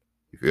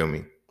 You feel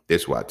me?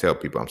 This is why I tell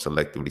people I'm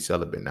selectively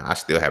celibate. Now, I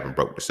still haven't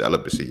broke the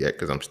celibacy yet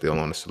because I'm still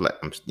on the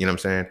select. You know what I'm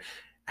saying?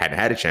 I hadn't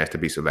had a chance to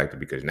be selective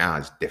because now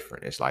it's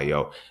different. It's like,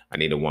 yo, I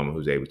need a woman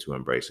who's able to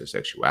embrace her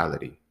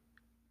sexuality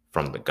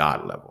from the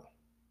God level.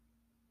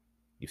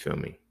 You feel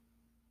me?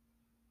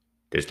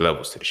 There's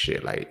levels to the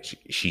shit. Like,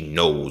 she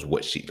knows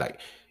what she like.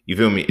 You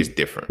feel me? It's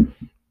different.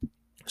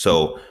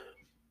 So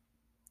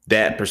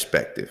that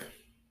perspective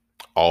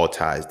all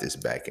ties this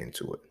back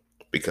into it,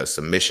 because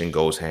submission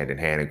goes hand in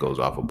hand. It goes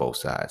off of both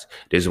sides.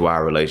 This is why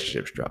our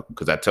relationship struggle.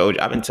 Because I told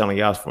you, I've been telling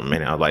y'all for a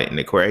minute. I was like, in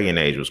the Aquarian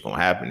age, what's going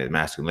to happen is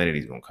masculinity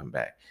is going to come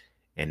back.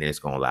 And then it's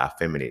going to allow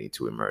femininity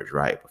to emerge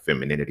right. But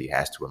femininity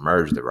has to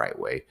emerge the right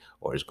way,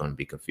 or it's going to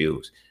be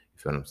confused. You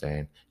feel what I'm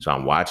saying? So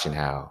I'm watching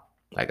how,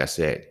 like I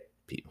said,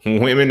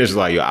 women is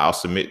like, yo, I'll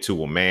submit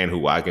to a man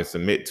who I can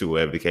submit to,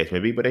 whatever the case may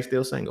be, but they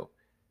still single.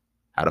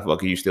 How the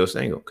fuck are you still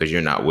single? Because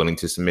you're not willing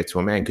to submit to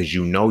a man, because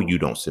you know you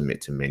don't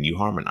submit to men. You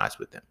harmonize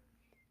with them.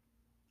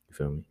 You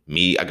feel me?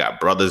 Me, I got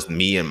brothers,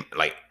 me and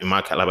like in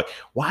my like,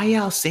 why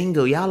y'all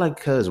single? Y'all like,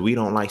 because we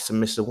don't like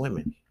submissive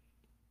women.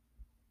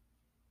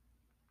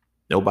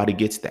 Nobody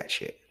gets that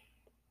shit.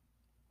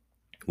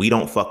 We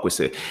don't fuck with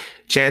it.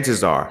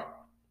 Chances are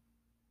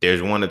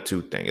there's one or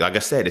two things. Like I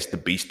said, it's the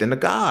beast and the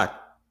God.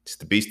 It's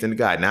the beast and the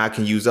God. Now I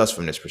can use us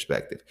from this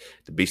perspective.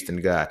 The beast and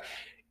the God.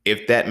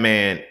 If that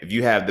man, if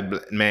you have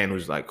the man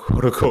who's like,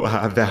 quote unquote,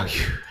 high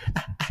value.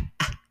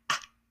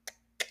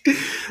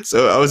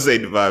 So I would say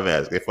divine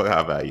masculine, fuck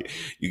high value.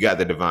 You got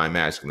the divine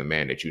masculine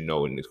man that you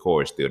know in his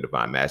core is still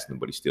divine masculine,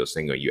 but he's still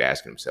single. You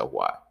asking himself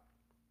why.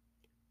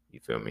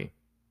 You feel me?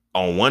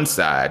 On one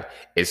side,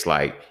 it's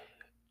like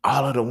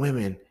all of the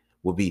women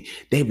will be,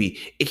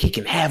 he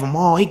can have them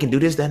all. He can do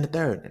this, that, and the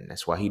third. And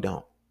that's why he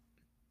don't.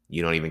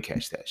 You don't even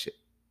catch that shit.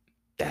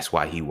 That's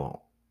why he won't.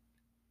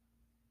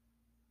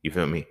 You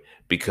feel me?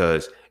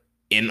 Because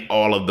in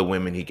all of the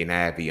women he can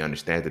have, he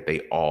understands that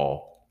they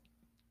all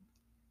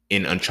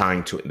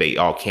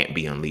can't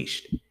be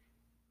unleashed.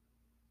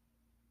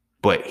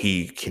 But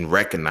he can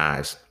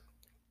recognize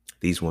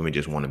these women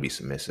just want to be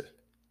submissive.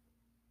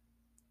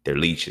 They're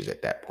leeches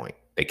at that point.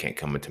 They can't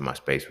come into my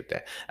space with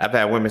that. I've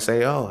had women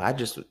say, oh, I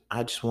just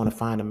want to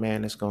find a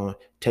man that's going to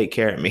take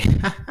care of me.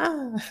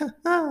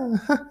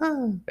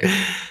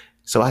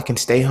 So I can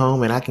stay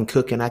home and I can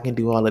cook and I can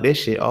do all of this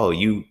shit. Oh,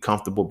 you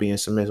comfortable being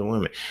submissive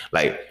women?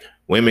 Like,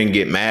 women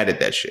get mad at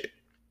that shit.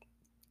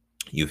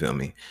 You feel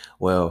me?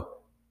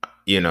 Well,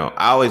 I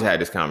always had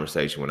this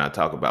conversation when I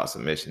talk about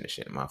submission and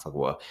shit. Motherfucker,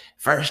 well,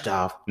 first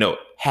off, no,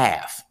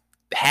 half.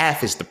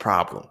 Half is the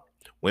problem.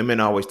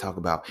 Women always talk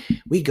about,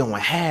 we going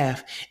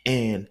half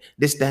and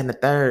this, that, and the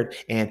third,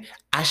 and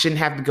I shouldn't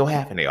have to go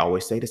half. And they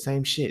always say the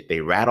same shit. They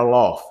rattle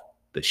off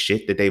the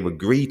shit that they've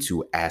agreed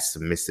to as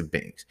submissive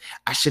beings.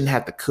 I shouldn't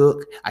have to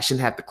cook. I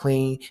shouldn't have to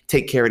clean,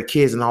 take care of the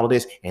kids and all of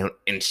this,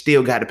 and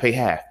still got to pay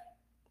half.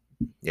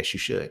 Yes, you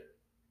should.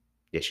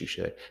 Yes, you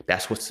should.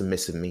 That's what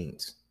submissive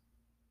means.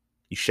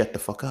 You shut the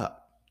fuck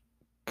up.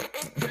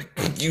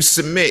 You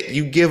submit.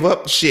 You give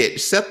up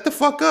shit. Shut the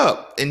fuck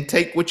up and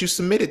take what you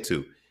submitted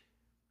to.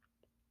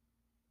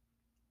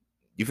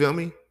 You feel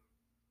me?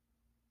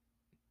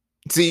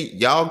 See,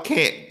 y'all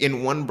can't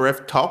in one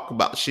breath talk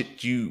about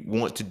shit you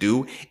want to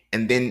do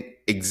and then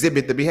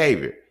exhibit the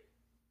behavior.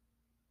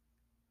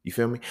 You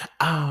feel me?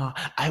 Oh,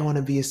 I want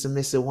to be a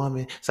submissive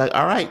woman. It's like,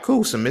 all right,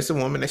 cool. Submissive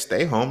woman, they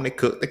stay home, they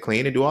cook, they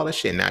clean, they do all that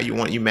shit. Now you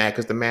mad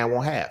because the man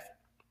won't have.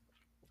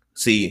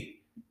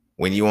 See,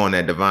 when you on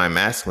that divine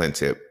masculine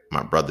tip,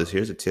 my brothers,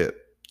 here's a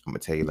tip. I'm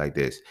gonna tell you like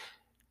this.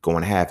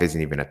 Going half isn't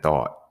even a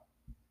thought.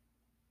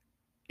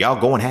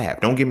 Y'all going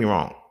half. Don't get me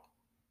wrong.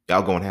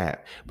 Y'all going half.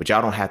 But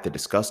y'all don't have to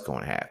discuss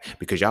going half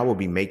because y'all will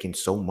be making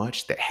so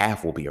much that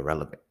half will be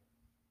irrelevant.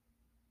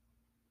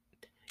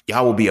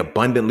 Y'all will be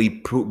abundantly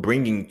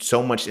bringing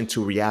so much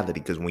into reality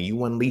because when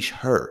you unleash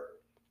her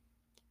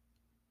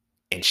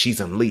and she's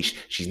unleashed,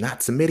 she's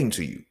not submitting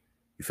to you.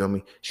 You feel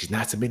me? She's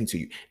not submitting to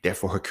you.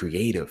 Therefore, her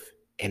creative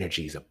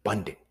energy is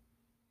abundant.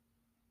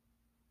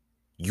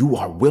 You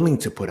are willing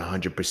to put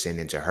 100%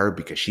 into her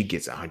because she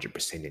gets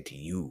 100% into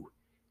you.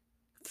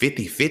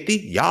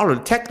 50-50? Y'all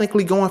are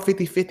technically going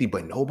 50-50,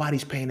 but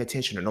nobody's paying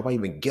attention or nobody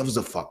even gives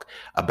a fuck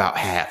about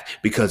half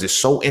because it's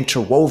so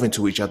interwoven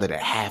to each other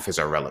that half is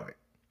irrelevant.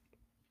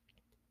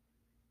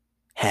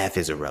 Half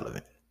is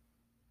irrelevant.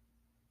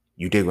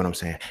 You dig what I'm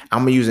saying?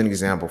 I'm going to use an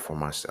example for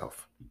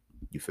myself.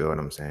 You feel what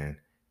I'm saying?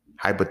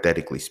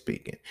 Hypothetically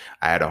speaking,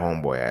 I had a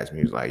homeboy ask me,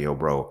 he was like, yo,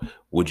 bro,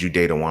 would you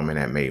date a woman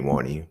that made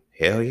more than you?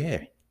 Hell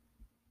yeah.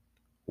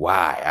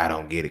 Why? I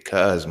don't get it.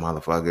 Cause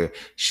motherfucker,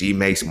 she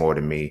makes more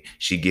than me.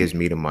 She gives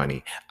me the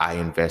money. I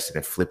invest it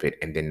and flip it.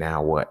 And then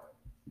now what?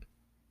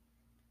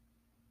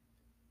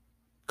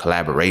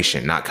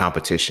 Collaboration, not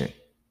competition.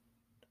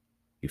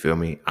 You feel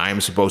me? I am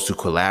supposed to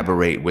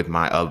collaborate with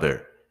my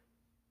other.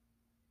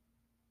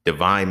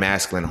 Divine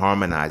masculine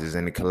harmonizes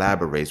and it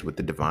collaborates with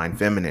the divine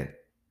feminine.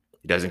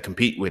 It doesn't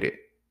compete with it.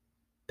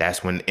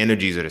 That's when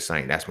energies are the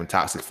same. That's when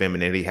toxic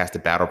femininity has to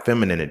battle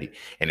femininity.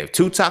 And if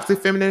two toxic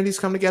femininities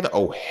come together,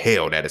 oh,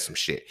 hell, that is some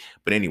shit.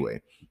 But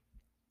anyway,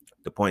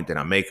 the point that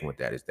I'm making with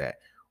that is that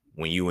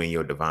when you in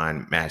your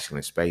divine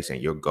masculine space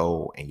and your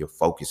goal and your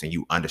focus and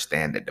you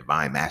understand that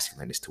divine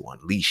masculine is to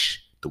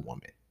unleash the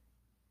woman,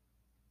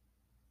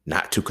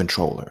 not to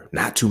control her,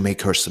 not to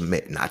make her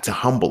submit, not to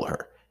humble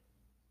her,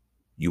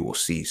 you will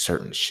see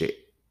certain shit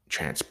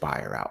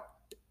transpire out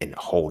in a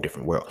whole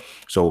different world.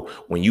 So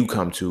when you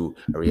come to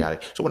a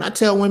reality, so when I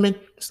tell women,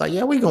 it's like,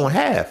 yeah, we gonna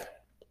have.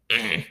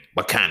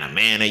 What kind of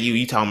man are you?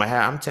 You talking about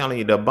half? I'm telling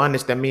you, the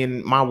abundance that me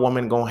and my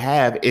woman gonna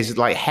have is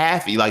like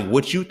half. Like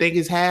what you think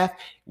is half,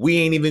 we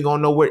ain't even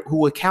gonna know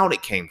who account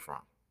it came from.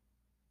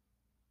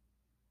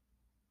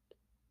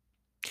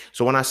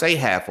 So when I say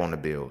half on the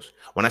bills,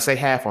 when I say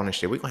half on the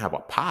shit, we're gonna have a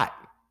pot,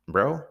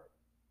 bro.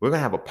 We're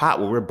gonna have a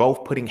pot where we're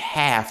both putting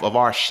half of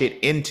our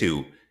shit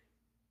into.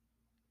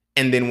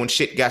 And then when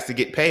shit got to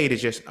get paid,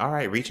 it's just, all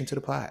right, reach into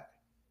the pot.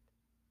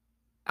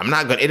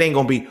 It ain't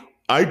gonna be,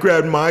 I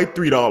grabbed my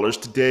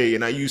 $3 today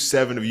and I used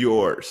 7 of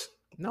yours.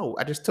 No,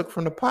 I just took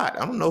from the pot.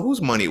 I don't know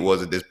whose money it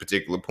was at this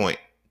particular point,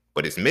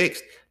 but it's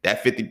mixed.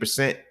 That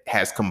 50%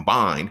 has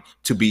combined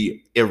to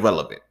be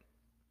irrelevant.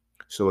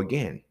 So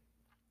again,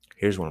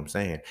 here's what I'm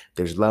saying.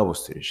 There's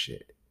levels to this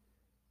shit.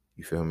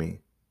 You feel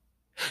me?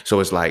 So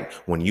it's like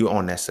when you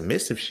on that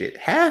submissive shit,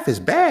 half is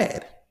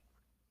bad.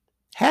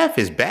 Half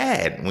is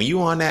bad. When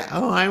you on that,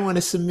 oh, I want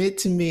to submit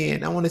to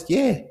men.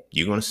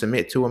 You're going to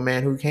submit to a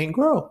man who can't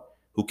grow,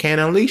 who can't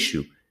unleash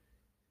you.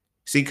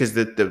 See, because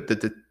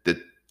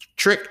the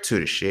trick to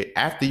the shit,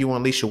 after you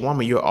unleash a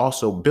woman, you're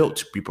also built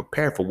to be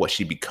prepared for what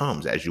she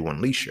becomes as you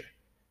unleash her.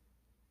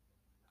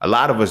 A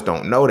lot of us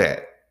don't know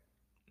that.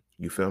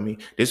 You feel me?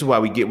 This is why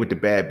we get with the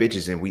bad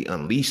bitches and we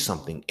unleash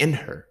something in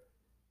her.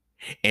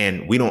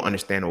 And we don't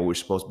understand what we're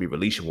supposed to be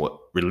releasing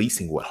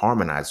what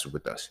harmonizes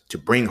with us to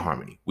bring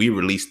harmony. We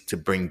release to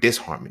bring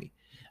disharmony.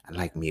 I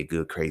like me a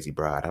good crazy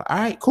bride. All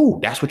right,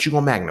 cool. That's what you're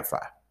going to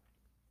magnify.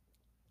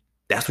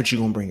 That's what you're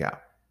going to bring out.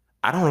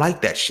 I don't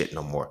like that shit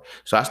no more.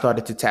 So I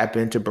started to tap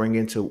into bring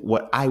into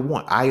what I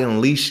want. I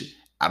unleash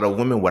out of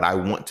women what I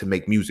want to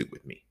make music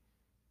with me.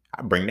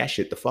 I bring that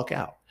shit the fuck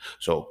out.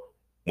 So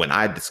when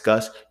I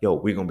discuss, yo,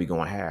 we're going to be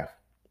going half.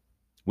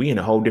 We in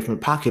a whole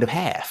different pocket of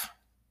half.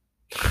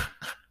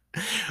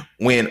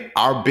 When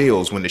our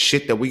bills, when the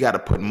shit that we got to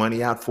put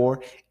money out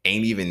for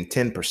ain't even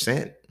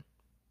 10%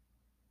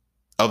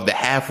 of the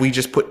half we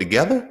just put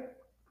together,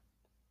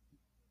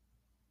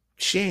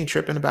 she ain't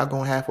tripping about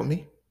going half with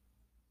me.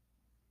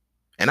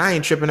 And I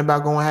ain't tripping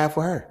about going half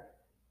with her.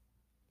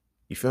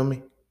 You feel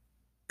me?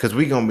 Because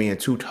we're going to be in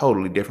 2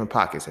 totally different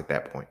pockets at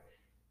that point.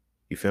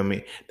 You feel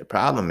me? The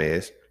problem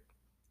is,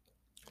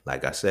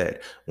 like I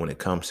said, when it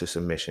comes to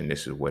submission,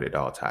 this is what it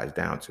all ties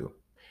down to.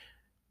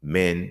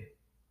 Men,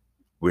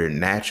 we're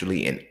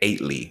naturally,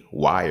 innately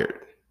wired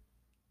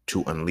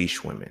to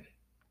unleash women,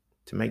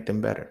 to make them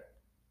better.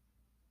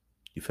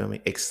 You feel me?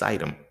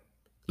 Excite them.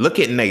 Look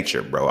at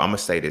nature, bro. I'm going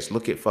to say this.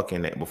 Look at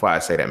fucking, before I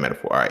say that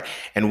metaphor. All right.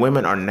 And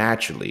women are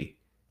naturally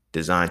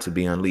designed to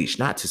be unleashed,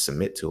 not to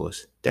submit to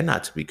us. They're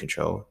not to be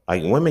controlled.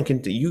 Like women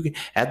can, you can,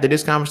 after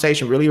this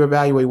conversation, really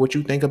evaluate what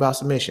you think about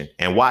submission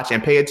and watch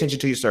and pay attention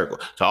to your circle.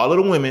 So all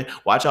of the women,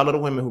 watch all of the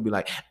women who be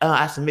like,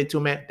 I submit to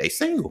a man. They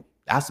single.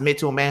 I submit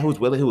to a man who's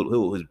willing,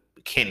 who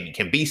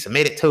can be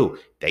submitted to.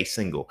 They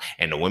single.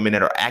 And the women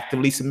that are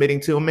actively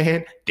submitting to a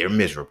man, they're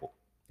miserable.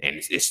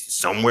 And it's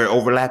somewhere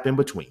overlap in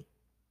between.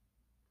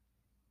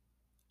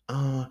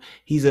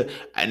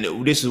 I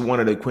know this is one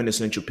of the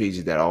quintessential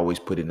pieces that I always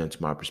put it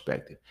into my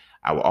perspective.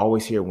 I will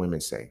always hear women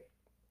say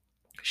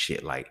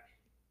shit like,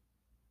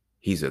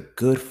 he's a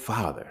good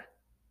father,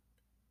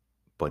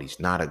 but he's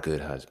not a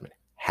good husband.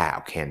 How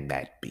can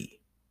that be?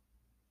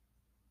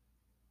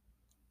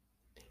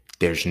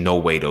 There's no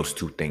way those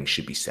two things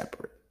should be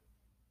separate.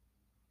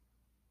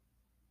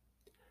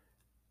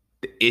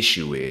 The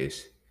issue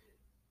is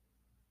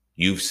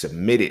you've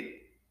submitted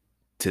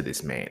to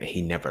this man and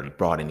he never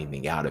brought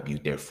anything out of you.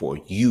 Therefore,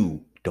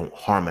 you don't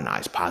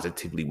harmonize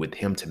positively with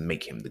him to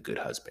make him the good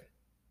husband.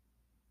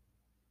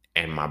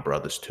 And my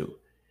brothers too.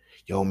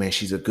 Yo, man,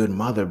 she's a good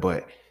mother,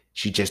 but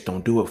she just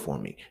don't do it for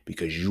me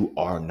because you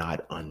are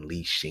not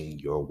unleashing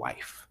your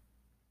wife.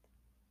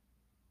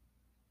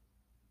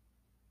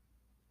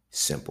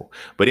 Simple.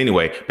 But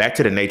anyway, back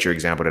to the nature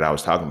example that I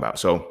was talking about.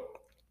 So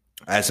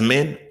as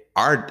men,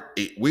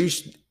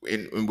 with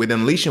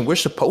unleashing, we're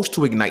supposed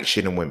to ignite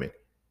shit in women.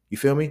 You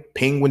feel me?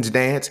 Penguins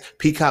dance,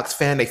 peacocks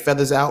fan their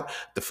feathers out.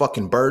 The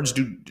fucking birds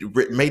do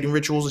mating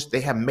rituals.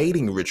 They have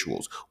mating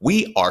rituals.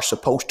 We are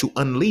supposed to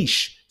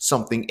unleash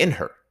something in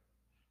her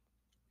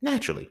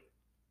naturally.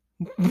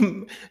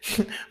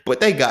 But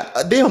they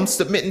got them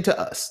submitting to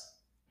us.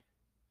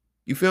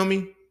 You feel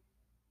me?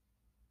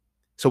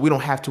 So we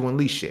don't have to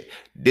unleash it.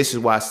 This is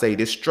why I say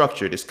this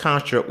structure, this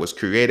construct was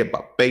created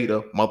by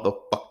beta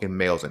motherfucking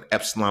males and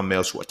epsilon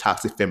males who are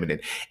toxic feminine.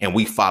 And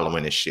we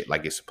following this shit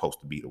like it's supposed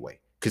to be the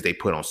way. Because they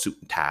put on suit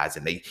and ties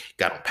and they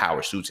got on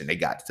power suits and they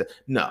got to,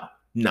 no.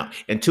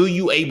 Until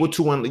you able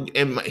to unleash,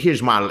 and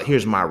here's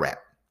my rap.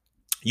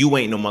 You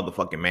ain't no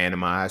motherfucking man in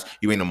my eyes.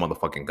 You ain't no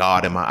motherfucking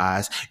God in my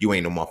eyes. You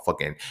ain't no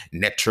motherfucking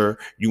Netter.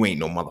 You ain't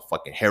no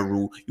motherfucking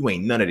Heru. You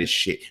ain't none of this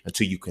shit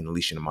until you can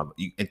unleash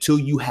until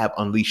you have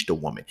unleashed a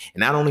woman. And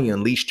not only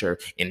unleashed her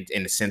in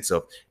the sense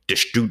of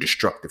do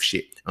destructive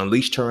shit,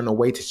 unleashed her in a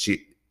way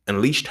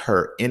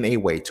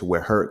to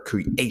where her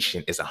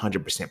creation is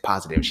 100%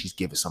 positive and she's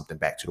giving something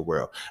back to the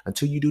world.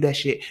 Until you do that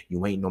shit,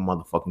 you ain't no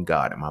motherfucking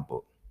God in my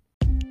book.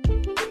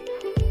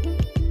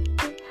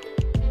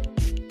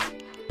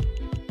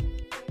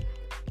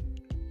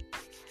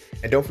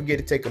 And don't forget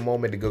to take a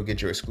moment to go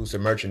get your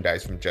exclusive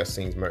merchandise from Just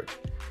Scenes merch.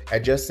 At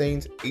Just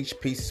Scenes, each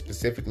piece is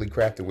specifically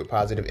crafted with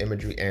positive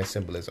imagery and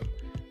symbolism.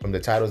 From the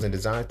titles and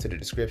designs to the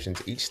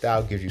descriptions, each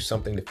style gives you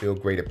something to feel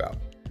great about.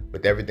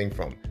 With everything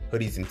from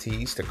hoodies and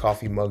tees to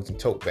coffee mugs and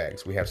tote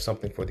bags, we have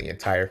something for the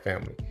entire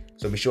family.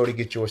 So be sure to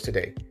get yours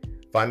today.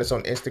 Find us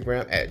on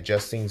Instagram at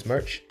Just Scenes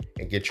merch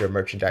and get your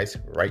merchandise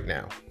right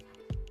now.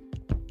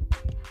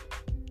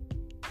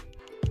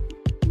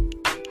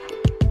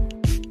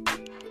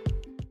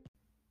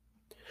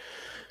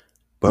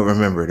 But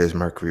remember, it is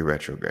Mercury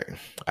retrograde.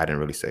 I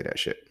didn't really say that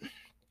shit.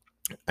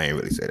 I ain't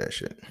really say that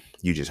shit.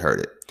 You just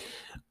heard it.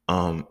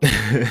 I'm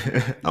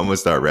gonna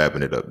start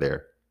wrapping it up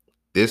there.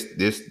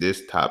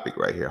 This topic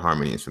right here,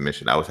 harmony and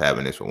submission. I was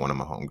having this with one of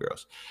my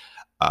homegirls,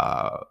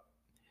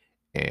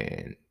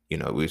 and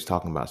we was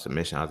talking about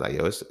submission. I was like,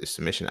 yo, it's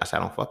submission. I said, I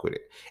don't fuck with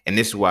it. And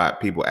this is why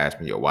people ask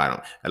me, yo, why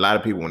don't? A lot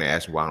of people when they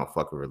ask me why I don't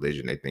fuck with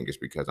religion, they think it's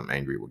because I'm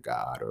angry with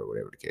God or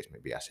whatever the case may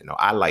be. I said, no,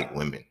 I like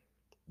women.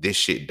 This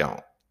shit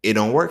don't. It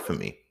don't work for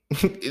me.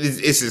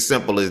 It's as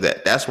simple as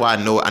that. That's why I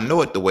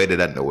know it the way that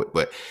I know it.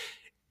 But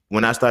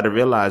when I started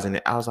realizing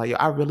it, I was like, yo,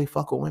 I really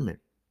fuck with women.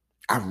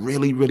 I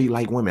really, really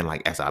like women,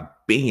 like as a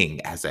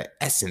being, as an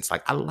essence.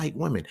 Like I like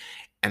women.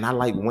 And I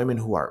like women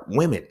who are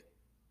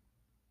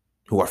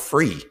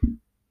free,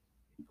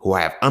 who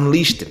have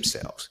unleashed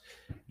themselves.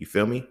 You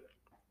feel me?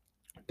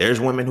 There's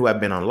women who have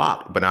been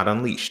unlocked, but not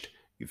unleashed.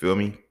 You feel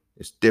me?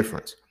 It's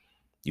different.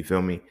 You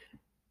feel me?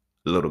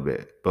 A little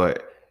bit.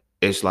 But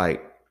it's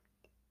like,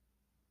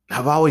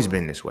 I've always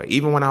been this way.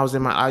 Even when I was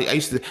in I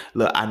used to,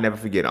 look, I never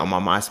forget, on my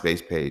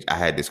MySpace page, I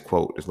had this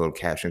quote, this little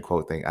caption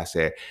quote thing. I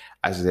said,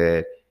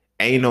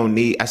 ain't no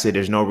need. I said,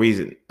 there's no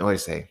reason. What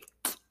did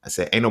I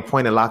said, ain't no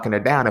point in locking her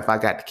down if I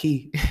got the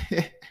key.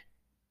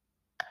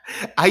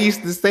 I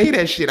used to say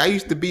that shit.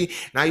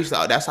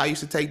 That's how I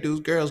used to take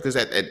dudes, girls, because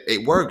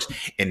it works.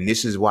 And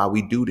this is why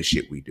we do the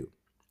shit we do.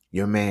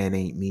 Your man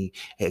ain't me.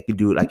 Hey, I could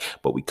do it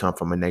but we come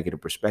from a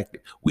negative perspective.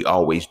 We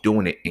always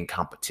doing it in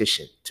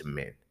competition to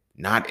men.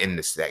 Not in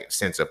the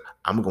sense of,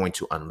 I'm going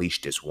to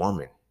unleash this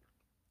woman.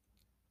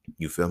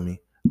 You feel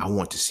me? I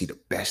want to see the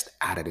best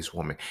out of this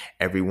woman.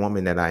 Every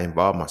woman that I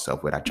involve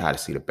myself with, I try to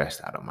see the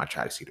best out of them. I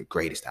try to see the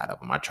greatest out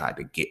of them. I try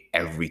to get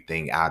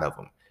everything out of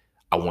them.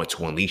 I want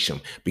to unleash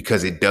them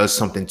because it does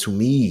something to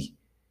me.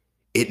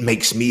 It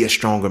makes me a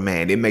stronger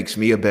man. It makes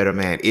me a better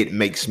man. It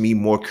makes me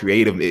more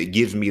creative. It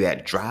gives me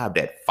that drive,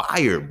 that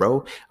fire,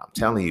 bro. I'm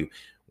telling you,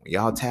 when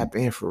y'all tap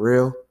in for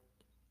real,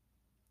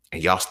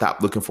 and y'all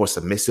stop looking for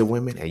submissive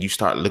women and you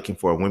start looking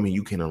for women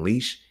you can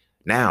unleash,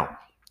 now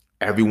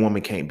every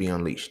woman can't be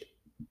unleashed.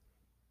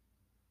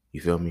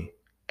 You feel me?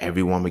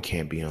 Every woman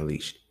can't be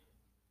unleashed.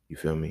 You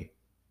feel me?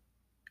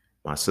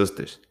 My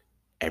sisters,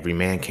 every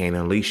man can't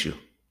unleash you.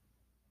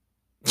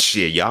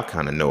 Shit, y'all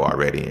kind of know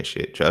already and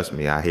shit. Trust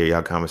me, I hear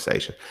y'all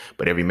conversation.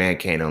 But every man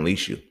can't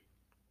unleash you.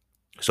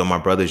 So my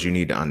brothers, you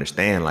need to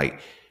understand, like,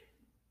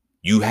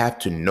 you have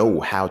to know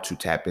how to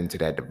tap into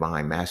that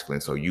divine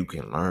masculine so you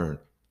can learn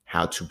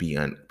how to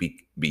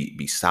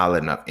be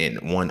solid enough in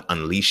one,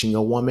 unleashing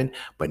a woman,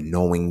 but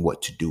knowing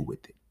what to do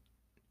with it.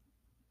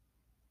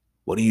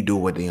 What do you do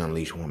with the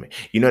unleashed woman?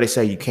 You know, they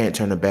say you can't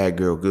turn a bad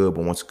girl good,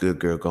 but once a good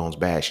girl goes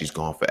bad, she's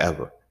gone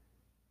forever.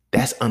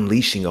 That's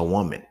unleashing a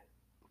woman,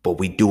 but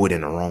we do it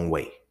in the wrong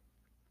way.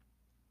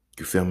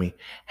 You feel me?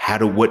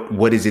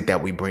 What is it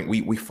that we bring?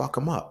 We fuck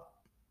them up.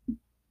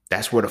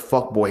 That's where the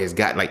fuck boy has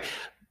got. Like,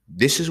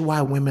 this is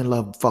why women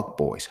love fuck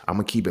boys. I'm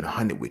gonna keep it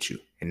 100 with you,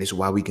 and this is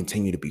why we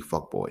continue to be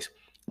fuck boys.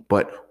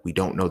 But we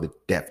don't know the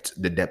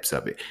depths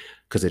of it,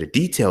 because the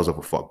details of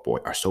a fuck boy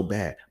are so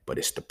bad. But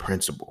it's the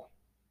principle.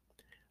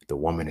 The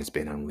woman has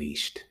been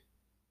unleashed.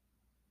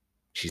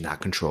 She's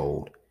not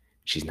controlled.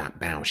 She's not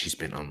bound. She's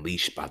been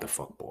unleashed by the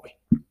fuck boy.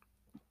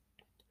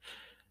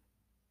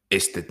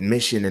 It's the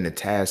mission and the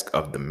task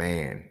of the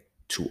man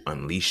to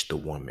unleash the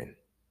woman,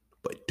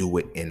 but do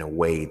it in a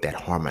way that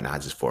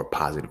harmonizes for a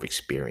positive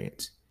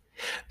experience.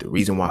 The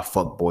reason why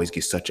fuck boys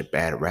get such a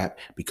bad rap,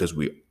 because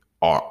we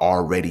are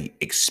already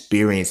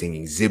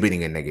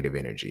exhibiting a negative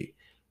energy,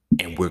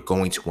 and we're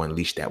going to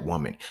unleash that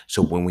woman.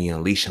 So when we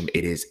unleash them,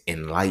 it is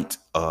in light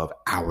of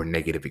our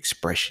negative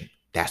expression.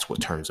 That's what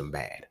turns them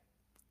bad.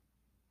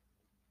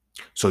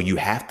 So you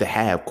have to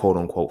have quote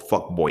unquote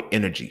fuckboy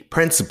energy.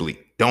 Principally,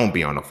 don't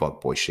be on the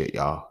fuckboy shit,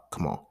 y'all.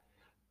 Come on.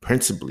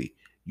 Principally,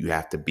 you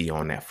have to be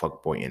on that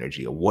fuckboy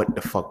energy. Or what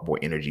the fuckboy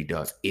energy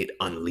does, it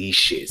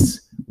unleashes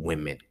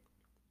women.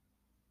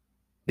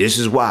 This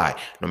is why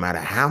no matter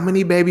how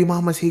many baby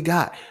mamas he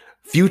got,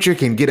 Future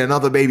can get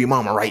another baby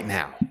mama right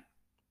now.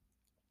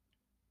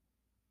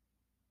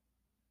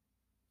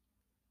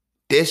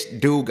 This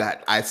dude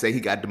I'd say he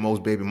got the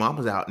most baby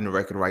mamas out in the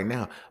record right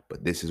now.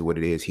 But this is what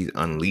it is. He's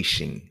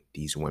unleashing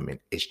these women.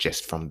 It's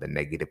just from the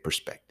negative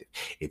perspective.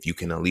 If you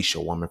can unleash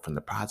a woman from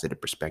the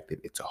positive perspective,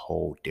 it's a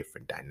whole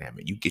different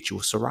dynamic. You get you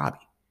a Sarabi.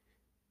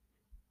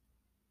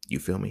 You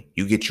feel me?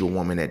 You get you a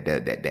woman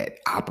that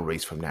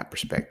operates from that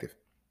perspective.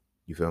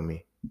 You feel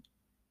me?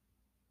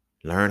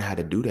 Learn how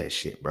to do that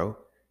shit, bro.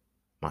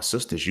 My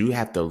sisters, you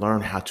have to learn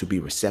how to be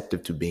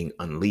receptive to being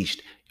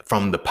unleashed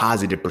from the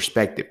positive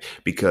perspective,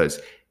 because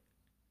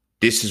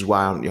this is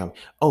why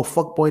oh,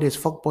 fuck boy this,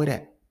 fuck boy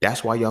that.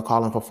 That's why y'all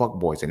calling for fuck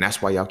boys. And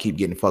that's why y'all keep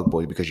getting fuck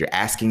boys, because you're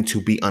asking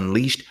to be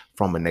unleashed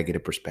from a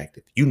negative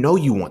perspective. You know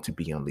you want to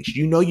be unleashed.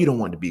 You know you don't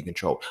want to be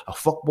controlled. A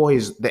fuck boy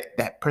is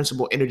that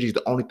principal energy is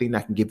the only thing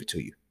that can give it to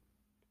you.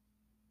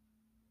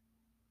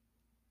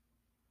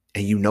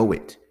 And you know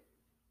it.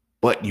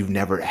 But you've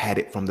never had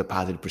it from the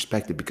positive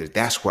perspective, because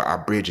that's where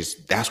our bridge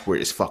is. That's where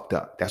it's fucked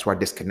up. That's where our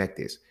disconnect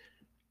is.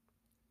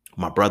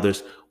 My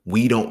brothers,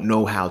 we don't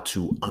know how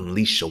to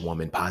unleash a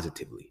woman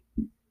positively.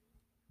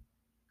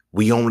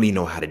 We only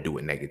know how to do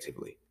it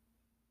negatively.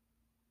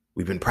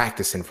 We've been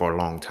practicing for a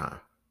long time.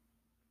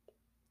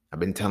 I've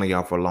been telling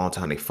y'all for a long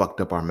time, they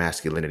fucked up our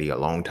masculinity a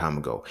long time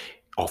ago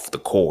off the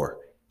core.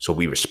 So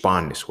we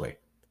respond this way.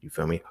 You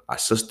feel me? Our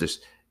sisters,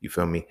 you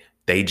feel me?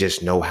 They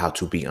just know how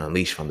to be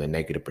unleashed from the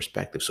negative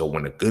perspective. So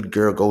when a good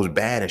girl goes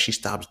bad and she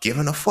stops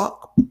giving a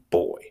fuck,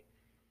 boy,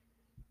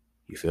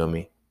 you feel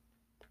me?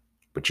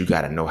 But you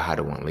got to know how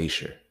to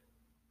unleash her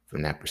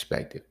from that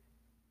perspective.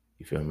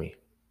 You feel me?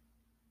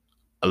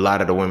 A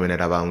lot of the women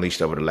that I've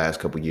unleashed over the last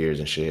couple of years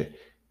and shit,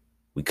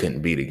 we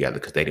couldn't be together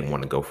because they didn't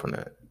want to go from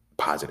the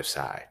positive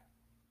side.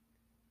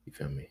 You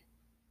feel me?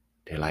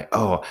 They're like,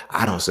 oh,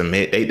 I don't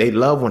submit. They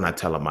love when I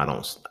tell them I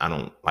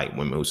don't like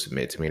women who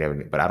submit to me and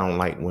everything, but I don't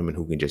like women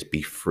who can just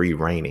be free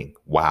reigning,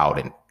 wild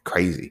and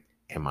crazy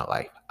in my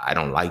life. I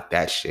don't like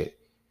that shit.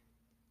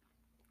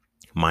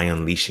 My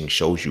unleashing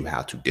shows you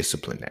how to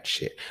discipline that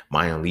shit.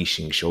 My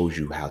unleashing shows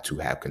you how to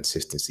have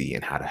consistency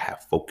and how to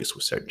have focus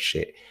with certain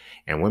shit.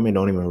 And women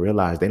don't even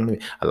realize,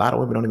 a lot of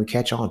women don't even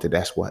catch on to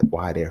that's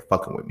why they're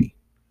fucking with me.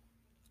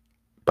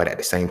 But at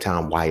the same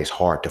time, why it's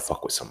hard to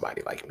fuck with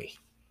somebody like me.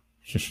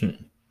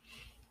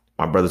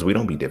 My brothers, we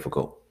don't be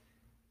difficult.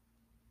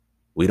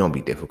 We don't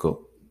be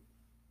difficult.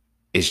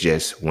 It's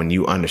just when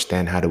you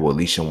understand how to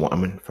unleash a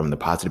woman from the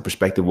positive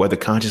perspective, whether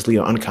consciously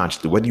or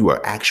unconsciously, whether you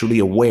are actually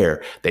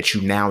aware that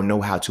you now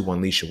know how to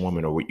unleash a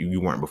woman or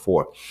you weren't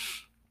before,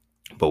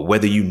 but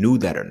whether you knew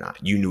that or not,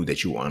 you knew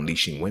that you were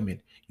unleashing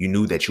women. You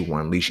knew that you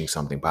were unleashing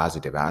something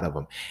positive out of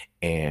them,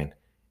 and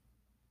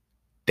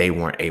they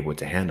weren't able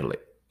to handle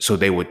it. So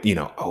they would,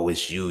 oh,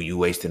 it's you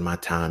wasting my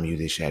time, you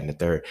this, that, and the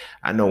third.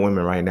 I know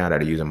women right now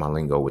that are using my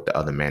lingo with the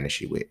other man that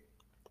she with,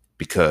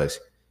 because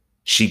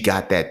she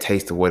got that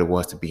taste of what it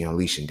was to be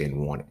unleashed and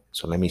didn't want it.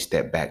 So let me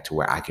step back to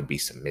where I can be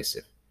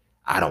submissive.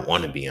 I don't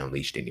want to be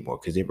unleashed anymore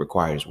because it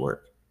requires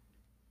work.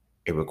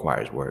 It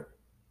requires work.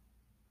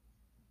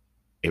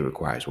 It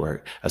requires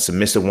work. A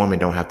submissive woman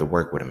don't have to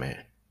work with a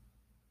man.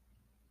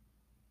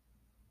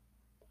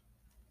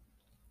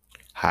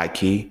 High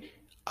key,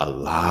 a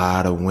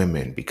lot of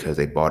women, because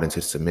they bought into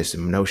the submissive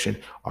notion,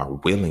 are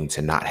willing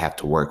to not have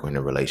to work in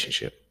a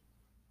relationship.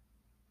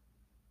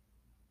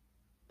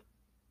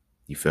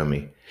 You feel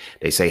me?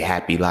 They say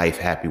happy life,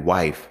 happy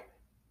wife,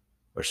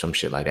 or some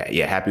shit like that.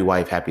 Yeah, happy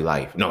wife, happy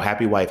life. No,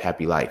 happy wife,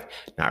 happy life.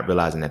 Not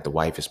realizing that the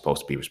wife is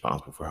supposed to be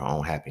responsible for her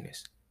own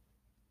happiness.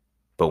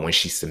 But when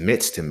she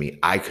submits to me,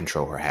 I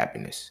control her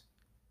happiness.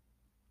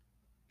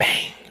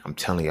 Bang. I'm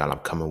telling y'all, I'm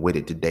coming with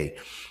it today.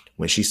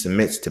 When she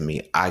submits to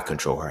me, I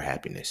control her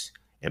happiness.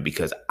 And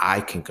because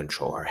I can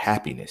control her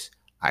happiness,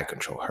 I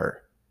control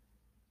her.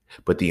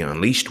 But the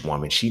unleashed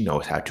woman, she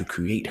knows how to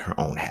create her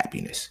own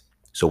happiness.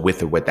 So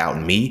with or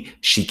without me,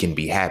 she can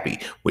be happy,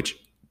 which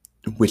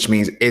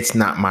means it's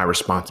not my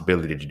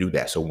responsibility to do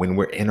that. So when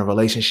we're in a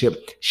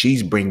relationship,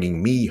 she's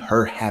bringing me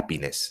her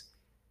happiness.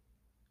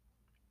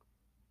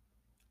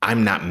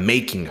 I'm not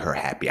making her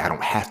happy. I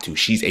don't have to.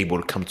 She's able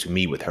to come to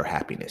me with her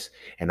happiness,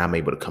 and I'm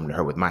able to come to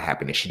her with my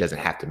happiness. She doesn't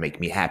have to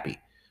make me happy.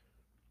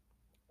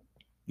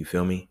 You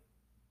feel me?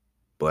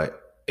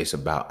 But it's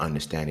about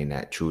understanding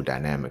that true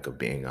dynamic of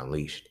being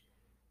unleashed,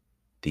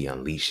 the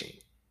unleashing.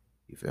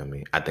 You feel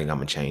me? I think I'm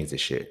gonna change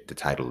the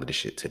title of the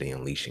shit to the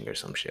unleashing or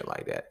some shit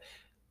like that.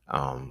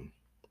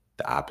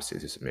 The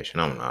opposite is submission.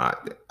 I don't know.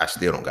 I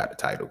still don't got the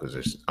title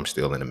because I'm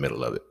still in the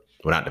middle of it.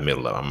 Well, not the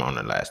middle of it. I'm on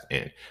the last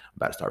end. I'm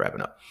about to start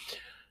wrapping up.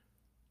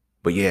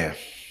 But yeah,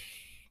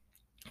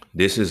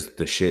 this is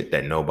the shit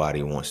that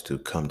nobody wants to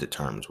come to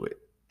terms with,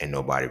 and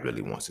nobody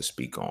really wants to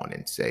speak on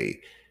and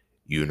say,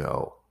 you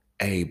know,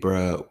 hey,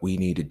 bruh, we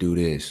need to do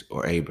this,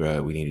 or hey,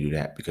 bruh, we need to do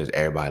that, because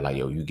everybody like,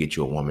 yo, you get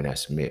you a woman that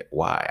submit.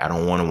 Why? I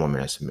don't want a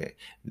woman that submit.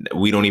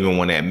 We don't even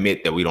want to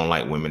admit that we don't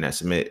like women that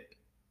submit.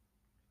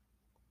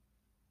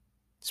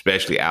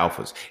 Especially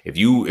alphas. If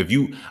you,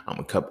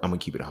 I'm gonna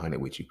keep it 100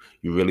 with you.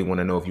 You really want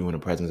to know if you're in the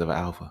presence of an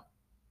alpha?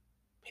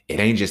 It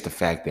ain't just the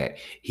fact that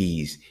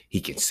he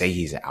can say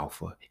he's an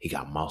alpha. He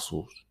got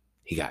muscles.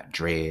 He got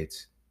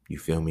dreads. You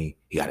feel me?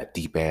 He got a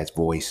deep ass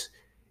voice.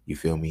 You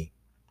feel me?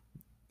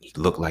 He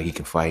look like he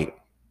can fight.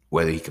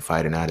 Whether he can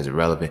fight or not is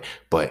irrelevant.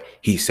 But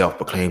he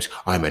self-proclaims,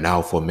 I'm an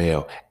alpha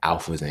male.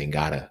 Alphas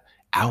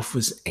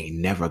ain't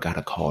never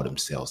gotta call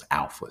themselves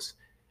alphas.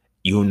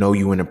 You'll know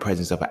you in the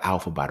presence of an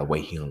alpha by the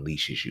way he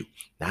unleashes you.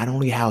 Not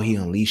only how he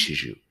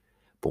unleashes you,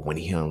 but when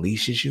he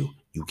unleashes you,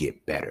 you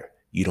get better.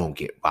 You don't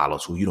get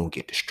volatile. You don't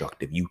get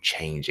destructive. You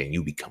change and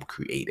you become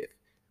creative.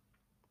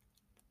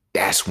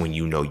 That's when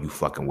you know you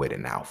fucking with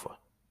an alpha.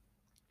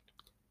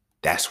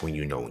 That's when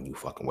you know when you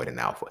fucking with an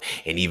alpha.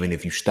 And even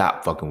if you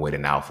stop fucking with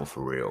an alpha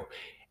for real,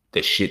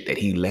 the shit that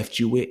he left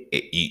you with,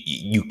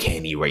 you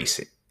can't erase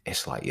it.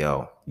 It's like,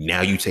 yo,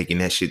 now you taking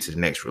that shit to the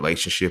next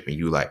relationship and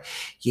you like,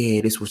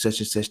 yeah, this was such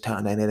and such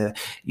time.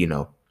 You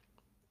know,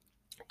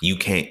 you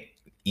can't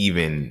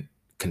even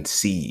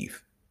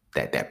conceive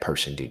that that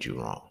person did you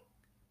wrong.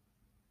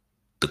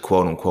 The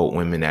quote unquote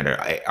women that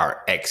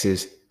are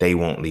exes, they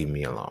won't leave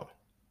me alone.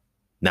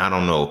 Now, I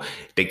don't know,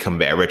 they come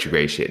back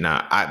retrograde shit.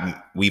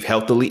 Now, we've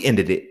healthily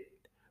ended it,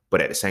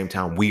 but at the same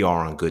time, we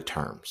are on good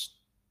terms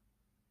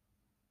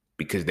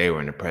because they were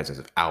in the presence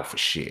of alpha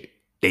shit.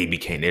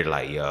 They're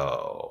like,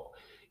 yo,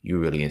 you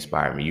really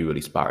inspired me. You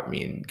really sparked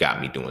me and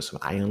got me doing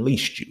something. I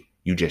unleashed you.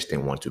 You just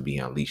didn't want to be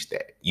unleashed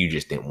that. You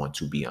just didn't want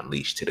to be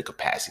unleashed to the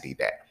capacity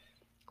that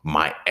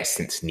my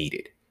essence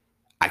needed.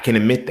 I can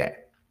admit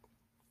that.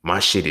 My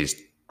shit is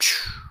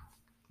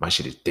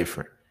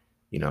different.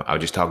 You know, I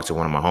was just talking to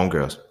one of my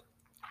homegirls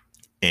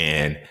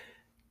and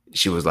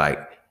she was like,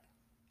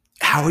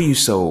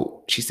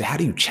 she said, how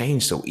do you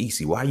change so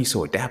easy? Why are you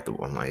so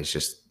adaptable? I'm like, it's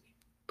just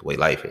the way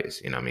life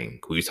is. You know what I mean?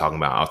 I was talking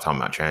about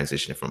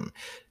transitioning from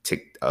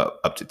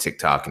up to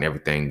TikTok and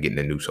everything, getting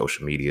the new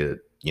social media,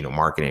 you know,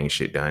 marketing and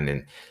shit done.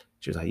 And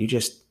she was like,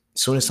 as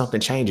soon as something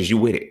changes, you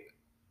with it.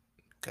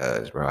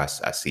 Cause bro, I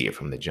see it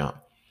from the jump.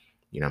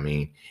 You know what I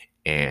mean?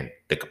 And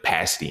the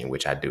capacity in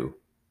which I do,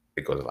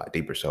 it goes a lot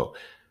deeper. So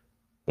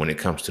when it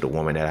comes to the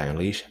woman that I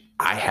unleash,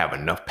 I have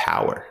enough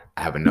power.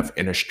 I have enough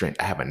inner strength.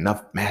 I have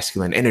enough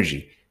masculine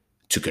energy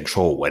to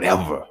control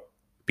whatever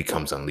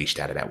becomes unleashed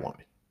out of that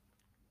woman.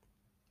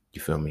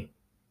 You feel me?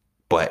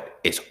 But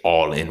it's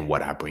all in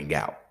what I bring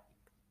out.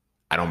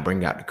 I don't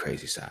bring out the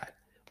crazy side.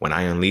 When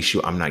I unleash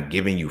you, I'm not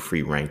giving you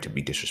free reign to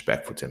be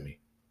disrespectful to me.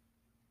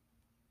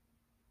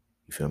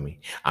 You feel me?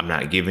 I'm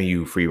not giving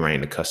you free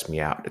reign to cuss me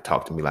out, to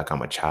talk to me like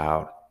I'm a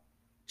child.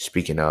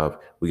 Speaking of,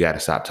 we got to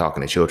stop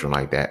talking to children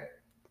like that.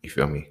 You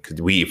feel me? Because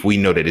if we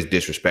know that it's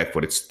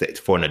disrespectful, it's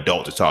for an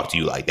adult to talk to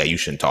you like that, you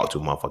shouldn't talk to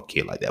a motherfucking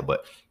kid like that.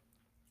 But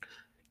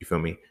you feel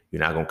me? You're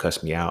not going to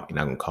cuss me out. You're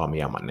not going to call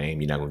me out my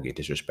name. You're not going to get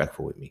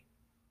disrespectful with me.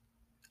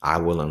 I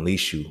will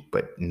unleash you,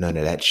 but none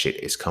of that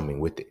shit is coming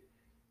with it.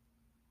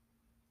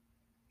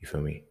 You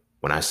feel me?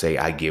 When I say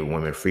I give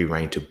women free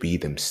reign to be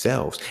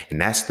themselves, and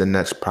that's the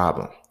next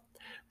problem.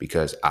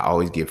 Because I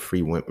always give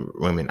free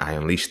women, I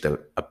unleash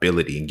the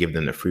ability and give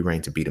them the free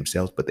reign to be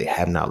themselves, but they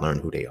have not learned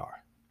who they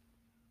are.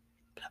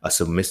 A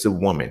submissive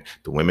woman,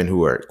 the women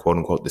who are quote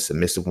unquote the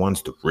submissive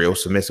ones, the real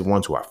submissive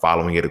ones who are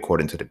following it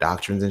according to the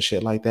doctrines and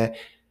shit like that,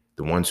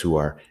 the ones who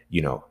are,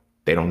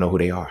 they don't know who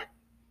they are.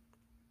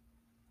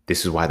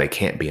 This is why they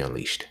can't be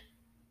unleashed.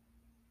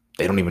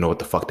 They don't even know what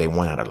the fuck they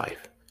want out of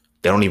life.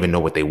 They don't even know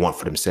what they want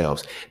for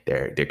themselves.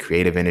 Their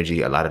creative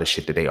energy, a lot of the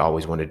shit that they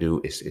always want to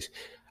do is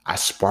I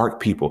spark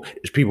people.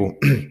 There's people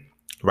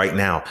right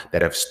now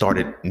that have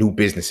started new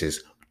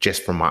businesses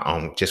just from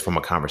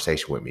a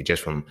conversation with me,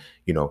 just from,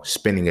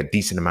 spending a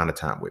decent amount of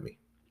time with me.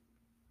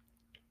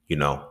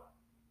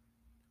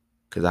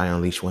 Because I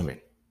unleash women.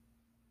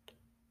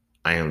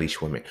 I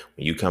unleash women.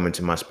 When you come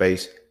into my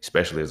space,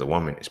 especially as a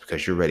woman, it's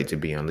because you're ready to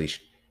be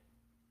unleashed.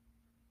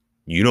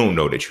 You don't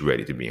know that you're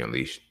ready to be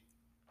unleashed.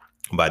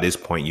 By this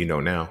point, you know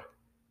now.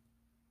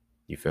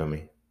 You feel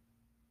me?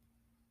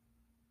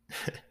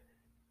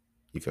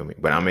 You feel me?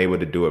 But I'm able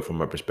to do it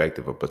from a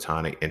perspective of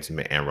platonic,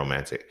 intimate, and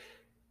romantic.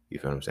 You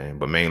feel what I'm saying?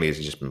 But mainly it's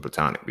just been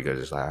platonic because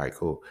it's like, all right,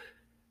 cool.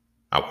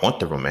 I want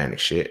the romantic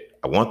shit.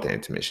 I want the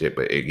intimate shit,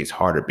 but it gets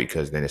harder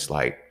because then it's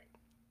like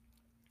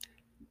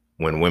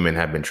when women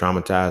have been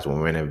traumatized, when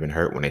women have been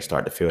hurt, when they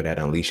start to feel that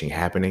unleashing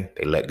happening,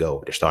 they let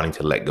go. They're starting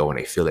to let go and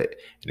they feel it.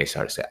 And they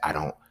start to say, I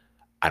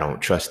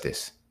don't trust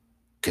this.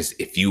 Because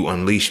if you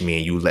unleash me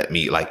and you let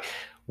me, like,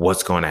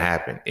 what's going to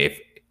happen?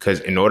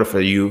 Because in order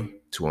for you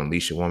to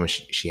unleash a woman,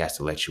 she has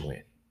to let you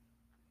in.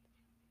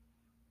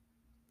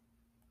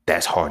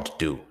 That's hard to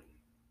do,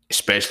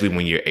 especially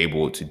when you're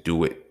able to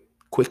do it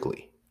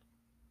quickly.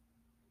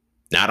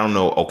 Now, I don't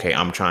know, okay,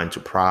 I'm trying to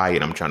pry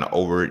and I'm trying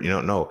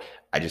to no.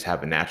 I just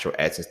have a natural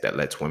essence that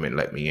lets women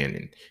let me in,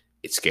 and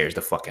it scares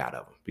the fuck out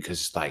of them because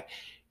it's like,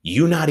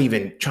 you're not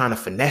even trying to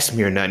finesse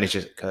me or nothing. It's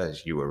just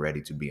because you were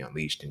ready to be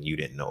unleashed and you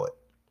didn't know it.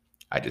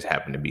 I just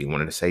happen to be one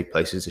of the safe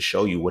places to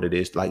show you what it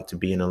is like to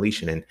be an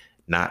unleashing and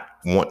not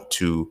want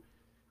to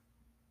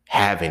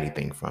have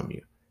anything from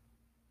you.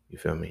 You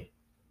feel me?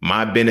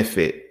 My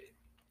benefit,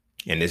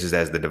 and this is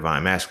as the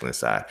divine masculine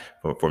side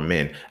for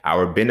men,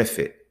 our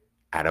benefit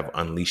out of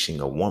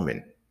unleashing a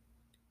woman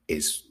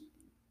is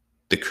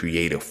the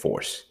creative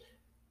force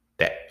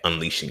that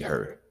unleashing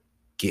her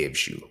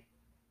gives you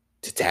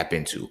to tap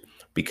into.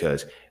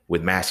 Because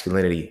with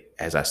masculinity,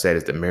 as I said,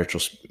 is the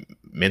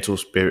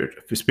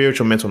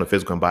spiritual, mental, and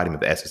physical embodiment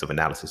of the essence of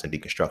analysis and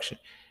deconstruction.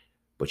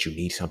 But you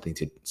need something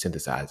to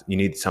synthesize. You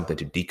need something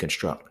to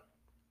deconstruct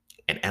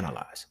and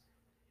analyze.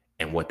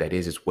 And what that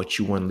is what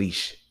you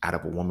unleash out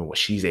of a woman, what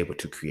she's able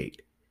to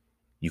create.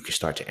 You can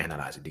start to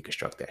analyze and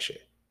deconstruct that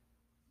shit.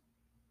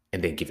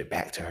 And then give it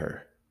back to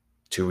her,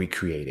 to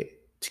recreate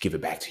it, to give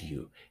it back to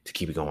you, to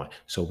keep it going.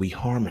 So we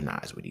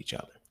harmonize with each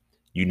other.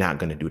 You're not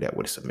going to do that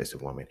with a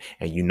submissive woman.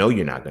 And you know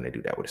you're not going to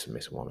do that with a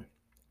submissive woman.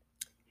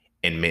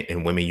 And men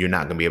and women, you're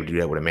not going to be able to do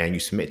that with a man you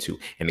submit to.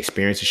 And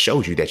experience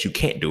shows you that you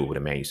can't do it with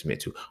a man you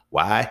submit to.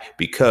 Why?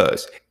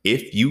 Because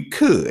if you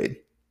could,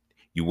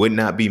 you would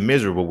not be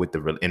miserable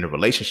in the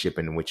relationship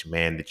in which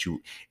in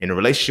the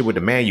relationship with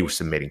the man you were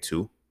submitting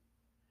to.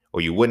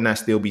 Or you would not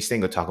still be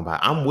single talking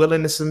about, I'm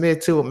willing to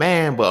submit to a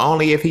man, but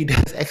only if he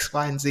does X,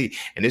 Y, and Z.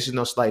 And this is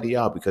no slight to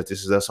y'all because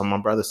this is us on my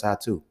brother's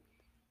side too.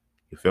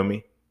 You feel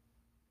me?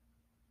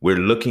 We're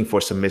looking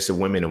for submissive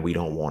women and we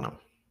don't want them.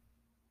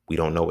 We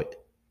don't know it.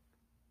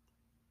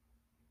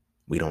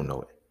 We don't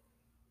know it.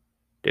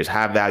 There's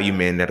high value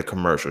men that are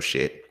commercial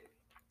shit.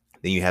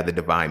 Then you have the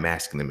divine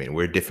masculine men.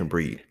 We're a different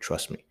breed.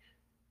 Trust me.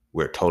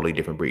 We're a totally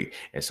different breed.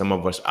 And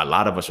a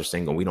lot of us are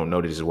single. We don't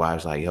know this is why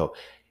it's like, yo,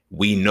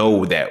 we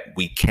know that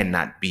we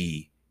cannot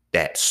be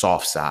that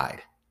soft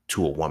side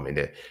to a woman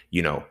that,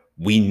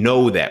 we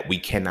know that we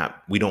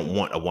don't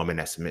want a woman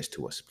that submits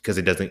to us because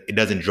it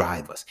doesn't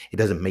drive us. It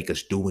doesn't make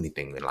us do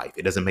anything in life.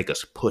 It doesn't make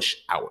us push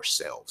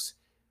ourselves.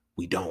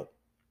 We don't.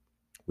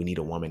 We need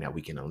a woman that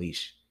we can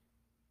unleash.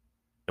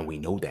 And we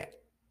know that.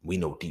 We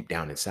know deep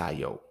down inside,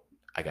 yo,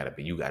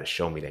 you got to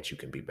show me that you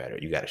can be better.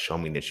 You got to show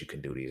me that you can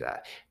do these.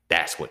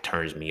 That's what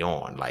turns me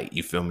on. Like,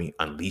 you feel me?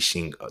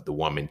 Unleashing the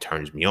woman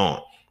turns me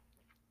on.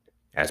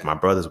 As my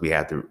brothers, we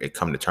have to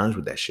come to terms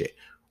with that shit.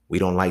 We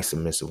don't like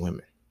submissive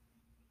women.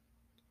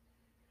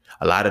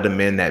 A lot of the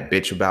men that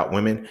bitch about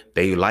women,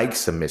 they like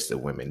submissive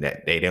women.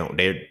 That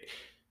and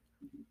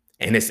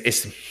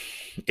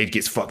it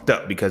gets fucked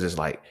up because it's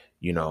like,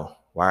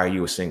 why are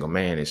you a single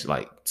man? It's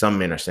like some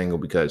men are single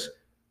because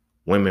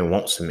women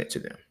won't submit to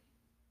them.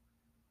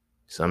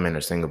 Some men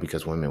are single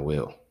because women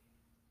will.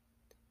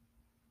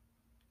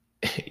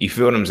 You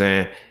feel what I'm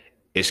saying?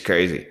 It's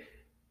crazy.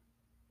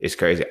 It's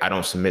crazy. I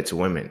don't submit to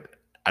women.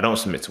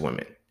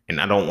 And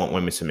I don't want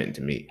women submitting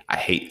to me. I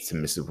hate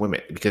submissive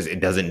women because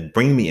it doesn't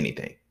bring me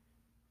anything.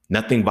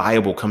 Nothing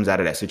viable comes out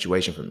of that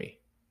situation for me.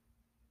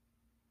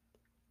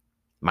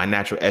 My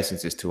natural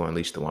essence is to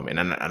unleash the woman.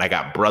 And I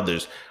got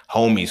brothers,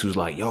 homies who's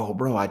like, yo,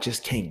 bro, I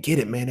just can't get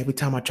it, man. Every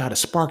time I try to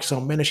spark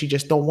something, man, she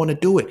just don't want to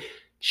do it.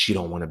 She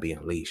don't want to be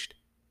unleashed.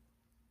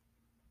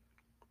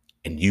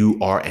 And you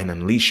are an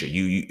unleasher.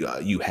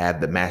 You have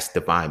the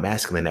divine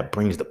masculine that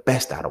brings the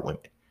best out of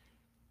women.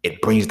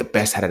 It brings the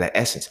best out of that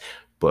essence.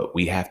 But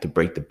we have to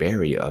break the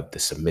barrier of the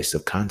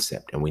submissive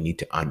concept. And we need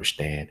to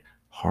understand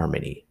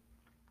harmony.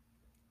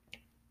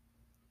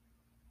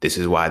 This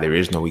is why there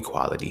is no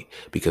equality,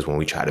 because when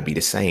we try to be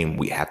the same,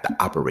 we have to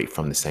operate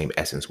from the same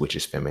essence, which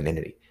is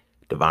femininity.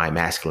 Divine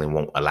masculine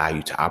won't allow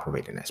you to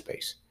operate in that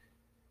space.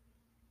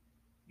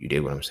 You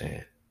dig what I'm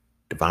saying?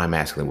 Divine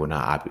masculine will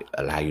not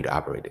allow you to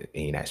operate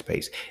in that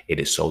space. It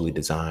is solely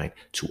designed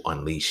to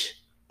unleash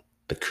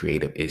the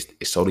creative. It's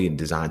solely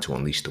designed to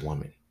unleash the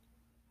woman.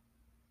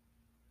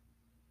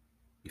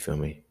 You feel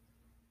me?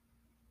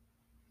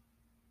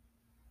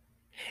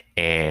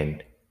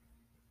 And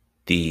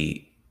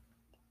the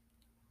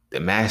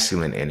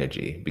masculine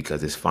energy,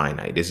 because it's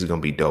finite. This is going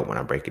to be dope when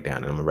I break it down,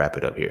 and I'm going to wrap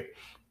it up here.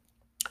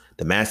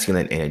 The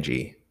masculine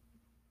energy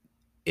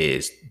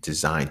is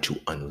designed to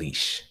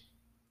unleash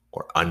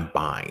or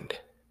unbind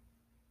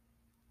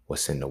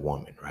what's in the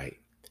woman, right?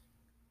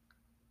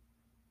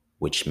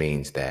 Which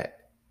means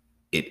that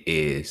it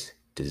is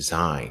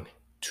designed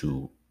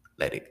to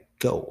let it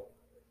go.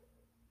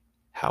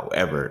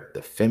 However,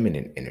 the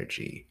feminine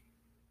energy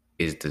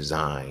is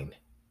designed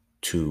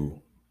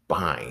to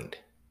bind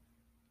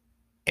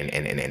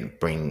and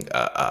bring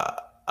a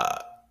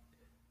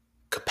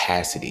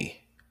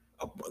capacity,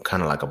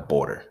 kind of like a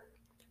border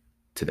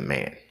to the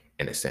man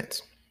in a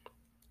sense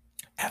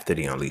after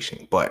the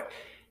unleashing. But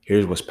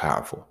here's what's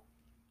powerful,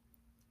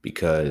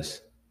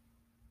 because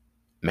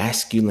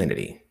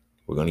masculinity,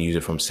 we're going to use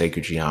it from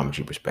sacred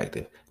geometry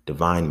perspective.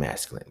 Divine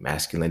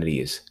masculinity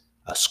is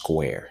a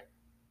square.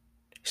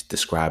 It's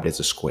described as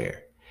a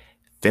square.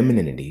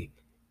 Femininity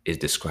is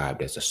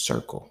described as a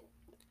circle.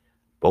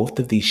 Both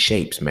of these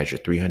shapes measure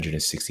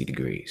 360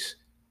 degrees.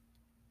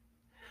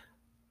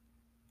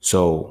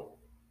 So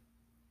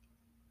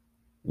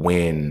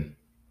when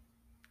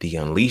the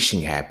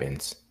unleashing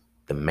happens,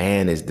 the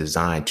man is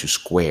designed to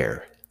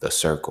square the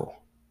circle.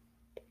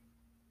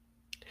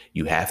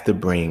 You have to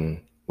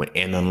bring, when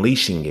in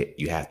unleashing it,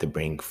 you have to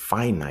bring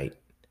finite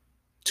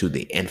to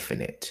the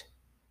infinite.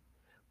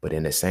 But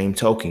in the same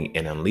token,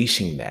 in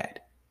unleashing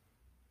that,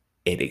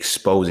 it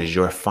exposes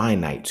your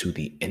finite to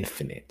the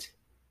infinite.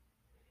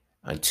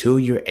 Until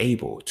you're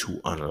able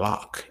to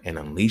unlock and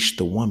unleash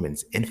the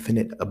woman's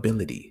infinite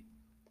ability,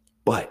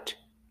 but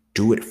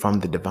do it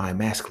from the divine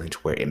masculine to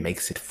where it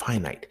makes it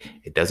finite.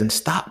 It doesn't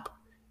stop.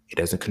 It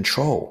doesn't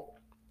control,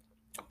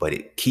 but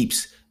it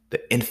keeps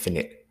the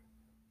infinite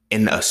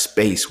in a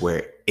space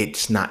where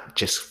it's not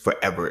just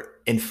forever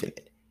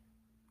infinite,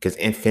 because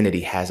infinity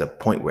has a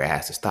point where it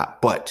has to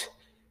stop. But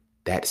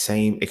that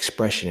same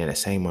expression and the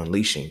same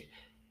unleashing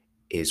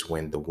is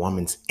when the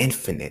woman's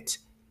infinite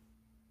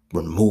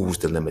removes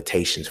the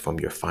limitations from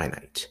your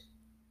finite.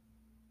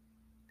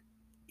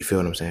 You feel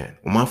what I'm saying?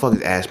 When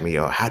motherfuckers ask me,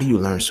 yo, how do you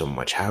learn so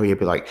much? How are you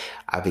able, like,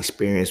 I've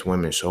experienced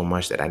women so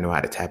much that I know how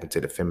to tap into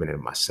the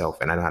feminine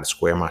myself, and I know how to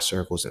square my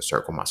circles and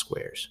circle my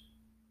squares.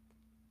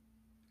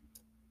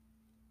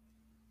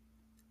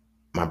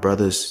 My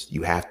brothers,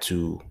 you have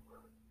to,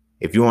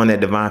 if you're on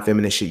that divine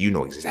feminine shit, you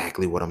know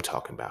exactly what I'm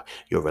talking about.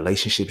 Your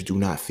relationships do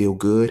not feel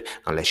good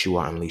unless you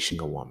are unleashing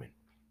a woman.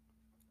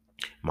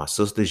 My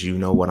sisters, you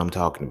know what I'm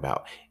talking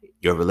about.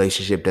 Your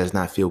relationship does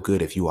not feel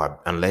good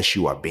unless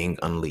you are being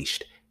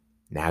unleashed.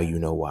 Now you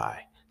know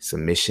why.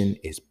 Submission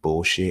is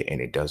bullshit and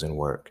it doesn't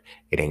work.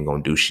 It ain't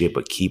gonna do shit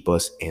but keep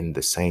us in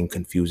the same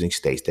confusing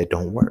states that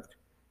don't work.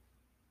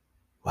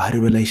 Why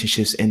do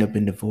relationships end up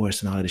in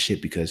divorce and all of this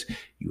shit? Because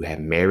you have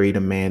married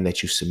a man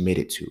that you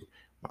submitted to.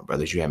 My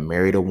brothers, you have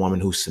married a woman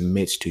who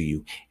submits to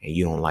you and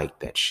you don't like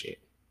that shit.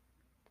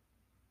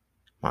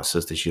 My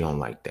sisters, you don't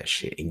like that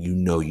shit. And you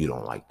know you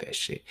don't like that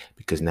shit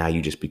because now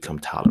you just become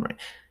tolerant.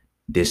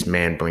 This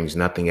man brings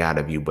nothing out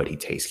of you, but he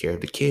takes care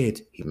of the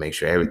kids. He makes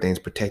sure everything's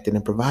protected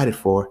and provided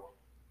for.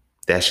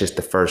 That's just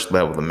the first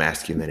level of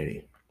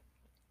masculinity.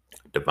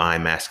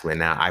 Divine masculine.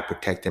 Now I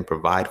protect and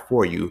provide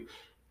for you.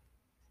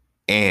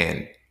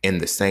 And in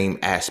the same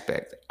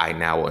aspect, I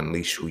now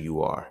unleash who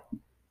you are.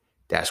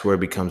 That's where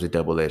it becomes a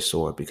double-edged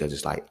sword, because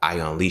it's like I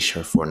unleash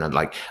her for another.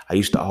 Like I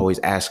used to always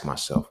ask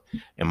myself,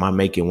 am I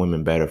making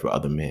women better for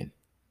other men?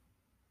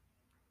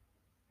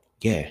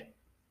 Yeah,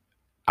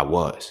 I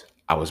was.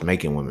 I was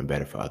making women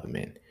better for other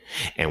men.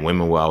 And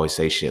women will always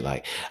say shit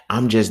like,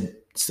 I'm just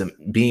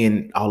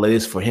being all of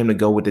this for him to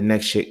go with the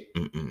next shit.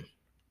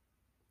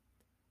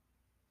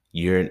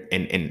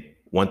 And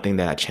one thing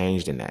that I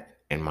changed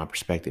in my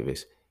perspective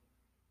is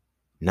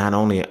not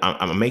only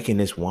I'm making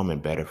this woman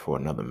better for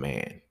another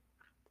man,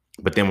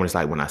 but then when it's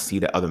like, when I see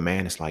the other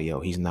man, it's like, yo,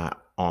 he's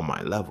not on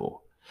my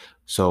level.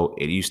 So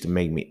it used to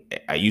make me,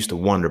 I used to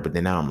wonder, but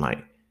then now I'm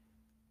like,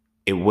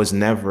 it was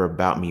never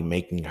about me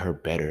making her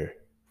better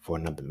for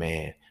another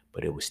man,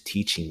 but it was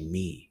teaching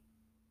me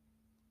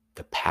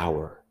the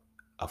power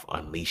of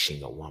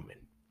unleashing a woman.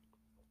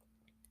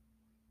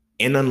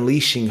 In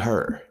unleashing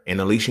her, in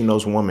unleashing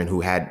those women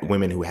who had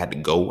to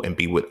go and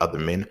be with other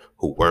men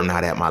who were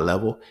not at my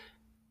level,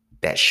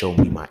 that showed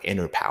me my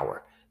inner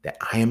power, that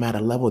I am at a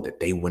level that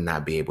they would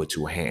not be able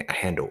to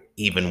handle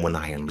even when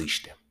I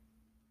unleashed them.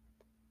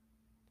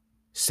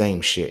 Same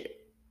shit.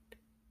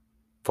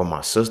 For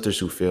my sisters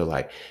who feel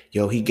like,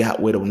 yo, he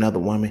got with another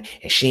woman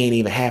and she ain't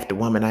even half the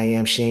woman I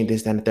am. She ain't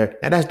this, that, and the third.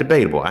 Now that's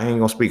debatable. I ain't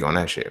gonna speak on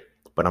that shit.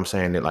 But I'm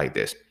saying it like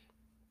this.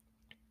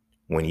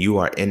 when you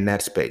are in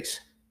that space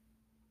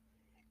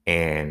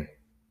and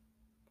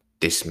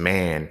this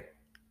man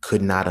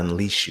could not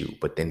unleash you,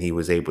 but then he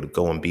was able to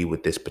go and be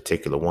with this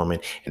particular woman,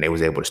 and they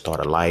was able to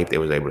start a life, they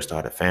was able to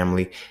start a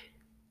family,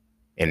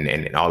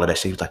 and all of that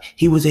shit. He was like,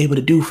 he was able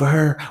to do for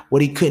her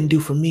what he couldn't do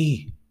for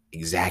me.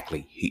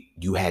 Exactly.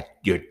 You had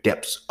your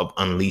depths of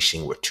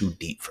unleashing were too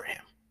deep for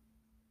him.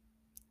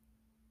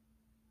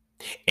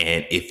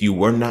 And if you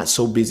were not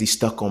so busy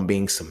stuck on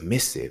being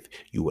submissive,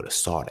 you would have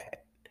saw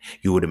that.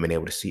 You would have been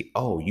able to see,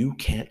 oh, you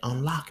can't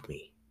unlock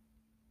me.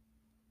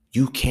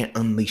 You can't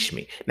unleash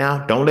me.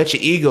 Now, don't let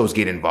your egos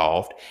get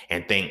involved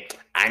and think,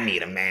 I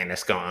need a man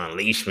that's going to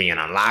unleash me and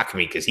unlock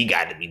me because he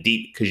got to be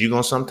deep. Because you're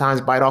going to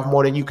sometimes bite off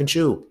more than you can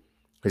chew.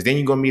 Because then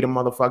you're going to meet a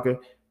motherfucker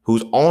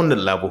who's on the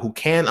level, who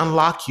can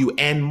unlock you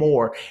and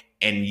more,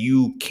 and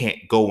you can't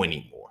go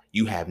anymore.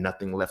 You have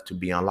nothing left to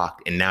be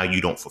unlocked, and now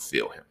you don't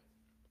fulfill him.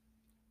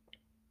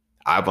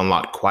 I've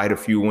unlocked quite a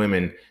few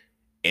women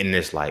in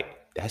this, like,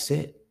 that's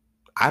it.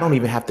 I don't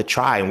even have to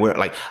try. And we're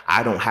like,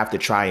 I don't have to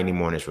try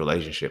anymore in this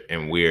relationship.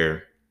 And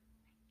we're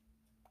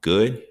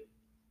good,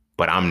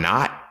 but I'm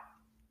not.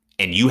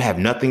 And you have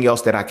nothing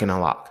else that I can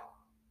unlock.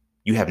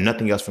 You have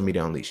nothing else for me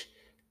to unleash.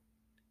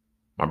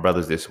 My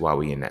brothers, this is why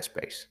we in that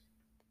space.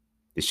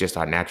 It's just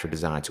our natural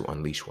design to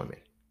unleash women.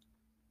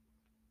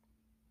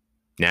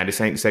 Now,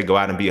 this ain't to say go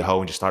out and be a hoe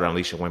and just start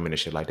unleashing women and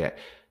shit like that.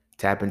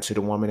 Tap into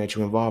the woman that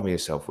you involve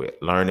yourself with.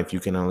 Learn if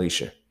you can unleash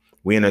her.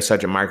 We in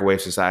such a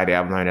microwave society,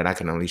 I've learned that I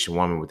can unleash a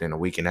woman within a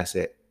week, and that's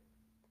it.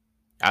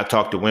 I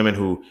talked to women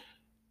who,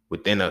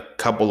 within a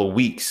couple of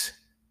weeks,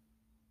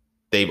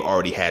 they've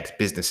already had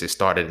businesses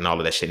started and all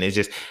of that shit. And it's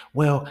just,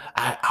 well,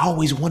 I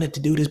always wanted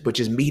to do this, but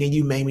just meeting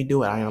you made me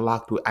do it. I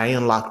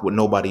unlocked what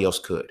nobody else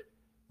could,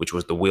 which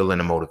was the will and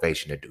the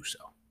motivation to do so.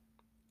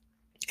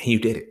 And you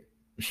did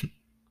it.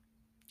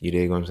 You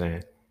dig what I'm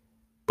saying?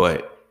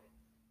 But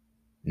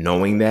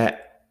knowing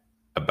that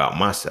about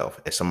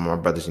myself, and some of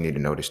my brothers, you need to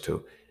know this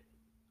too,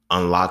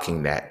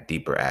 unlocking that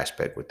deeper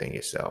aspect within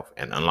yourself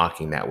and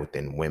unlocking that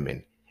within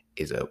women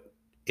is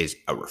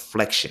a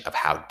reflection of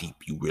how deep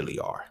you really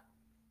are.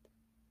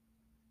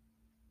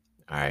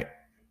 All right.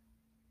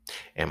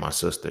 And my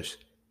sisters,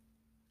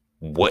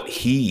 what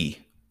he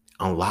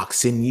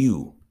unlocks in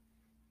you,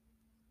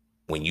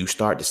 when you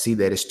start to see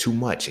that it's too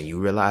much and you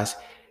realize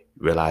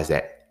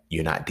that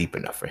you're not deep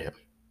enough for him.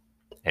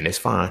 And it's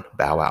fine,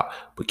 bow out.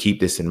 But keep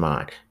this in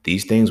mind.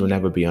 These things will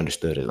never be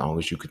understood as long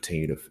as you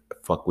continue to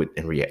fuck with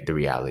the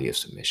reality of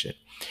submission.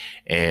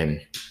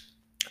 And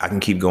I can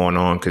keep going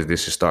on because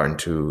this is starting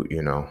to,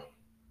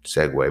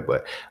 segue,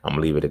 but I'm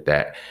gonna leave it at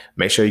that.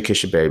 Make sure you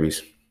kiss your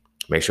babies.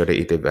 Make sure they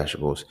eat their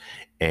vegetables.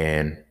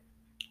 And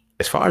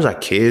as far as our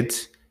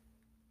kids,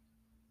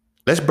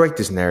 let's break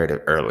this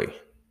narrative early.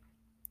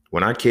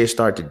 When our kids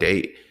start to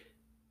date,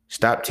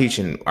 stop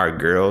teaching our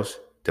girls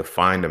to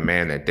find a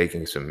man that they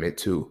can submit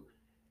to,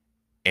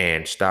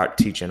 and stop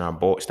teaching our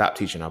boys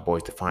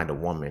to find a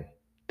woman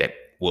that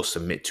will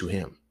submit to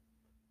him.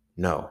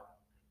 No,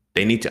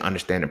 they need to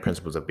understand the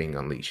principles of being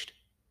unleashed,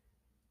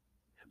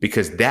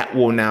 because that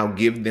will now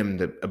give them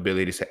the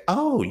ability to say,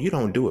 oh, you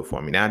don't do it for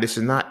me. Now, this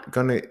is not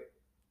going to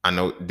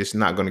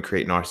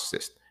create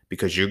narcissists,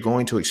 because you're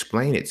going to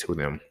explain it to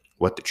them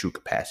what the true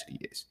capacity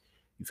is.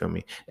 You feel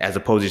me? As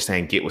opposed to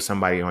saying, get with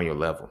somebody on your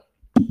level.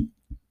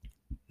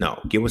 No,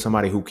 get with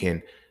somebody who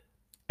can,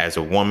 as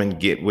a woman,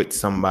 get with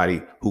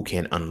somebody who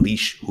can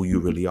unleash who you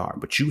really are.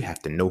 But you have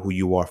to know who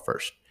you are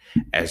first.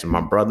 As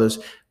my brothers,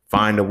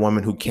 find a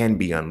woman who can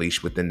be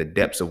unleashed within the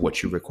depths of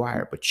what you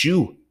require. But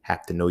you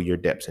have to know your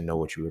depths and know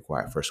what you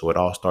require first. So it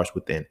all starts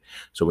within.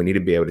 So we need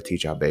to be able to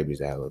teach our babies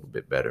that a little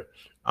bit better.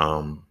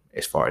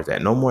 As far as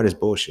that, no more of this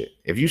bullshit.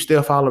 If you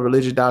still follow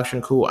religious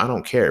doctrine, cool, I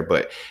don't care,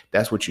 but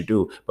that's what you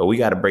do. But we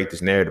got to break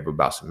this narrative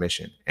about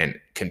submission and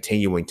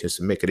continuing to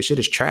submit, because this shit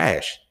is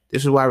trash.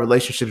 This is why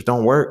relationships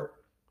don't work.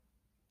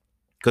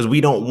 Because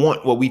we don't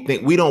want what we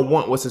think. We don't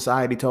want what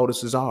society told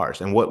us is ours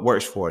and what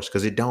works for us,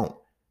 because it don't.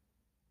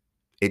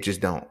 It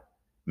just don't.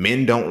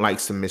 Men don't like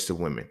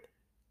submissive women,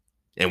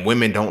 and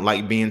women don't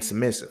like being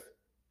submissive.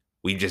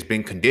 We've just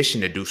been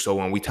conditioned to do so,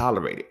 and we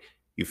tolerate it.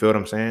 You feel what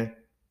I'm saying?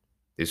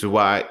 This is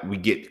why we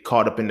get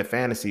caught up in the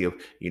fantasy of,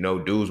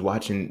 dudes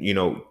watching,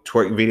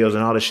 twerk videos and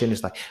all this shit. And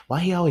it's like, why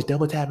he always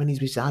double tapping these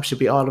bitches? I should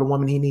be all of the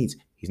woman he needs.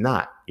 He's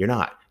not. You're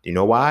not. You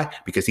know why?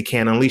 Because he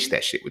can't unleash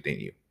that shit within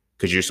you.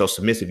 Because you're so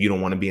submissive, you don't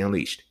want to be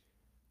unleashed.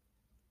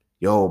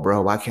 Yo,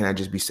 bro, why can't I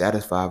just be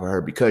satisfied with her?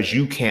 Because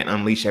you can't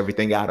unleash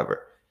everything out of her.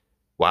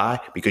 Why?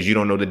 Because you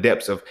don't know the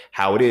depths of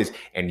how it is.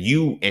 And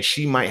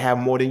she might have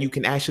more than you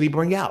can actually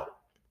bring out.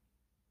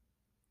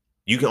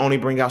 You can only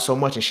bring out so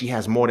much, and she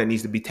has more that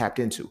needs to be tapped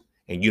into.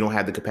 And you don't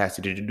have the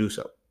capacity to do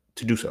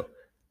so.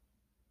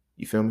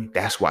 You feel me?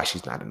 That's why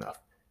she's not enough.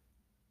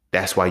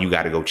 That's why you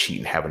got to go cheat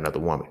and have another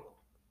woman.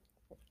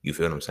 You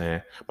feel what I'm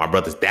saying? My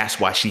brothers, that's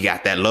why she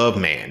got that love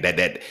man,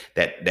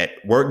 that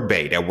work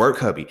bae, that work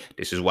hubby.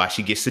 This is why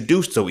she gets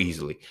seduced so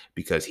easily,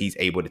 because he's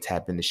able to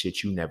tap into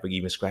shit you never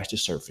even scratched the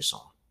surface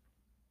on.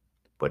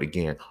 But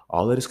again,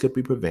 all of this could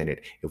be prevented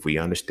if we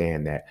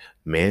understand that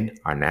men,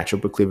 our natural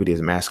proclivity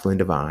as masculine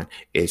divine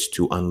is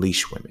to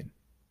unleash women.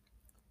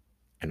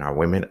 And our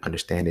women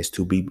understand is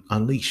to be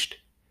unleashed.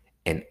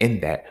 And in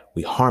that,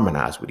 we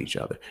harmonize with each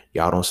other.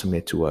 Y'all don't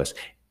submit to us,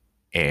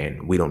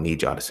 and we don't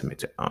need y'all to submit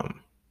to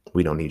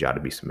we don't need y'all to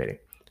be submitting.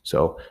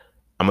 So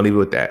I'm gonna leave it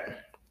with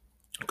that.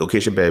 Go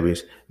kiss your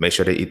babies. Make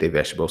sure they eat their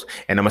vegetables.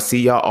 And I'm gonna see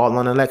y'all all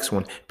on the next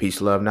one.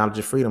 Peace, love, knowledge,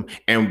 and freedom.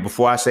 And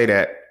before I say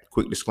that,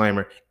 quick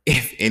disclaimer: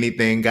 if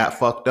anything got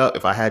fucked up,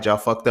 if I had y'all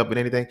fucked up in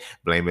anything,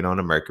 blame it on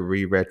the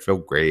Mercury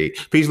retrograde.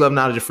 Peace, love,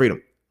 knowledge, and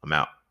freedom. I'm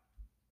out.